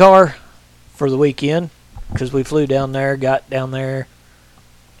rented a car for the weekend because we flew down there, got down there.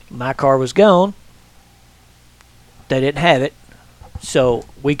 My car was gone. They didn't have it. So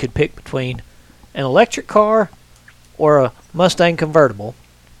we could pick between an electric car or a Mustang convertible.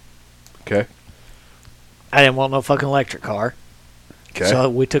 Okay. I didn't want no fucking electric car. Okay. So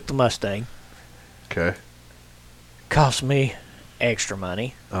we took the Mustang. Okay. Cost me extra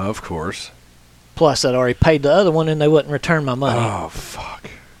money. Of course. Plus, I'd already paid the other one and they wouldn't return my money. Oh fuck.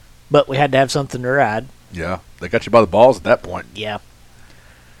 But we had to have something to ride. Yeah. They got you by the balls at that point. Yeah.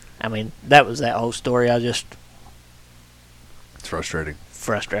 I mean, that was that whole story. It's frustrating.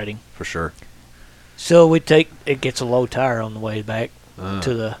 Frustrating. For sure. So it gets a low tire on the way back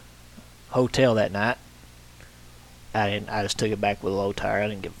to the hotel that night. I just took it back with a low tire. I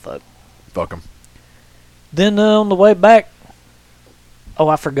didn't give a fuck. Fuck them. Then on the way back,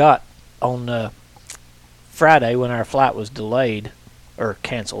 I forgot. On Friday when our flight was delayed or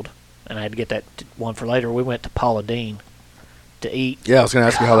canceled, and I had to get that one for later, we went to Paula Deen to eat. Yeah, I was gonna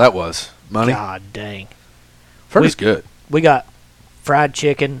ask you how that was. Money. God dang. It's good. We got fried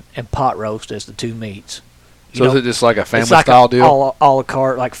chicken and pot roast as the two meats. So is it just like a family it's like style deal? A la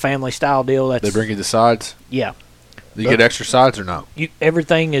carte, like family style deal. They bring you the sides. Yeah. Do you get extra sides or no?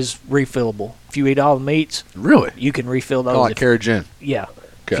 Everything is refillable. If you eat all the meats, Really? you can refill those. Kind of like carriage in. Yeah.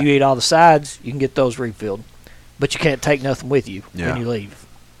 Okay. If you eat all the sides, you can get those refilled. But you can't take nothing with you Yeah. when you leave.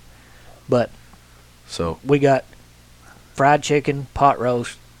 But So we got fried chicken, pot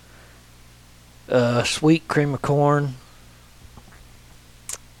roast, sweet cream of corn,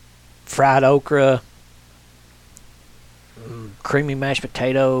 fried okra, creamy mashed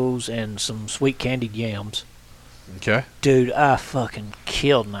potatoes, and some sweet candied yams. okay. Dude, I fucking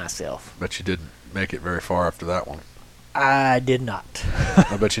killed myself. Bet you didn't make it very far after that one. I did not.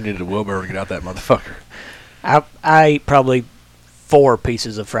 I bet you needed a wheelbarrow to get out that motherfucker. I ate probably 4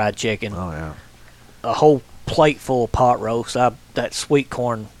 pieces of fried chicken, Oh yeah. a whole plate full of pot roast. That sweet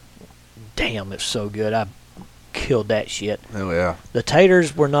corn, damn, it's so good. I killed that shit. Hell yeah. The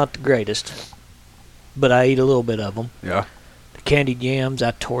taters were not the greatest, but I ate a little bit of them. Yeah. The candied yams,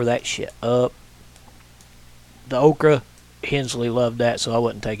 I tore that shit up. The okra, Hensley loved that, so I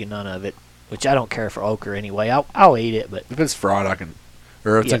wasn't taking none of it. Which I don't care for okra anyway. I'll eat it, but If it's fried, I can.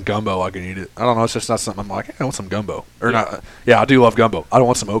 Or if it's Yeah. in gumbo, I can eat it. I don't know. It's just not something I'm like, hey, I want some gumbo. Or not. Yeah, I do love gumbo. I don't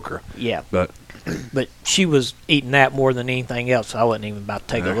want some okra. yeah. But But she was eating that more than anything else, so I wasn't even about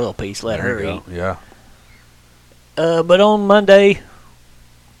to take a There- little piece. Let there her you eat. go. Yeah. But on Monday,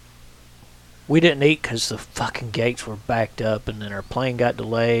 we didn't eat because the fucking gates were backed up, and then our plane got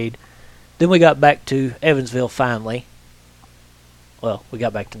delayed. Then we got back to Evansville finally. Well, we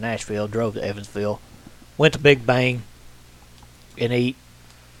got back to Nashville, drove to Evansville, went to Big Bang, and eat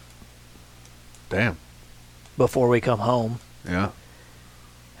Damn. before we come home. Yeah.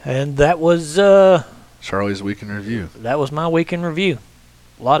 And that was Charlie's week in review. my week in review.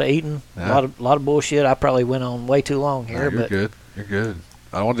 A lot of eating, Yeah. a lot of bullshit. I probably went on way too long No, here, you're but good. You're good.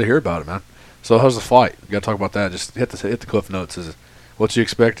 I wanted to hear about it, man. So how's the flight? You got to talk about that. Just hit the cliff notes. Is it what you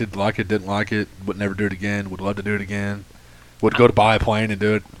expected? Like it? Didn't like it? Would never do it again? Would love to do it again? Would go to buy a plane and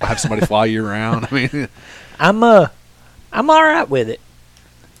do it? Have somebody fly you around? I mean, I'm all right with it.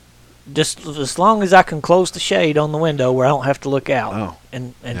 Just as long as I can close the shade on the window where I don't have to look out oh,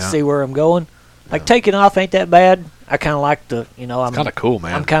 and yeah. see where I'm going. Like Yeah. taking off ain't that bad. I kind of like the, I'm kind of cool,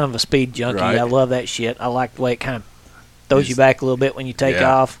 man. I'm kind of a speed junkie. Right. I love that shit. I like the way it kind of throws you It's- back a little bit when you take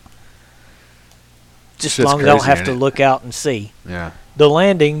Yeah. off. Just as Shit's long as I don't crazy, have ain't to it? look out and see. Yeah. The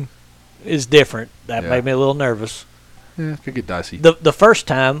landing is different. That Yeah. made me a little nervous. Yeah, it could get dicey. The first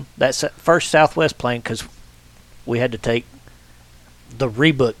time, that first Southwest plane, because we had to take the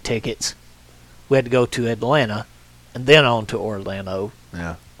rebook tickets, we had to go to Atlanta and then on to Orlando.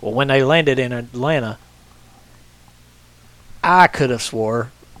 Yeah. Well, when they landed in Atlanta, I could have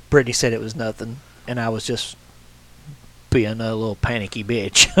swore Brittany said it was nothing, and I was just being a little panicky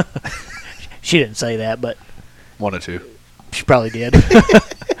bitch. She didn't say that, but wanted to. She probably did.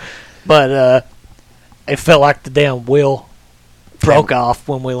 But it felt like the damn wheel broke off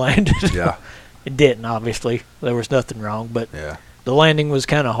when we landed. Yeah. It didn't, obviously. There was nothing wrong, but yeah. The landing was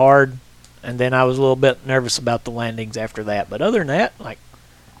kind of hard, and then I was a little bit nervous about the landings after that. But other than that, like,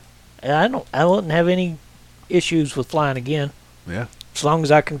 I wouldn't have any issues with flying again. Yeah. As long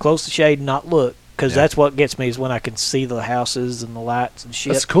as I can close the shade and not look, because that's what gets me is when I can see the houses and the lights and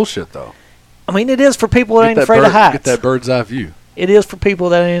shit. That's cool shit, though. I mean, it is for people that ain't afraid of heights. Get that bird's eye view. It is for people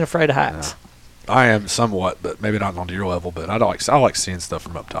that ain't afraid of heights. Yeah. I am somewhat, but maybe not on your level. But I like seeing stuff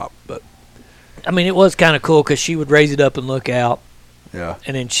from up top. But I mean, it was kind of cool because she would raise it up and look out. Yeah.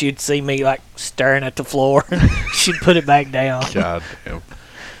 And then she'd see me like staring at the floor, and she'd put it back down. God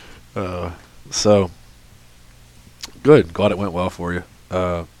damn. So good. Glad it went well for you.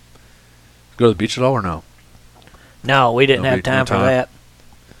 Go to the beach at all or no? No, we didn't have time for that.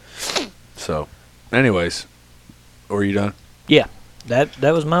 So, anyways, were you done? Yeah, that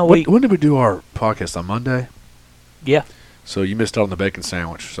was my week. When did we do our podcast? On Monday? Yeah. So you missed out on the bacon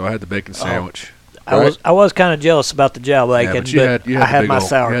sandwich. So I had the bacon sandwich. I was kind of jealous about the gel bacon, but I had my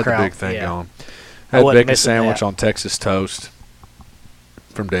sauerkraut. You had the big thing going. I had bacon sandwich on Texas toast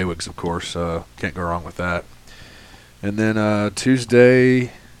from Daywig's, of course. Can't go wrong with that. And then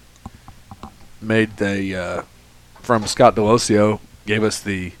Tuesday made from Scott Delosio, gave us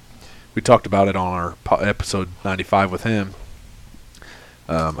we talked about it on our episode 95 with him.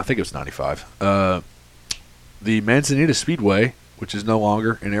 I think it was 95. The Manzanita Speedway, which is no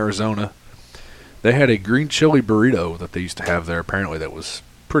longer in Arizona, they had a green chili burrito that they used to have there, apparently, that was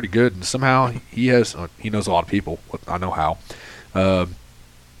pretty good. And somehow he knows a lot of people. I know how.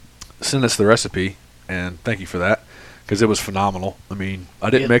 Sent us the recipe, and thank you for that, because it was phenomenal. I mean, I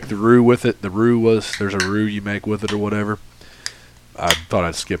didn't make the roux with it. There's a roux you make with it or whatever. I thought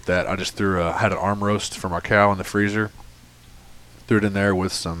I'd skip that. I just had an arm roast from our cow in the freezer. Threw it in there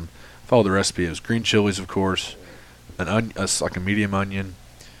with followed the recipe. It was green chilies, of course, like a medium onion,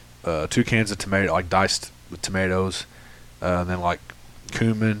 2 cans of tomato, like diced with tomatoes, and then like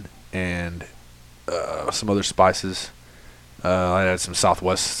cumin and some other spices. I had some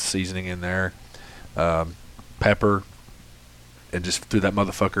Southwest seasoning in there, pepper, and just threw that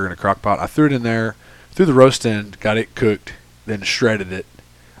motherfucker in a crock pot. I threw it in there, threw the roast in, got it cooked, then shredded it.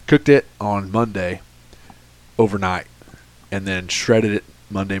 Cooked it on Monday overnight, and then shredded it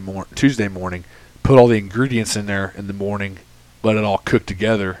Tuesday morning. Put all the ingredients in there in the morning, let it all cook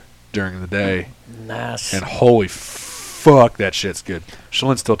together during the day. Nice. And holy fuck, that shit's good.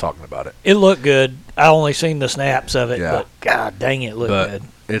 Shalene's still talking about it. It looked good. I only seen the snaps of it, but god dang, it looked good.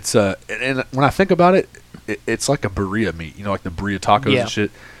 It's and when I think about it, it's like a birria meat, like the birria tacos and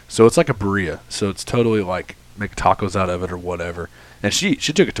shit. So it's like a birria. So it's totally like make tacos out of it or whatever. And she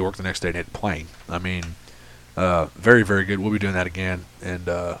took it to work the next day and ate it plain. I mean, very, very good. We'll be doing that again. And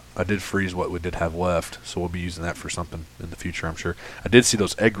I did freeze what we did have left, so we'll be using that for something in the future, I'm sure. I did see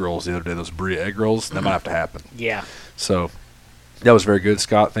those egg rolls the other day, those birria egg rolls. That might have to happen. Yeah. So that was very good,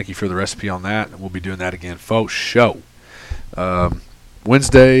 Scott. Thank you for the recipe on that. And we'll be doing that again. Faux show.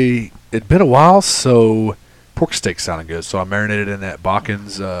 Wednesday, it'd been a while, so pork steak sounded good. So I marinated in that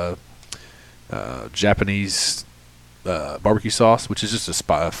Bakken's Japanese barbecue sauce, which is just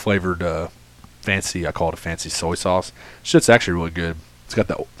a flavored fancy, I call it a fancy soy sauce. Shit's actually really good. It's got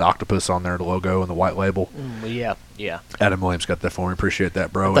the octopus on there, the logo, and the white label. Yeah. Adam Williams got that for me. Appreciate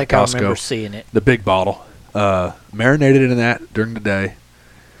that, bro. I think I remember seeing it. The big bottle. Marinated in that during the day,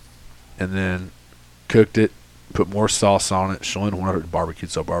 and then cooked it, put more sauce on it. Shalene wanted it barbecued,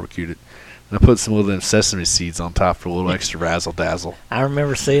 so I barbecued it. And I put some of them sesame seeds on top for a little extra razzle dazzle. I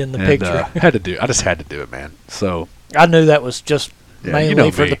remember seeing the picture. I just had to do it, man. So I knew that was just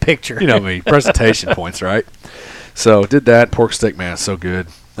mainly for the picture. You know me, presentation points, right? So did that pork steak, man. It's so good.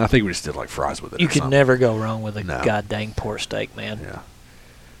 I think we just did like fries with it. You can never go wrong with a god dang pork steak, man. Yeah.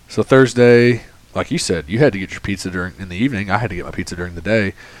 So Thursday, like you said, you had to get your pizza in the evening. I had to get my pizza during the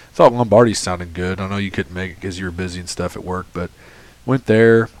day. Thought Lombardi's sounded good. I know you couldn't make it because you were busy and stuff at work, but went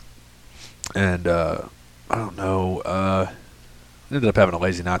there, and I don't know. Ended up having a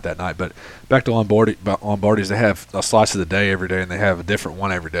lazy night that night, but back to Lombardi's, they have a slice of the day every day, and they have a different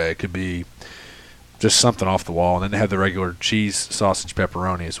one every day. It could be just something off the wall, and then they have the regular cheese, sausage,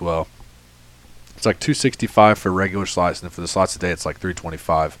 pepperoni as well. It's like $2.65 for a regular slice, and then for the slice a day, it's like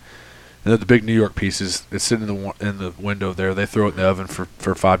 $3.25. And then the big New York pieces, it's sitting in the window there. They throw it in the oven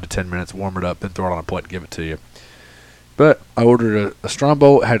for 5 to 10 minutes, warm it up, then throw it on a plate and give it to you. But I ordered a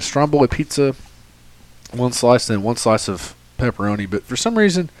Stromboli. I had a Stromboli pizza, one slice, and then one slice of pepperoni. But for some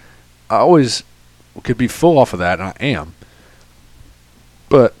reason, I always could be full off of that, and I am.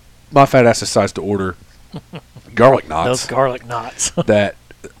 But my fat ass decides to order garlic knots. Those garlic knots. that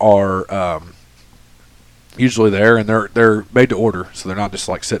are usually there, and they're made to order, so they're not just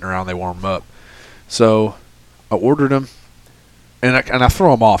like sitting around. They warm them up. So I ordered them, and I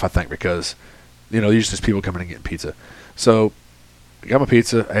throw them off, I think, because usually just people coming and getting pizza. So I got my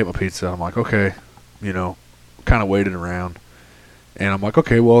pizza. I ate my pizza. I'm like, okay, kind of waited around, and I'm like,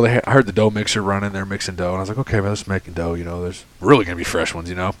 okay, well, I heard the dough mixer running. They're mixing dough, and I was like, okay, man, let's making dough. There's really gonna be fresh ones,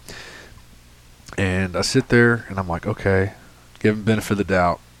 And I sit there, and I'm like, okay, give them benefit of the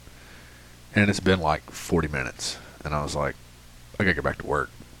doubt. And it's been like 40 minutes. And I was like, I got to get back to work.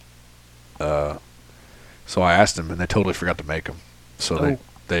 So I asked them, and they totally forgot to make them. So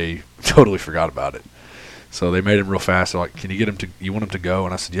they totally forgot about it. So they made them real fast. They're like, can you get them you want them to go?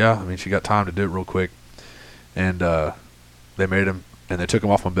 And I said, yeah. I mean, she got time to do it real quick. And they made them, and they took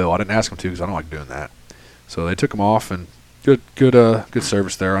them off my bill. I didn't ask them to because I don't like doing that. So they took them off, and good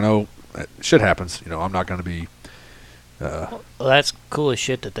service there. I know shit happens. I'm not going to be. Well, that's cool as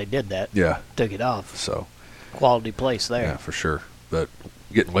shit that they did that. Yeah. Took it off. So. Quality place there. Yeah, for sure. But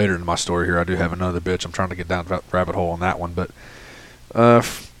getting later in my story here, I do have another bitch. I'm trying to get down the rabbit hole on that one. But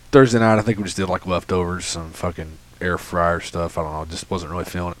Thursday night, I think we just did like leftovers, some fucking air fryer stuff. I don't know. Just wasn't really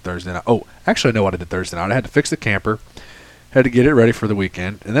feeling it Thursday night. Oh, actually, I know what I did Thursday night. I had to fix the camper. Had to get it ready for the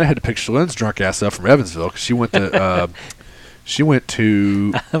weekend. And then I had to pick Shalene's drunk ass up from Evansville because she went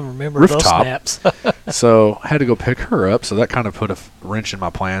to I remember Rooftop. those snaps. So I had to go pick her up. So that kind of put a wrench in my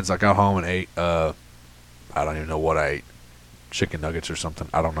plans. I got home and ate, I don't even know what I ate. Chicken nuggets or something.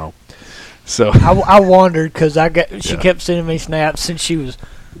 I don't know. So I wondered because she kept sending me snaps and she was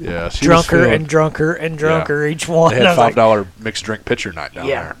drunker and drunker and drunker each one. They had $5 mixed drink pitcher night down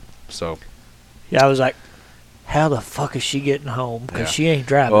there. So I was like, how the fuck is she getting home? Because she ain't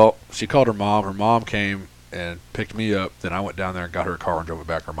driving. Well, she called her mom. Her mom came and picked me up. Then I went down there and got her a car and drove it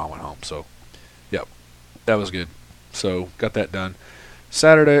back. Her mom went home. So, yep, that was good. So, got that done.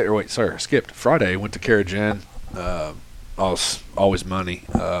 Skipped. Friday, went to Carriage Inn. I was always money.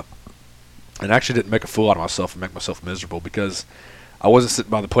 And actually didn't make a fool out of myself and make myself miserable because I wasn't sitting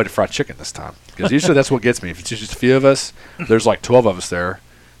by the plate of fried chicken this time. Because usually that's what gets me. If it's just a few of us, there's like 12 of us there.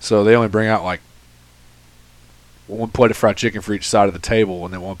 So they only bring out like one plate of fried chicken for each side of the table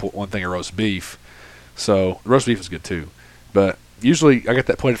and then one thing of roast beef. So the roast beef is good too. But usually I get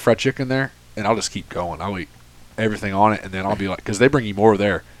that plate of fried chicken there and I'll just keep going. I'll eat everything on it and then I'll be like, because they bring you more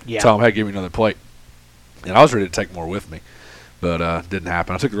there. Tell them, hey, give me another plate. And I was ready to take more with me. But didn't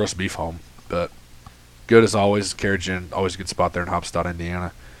happen. I took the roast beef home. But good as always. Carriage Inn, always a good spot there in Hopstad,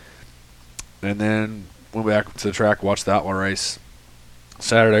 Indiana. And then went back to the track, watched the outlaw race.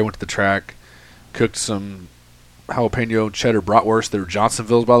 Saturday went to the track, cooked some jalapeno cheddar bratwurst. They were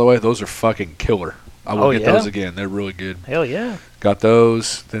Johnsonville's, by the way. Those are fucking killer. I will get those again. They're really good. Hell yeah. Got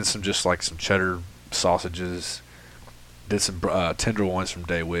those. Then some cheddar sausages. Did some tenderloins from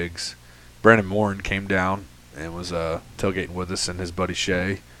Day Wigs. Brandon Morin came down and was tailgating with us and his buddy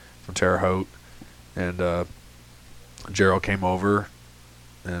Shay from Terre Haute. And Gerald came over,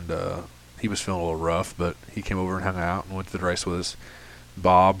 and he was feeling a little rough, but he came over and hung out and went to the race with us.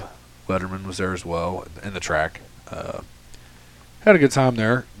 Bob Letterman was there as well in the track. Had a good time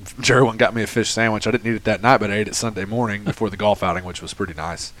there. Gerald went and got me a fish sandwich. I didn't eat it that night, but I ate it Sunday morning before the golf outing, which was pretty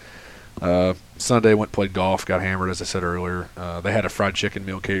nice. Sunday went and played golf, got hammered, as I said earlier. They had a fried chicken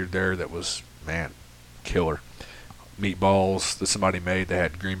meal catered there that was, man, killer. Meatballs that somebody made. They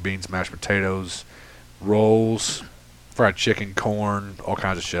had green beans, mashed potatoes, rolls, fried chicken, corn, all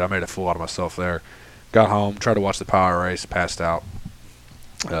kinds of shit. I made a fool out of myself there. Got home, tried to watch the power race, passed out.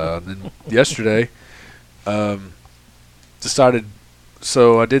 Then yesterday, decided.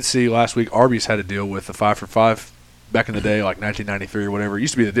 So I did see last week Arby's had a deal with the 5 for 5 back in the day, like 1993 or whatever. It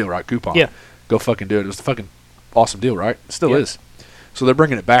used to be the deal, right? Coupon. Yeah. Go fucking do it. It was a fucking awesome deal, right? It still is. So they're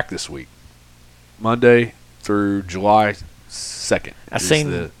bringing it back this week, Monday through July 2nd. I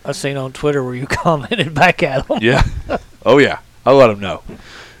seen on Twitter where you commented back at them. Yeah. Oh yeah. I'll let them know.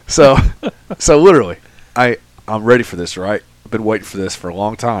 So literally, I'm ready for this, right? I've been waiting for this for a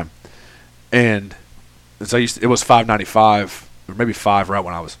long time, and it was $5.95 or maybe $5 right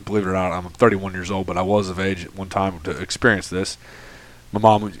when I was. Believe it or not, I'm 31 years old, but I was of age at one time to experience this. My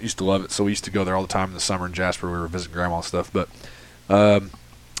mom used to love it, so we used to go there all the time in the summer in Jasper. We were visiting grandma and stuff, but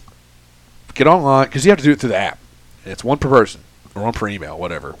get online because you have to do it through the app. It's one per person. or one per email,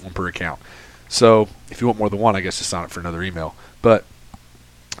 whatever, one per account. So if you want more than one, I guess just sign up for another email. But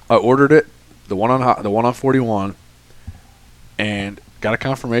I ordered it, the one on 41, and got a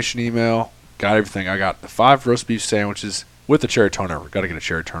confirmation email, got everything. I got the 5 roast beef sandwiches with the cherry turnover. Got to get a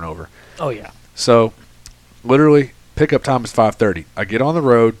cherry turnover. Oh yeah. So literally pickup time is 5:30. I get on the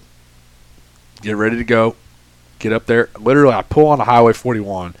road, get ready to go, get up there. Literally, I pull on the Highway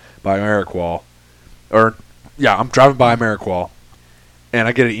 41 by Ameriqual, I'm driving by Ameriqual, and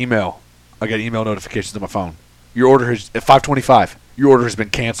I get an email. I get email notifications on my phone. Your order has at 5:25. Your order has been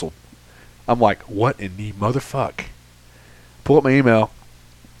canceled. I'm like, what in the motherfuck? Pull up my email.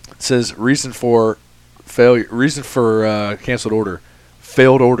 It says reason for failure. Reason for canceled order.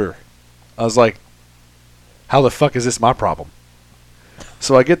 Failed order. I was like, how the fuck is this my problem?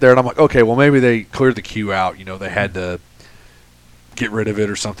 So I get there and I'm like, okay, well maybe they cleared the queue out. They had to get rid of it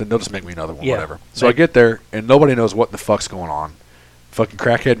or something. They'll just make me another one, whatever. So I get there and nobody knows what the fuck's going on. Fucking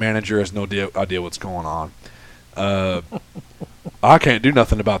crackhead manager has no idea what's going on. I can't do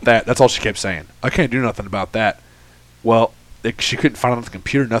nothing about that. That's all she kept saying. I can't do nothing about that. Well, she couldn't find it on the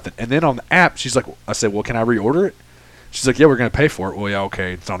computer, nothing. And then on the app, she's like, I said, well, can I reorder it? She's like, yeah, we're going to pay for it. Well, yeah,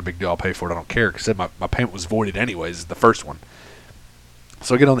 okay, it's not a big deal. I'll pay for it. I don't care. Because my payment was voided anyways, the first one.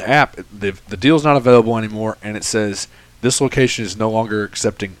 So I get on the app. The deal's not available anymore, and it says, this location is no longer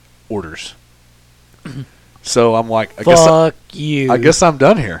accepting orders. So I'm like, I guess I'm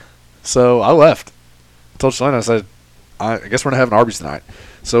done here. So I left. I told Shalana, I said, I guess we're going to have an Arby's tonight.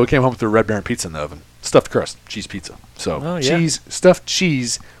 So we came home with a Red Baron pizza in the oven. Stuffed crust, cheese pizza. So stuffed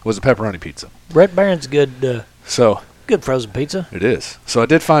cheese was a pepperoni pizza. Red Baron's good. Good frozen pizza. It is. So I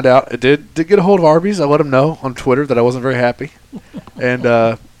did find out. I did get a hold of Arby's. I let them know on Twitter that I wasn't very happy, and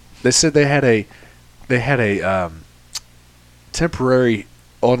they said they had a temporary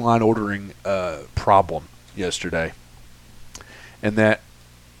online ordering problem yesterday, and that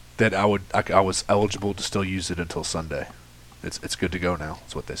I was eligible to still use it until Sunday. It's good to go now.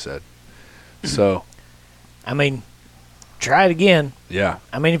 That's what they said. So, I mean, try it again. Yeah.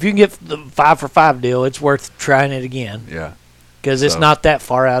 I mean, if you can get the 5 for $5 deal, it's worth trying it again. Yeah. Because it's not that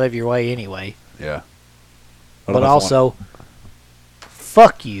far out of your way anyway. Yeah. But also,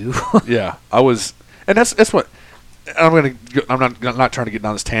 fuck you. Yeah, I was, and that's what I'm not trying to get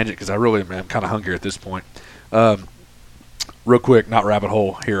down this tangent because I really am kind of hungry at this point. Real quick, not rabbit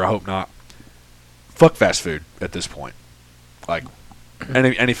hole here. I hope not. Fuck fast food at this point. Like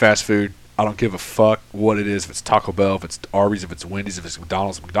any fast food, I don't give a fuck what it is. If it's Taco Bell, if it's Arby's, if it's Wendy's, if it's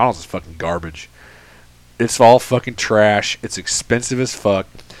McDonald's. McDonald's is fucking garbage. It's all fucking trash. It's expensive as fuck.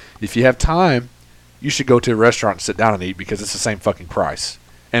 If you have time, you should go to a restaurant and sit down and eat because it's the same fucking price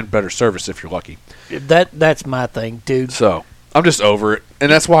and better service if you're lucky. That's my thing, dude. So I'm just over it,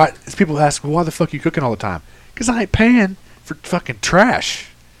 and that's why people ask, well, why the fuck are you cooking all the time? Because I ain't paying for fucking trash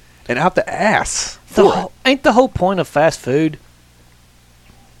and out the ass. Ain't the whole point of fast food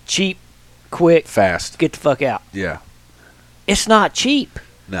cheap, quick, fast, get the fuck out? Yeah. It's not cheap.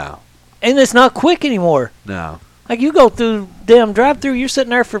 No. And it's not quick anymore. No. Like, you go through damn drive-through, you're sitting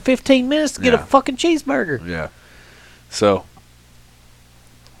there for 15 minutes to get a fucking cheeseburger. Yeah. So,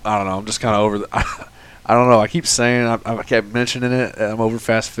 I don't know. I'm just kind of over I don't know. I keep saying, I kept mentioning it. I'm over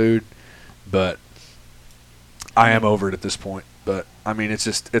fast food. But I am over it at this point. But, I mean,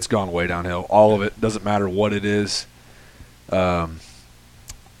 it's gone way downhill. All of it. Doesn't matter what it is. I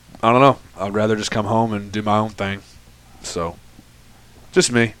don't know. I'd rather just come home and do my own thing. So,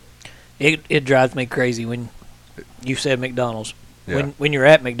 just me. It drives me crazy when you said McDonald's. Yeah. When you're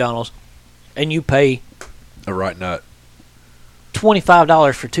at McDonald's and you pay a right nut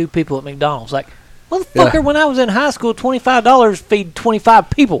 $25 for 2 people at McDonald's. Like, motherfucker, when I was in high school, $25 feed 25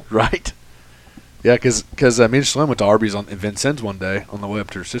 people. Right. Yeah, because me and Slim went to Arby's in Vincennes one day on the way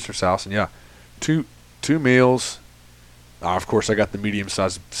up to her sister's house, and two meals. Of course, I got the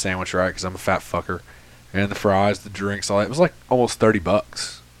medium-sized sandwich, right, because I'm a fat fucker, and the fries, the drinks, all that. It was like almost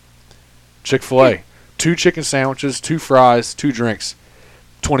 $30. Chick-fil-A, 2 chicken sandwiches, 2 fries, 2 drinks,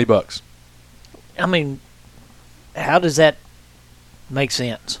 $20. I mean, how does that make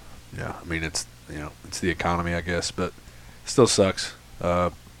sense? Yeah, I mean, it's the economy, I guess, but it still sucks.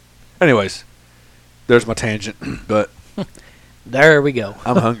 Anyways, there's my tangent, but there we go.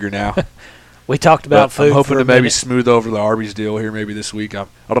 I'm hungry now. We talked about food. I'm hoping to maybe minute. smooth over the Arby's deal here maybe this week. I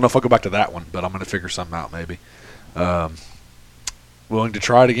don't know if I'll go back to that one, but I'm going to figure something out maybe. Willing to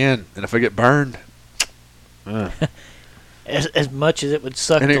try it again, and if I get burned, as much as it would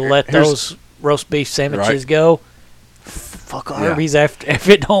suck to let those roast beef sandwiches go, fuck Arby's if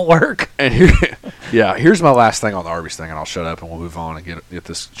it don't work. And here's my last thing on the Arby's thing, and I'll shut up and we'll move on and get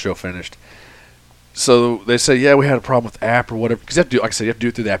this show finished. So they say, yeah, we had a problem with the app or whatever. Because you have to do, like I said, you have to do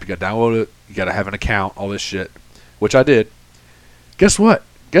it through the app. You got to download it. You got to have an account. All this shit, which I did. Guess what?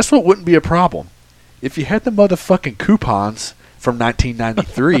 Guess what wouldn't be a problem? If you had the motherfucking coupons from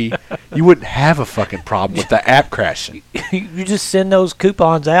 1993, you wouldn't have a fucking problem with the app crashing. You just send those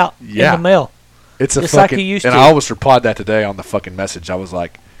coupons out in the mail. It's a just fucking. like you used and to. I almost replied that today on the fucking message. I was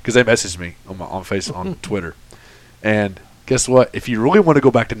like, because they messaged me on Twitter, and guess what? If you really want to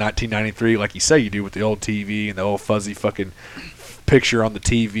go back to 1993, like you say you do with the old TV and the old fuzzy fucking picture on the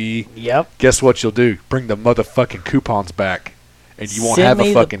TV, yep. Guess what you'll do? Bring the motherfucking coupons back, and you won't Send have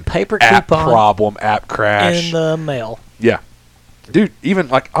me a fucking paper app coupon problem, app crash in the mail. Yeah. Dude, even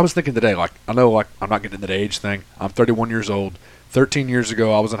like I was thinking today, like I know like I'm not getting into the age thing. I'm 31 years old. 13 years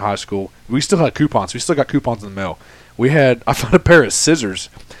ago I was in high school. We still had coupons. We still got coupons in the mail. I found a pair of scissors.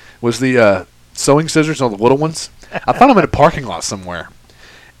 Was the sewing scissors, all the little ones. I found them in a parking lot somewhere.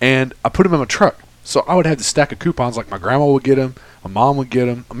 And I put them in my truck. So I would have the stack of coupons, like my grandma would get them, my mom would get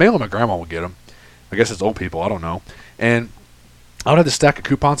them, mainly my grandma would get them. I guess it's old people, I don't know. And I would have the stack of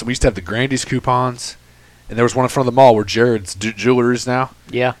coupons, and we used to have the Grandy's coupons. And there was one in front of the mall where Jared's jeweler is now.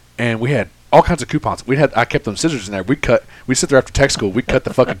 Yeah. And we had all kinds of coupons. I kept them scissors in there. We'd sit there after tech school. We'd cut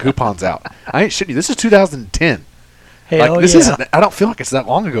the fucking coupons out. I ain't shitting you. This is 2010. Hell like this yeah. isn't. I don't feel like it's that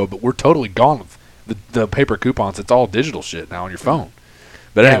long ago, but we're totally gone with the paper coupons. It's all digital shit now on your phone.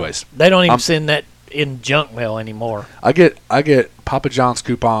 But anyways, they don't even send that in junk mail anymore. I get Papa John's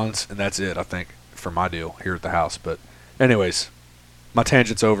coupons, and that's it. I think for my deal here at the house. But anyways, my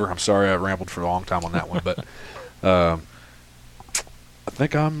tangent's over. I'm sorry I rambled for a long time on that one, but I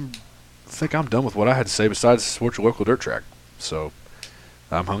think I'm done with what I had to say besides support your local dirt track. So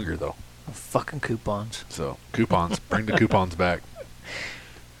I'm hungry though. Fucking coupons. So coupons, bring the coupons back.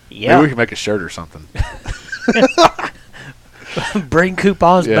 Yeah. Maybe we can make a shirt or something. Bring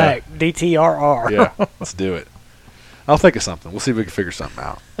coupons back. DTRR. Yeah, let's do it. I'll think of something. We'll see if we can figure something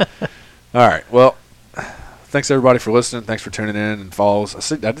out. All right. Well, thanks everybody for listening. Thanks for tuning in and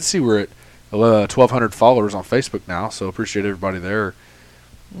follows. I did see we're at 1,200 followers on Facebook now, so appreciate everybody there.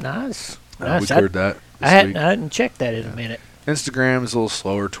 Nice. We cleared that I hadn't checked that in a minute. Instagram is a little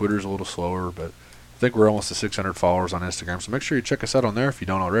slower. Twitter's a little slower, but I think we're almost to 600 followers on Instagram, so make sure you check us out on there if you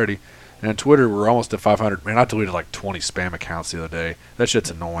don't already. And on Twitter, we're almost at 500. Man, I deleted like 20 spam accounts the other day. That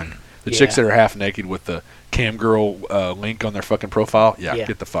shit's annoying. The chicks that are half naked with the cam girl link on their fucking profile,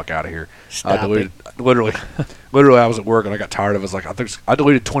 get the fuck out of here. Stop I deleted literally. I was at work and I got tired of it. I was like, I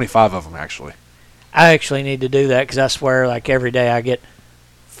deleted 25 of them actually. I actually need to do that because I swear, like every day I get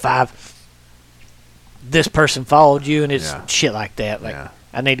 5. This person followed you, and it's shit like that. Like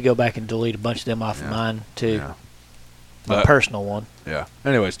I need to go back and delete a bunch of them off of mine too. Yeah. My personal one. Yeah.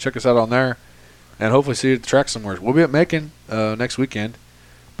 Anyways, check us out on there, and hopefully see you at the track somewhere. We'll be at Macon next weekend,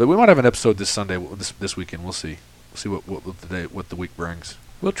 but we might have an episode this Sunday. This weekend, we'll see. We'll see what the week brings.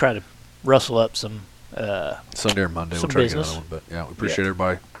 We'll try to rustle up some Sunday or Monday. Some we'll try business. to get another one. But yeah, we appreciate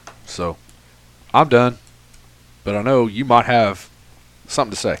everybody. So I'm done, but I know you might have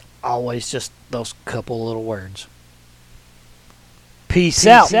something to say. Always just those couple little words. Peace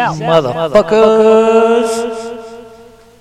out, motherfuckers.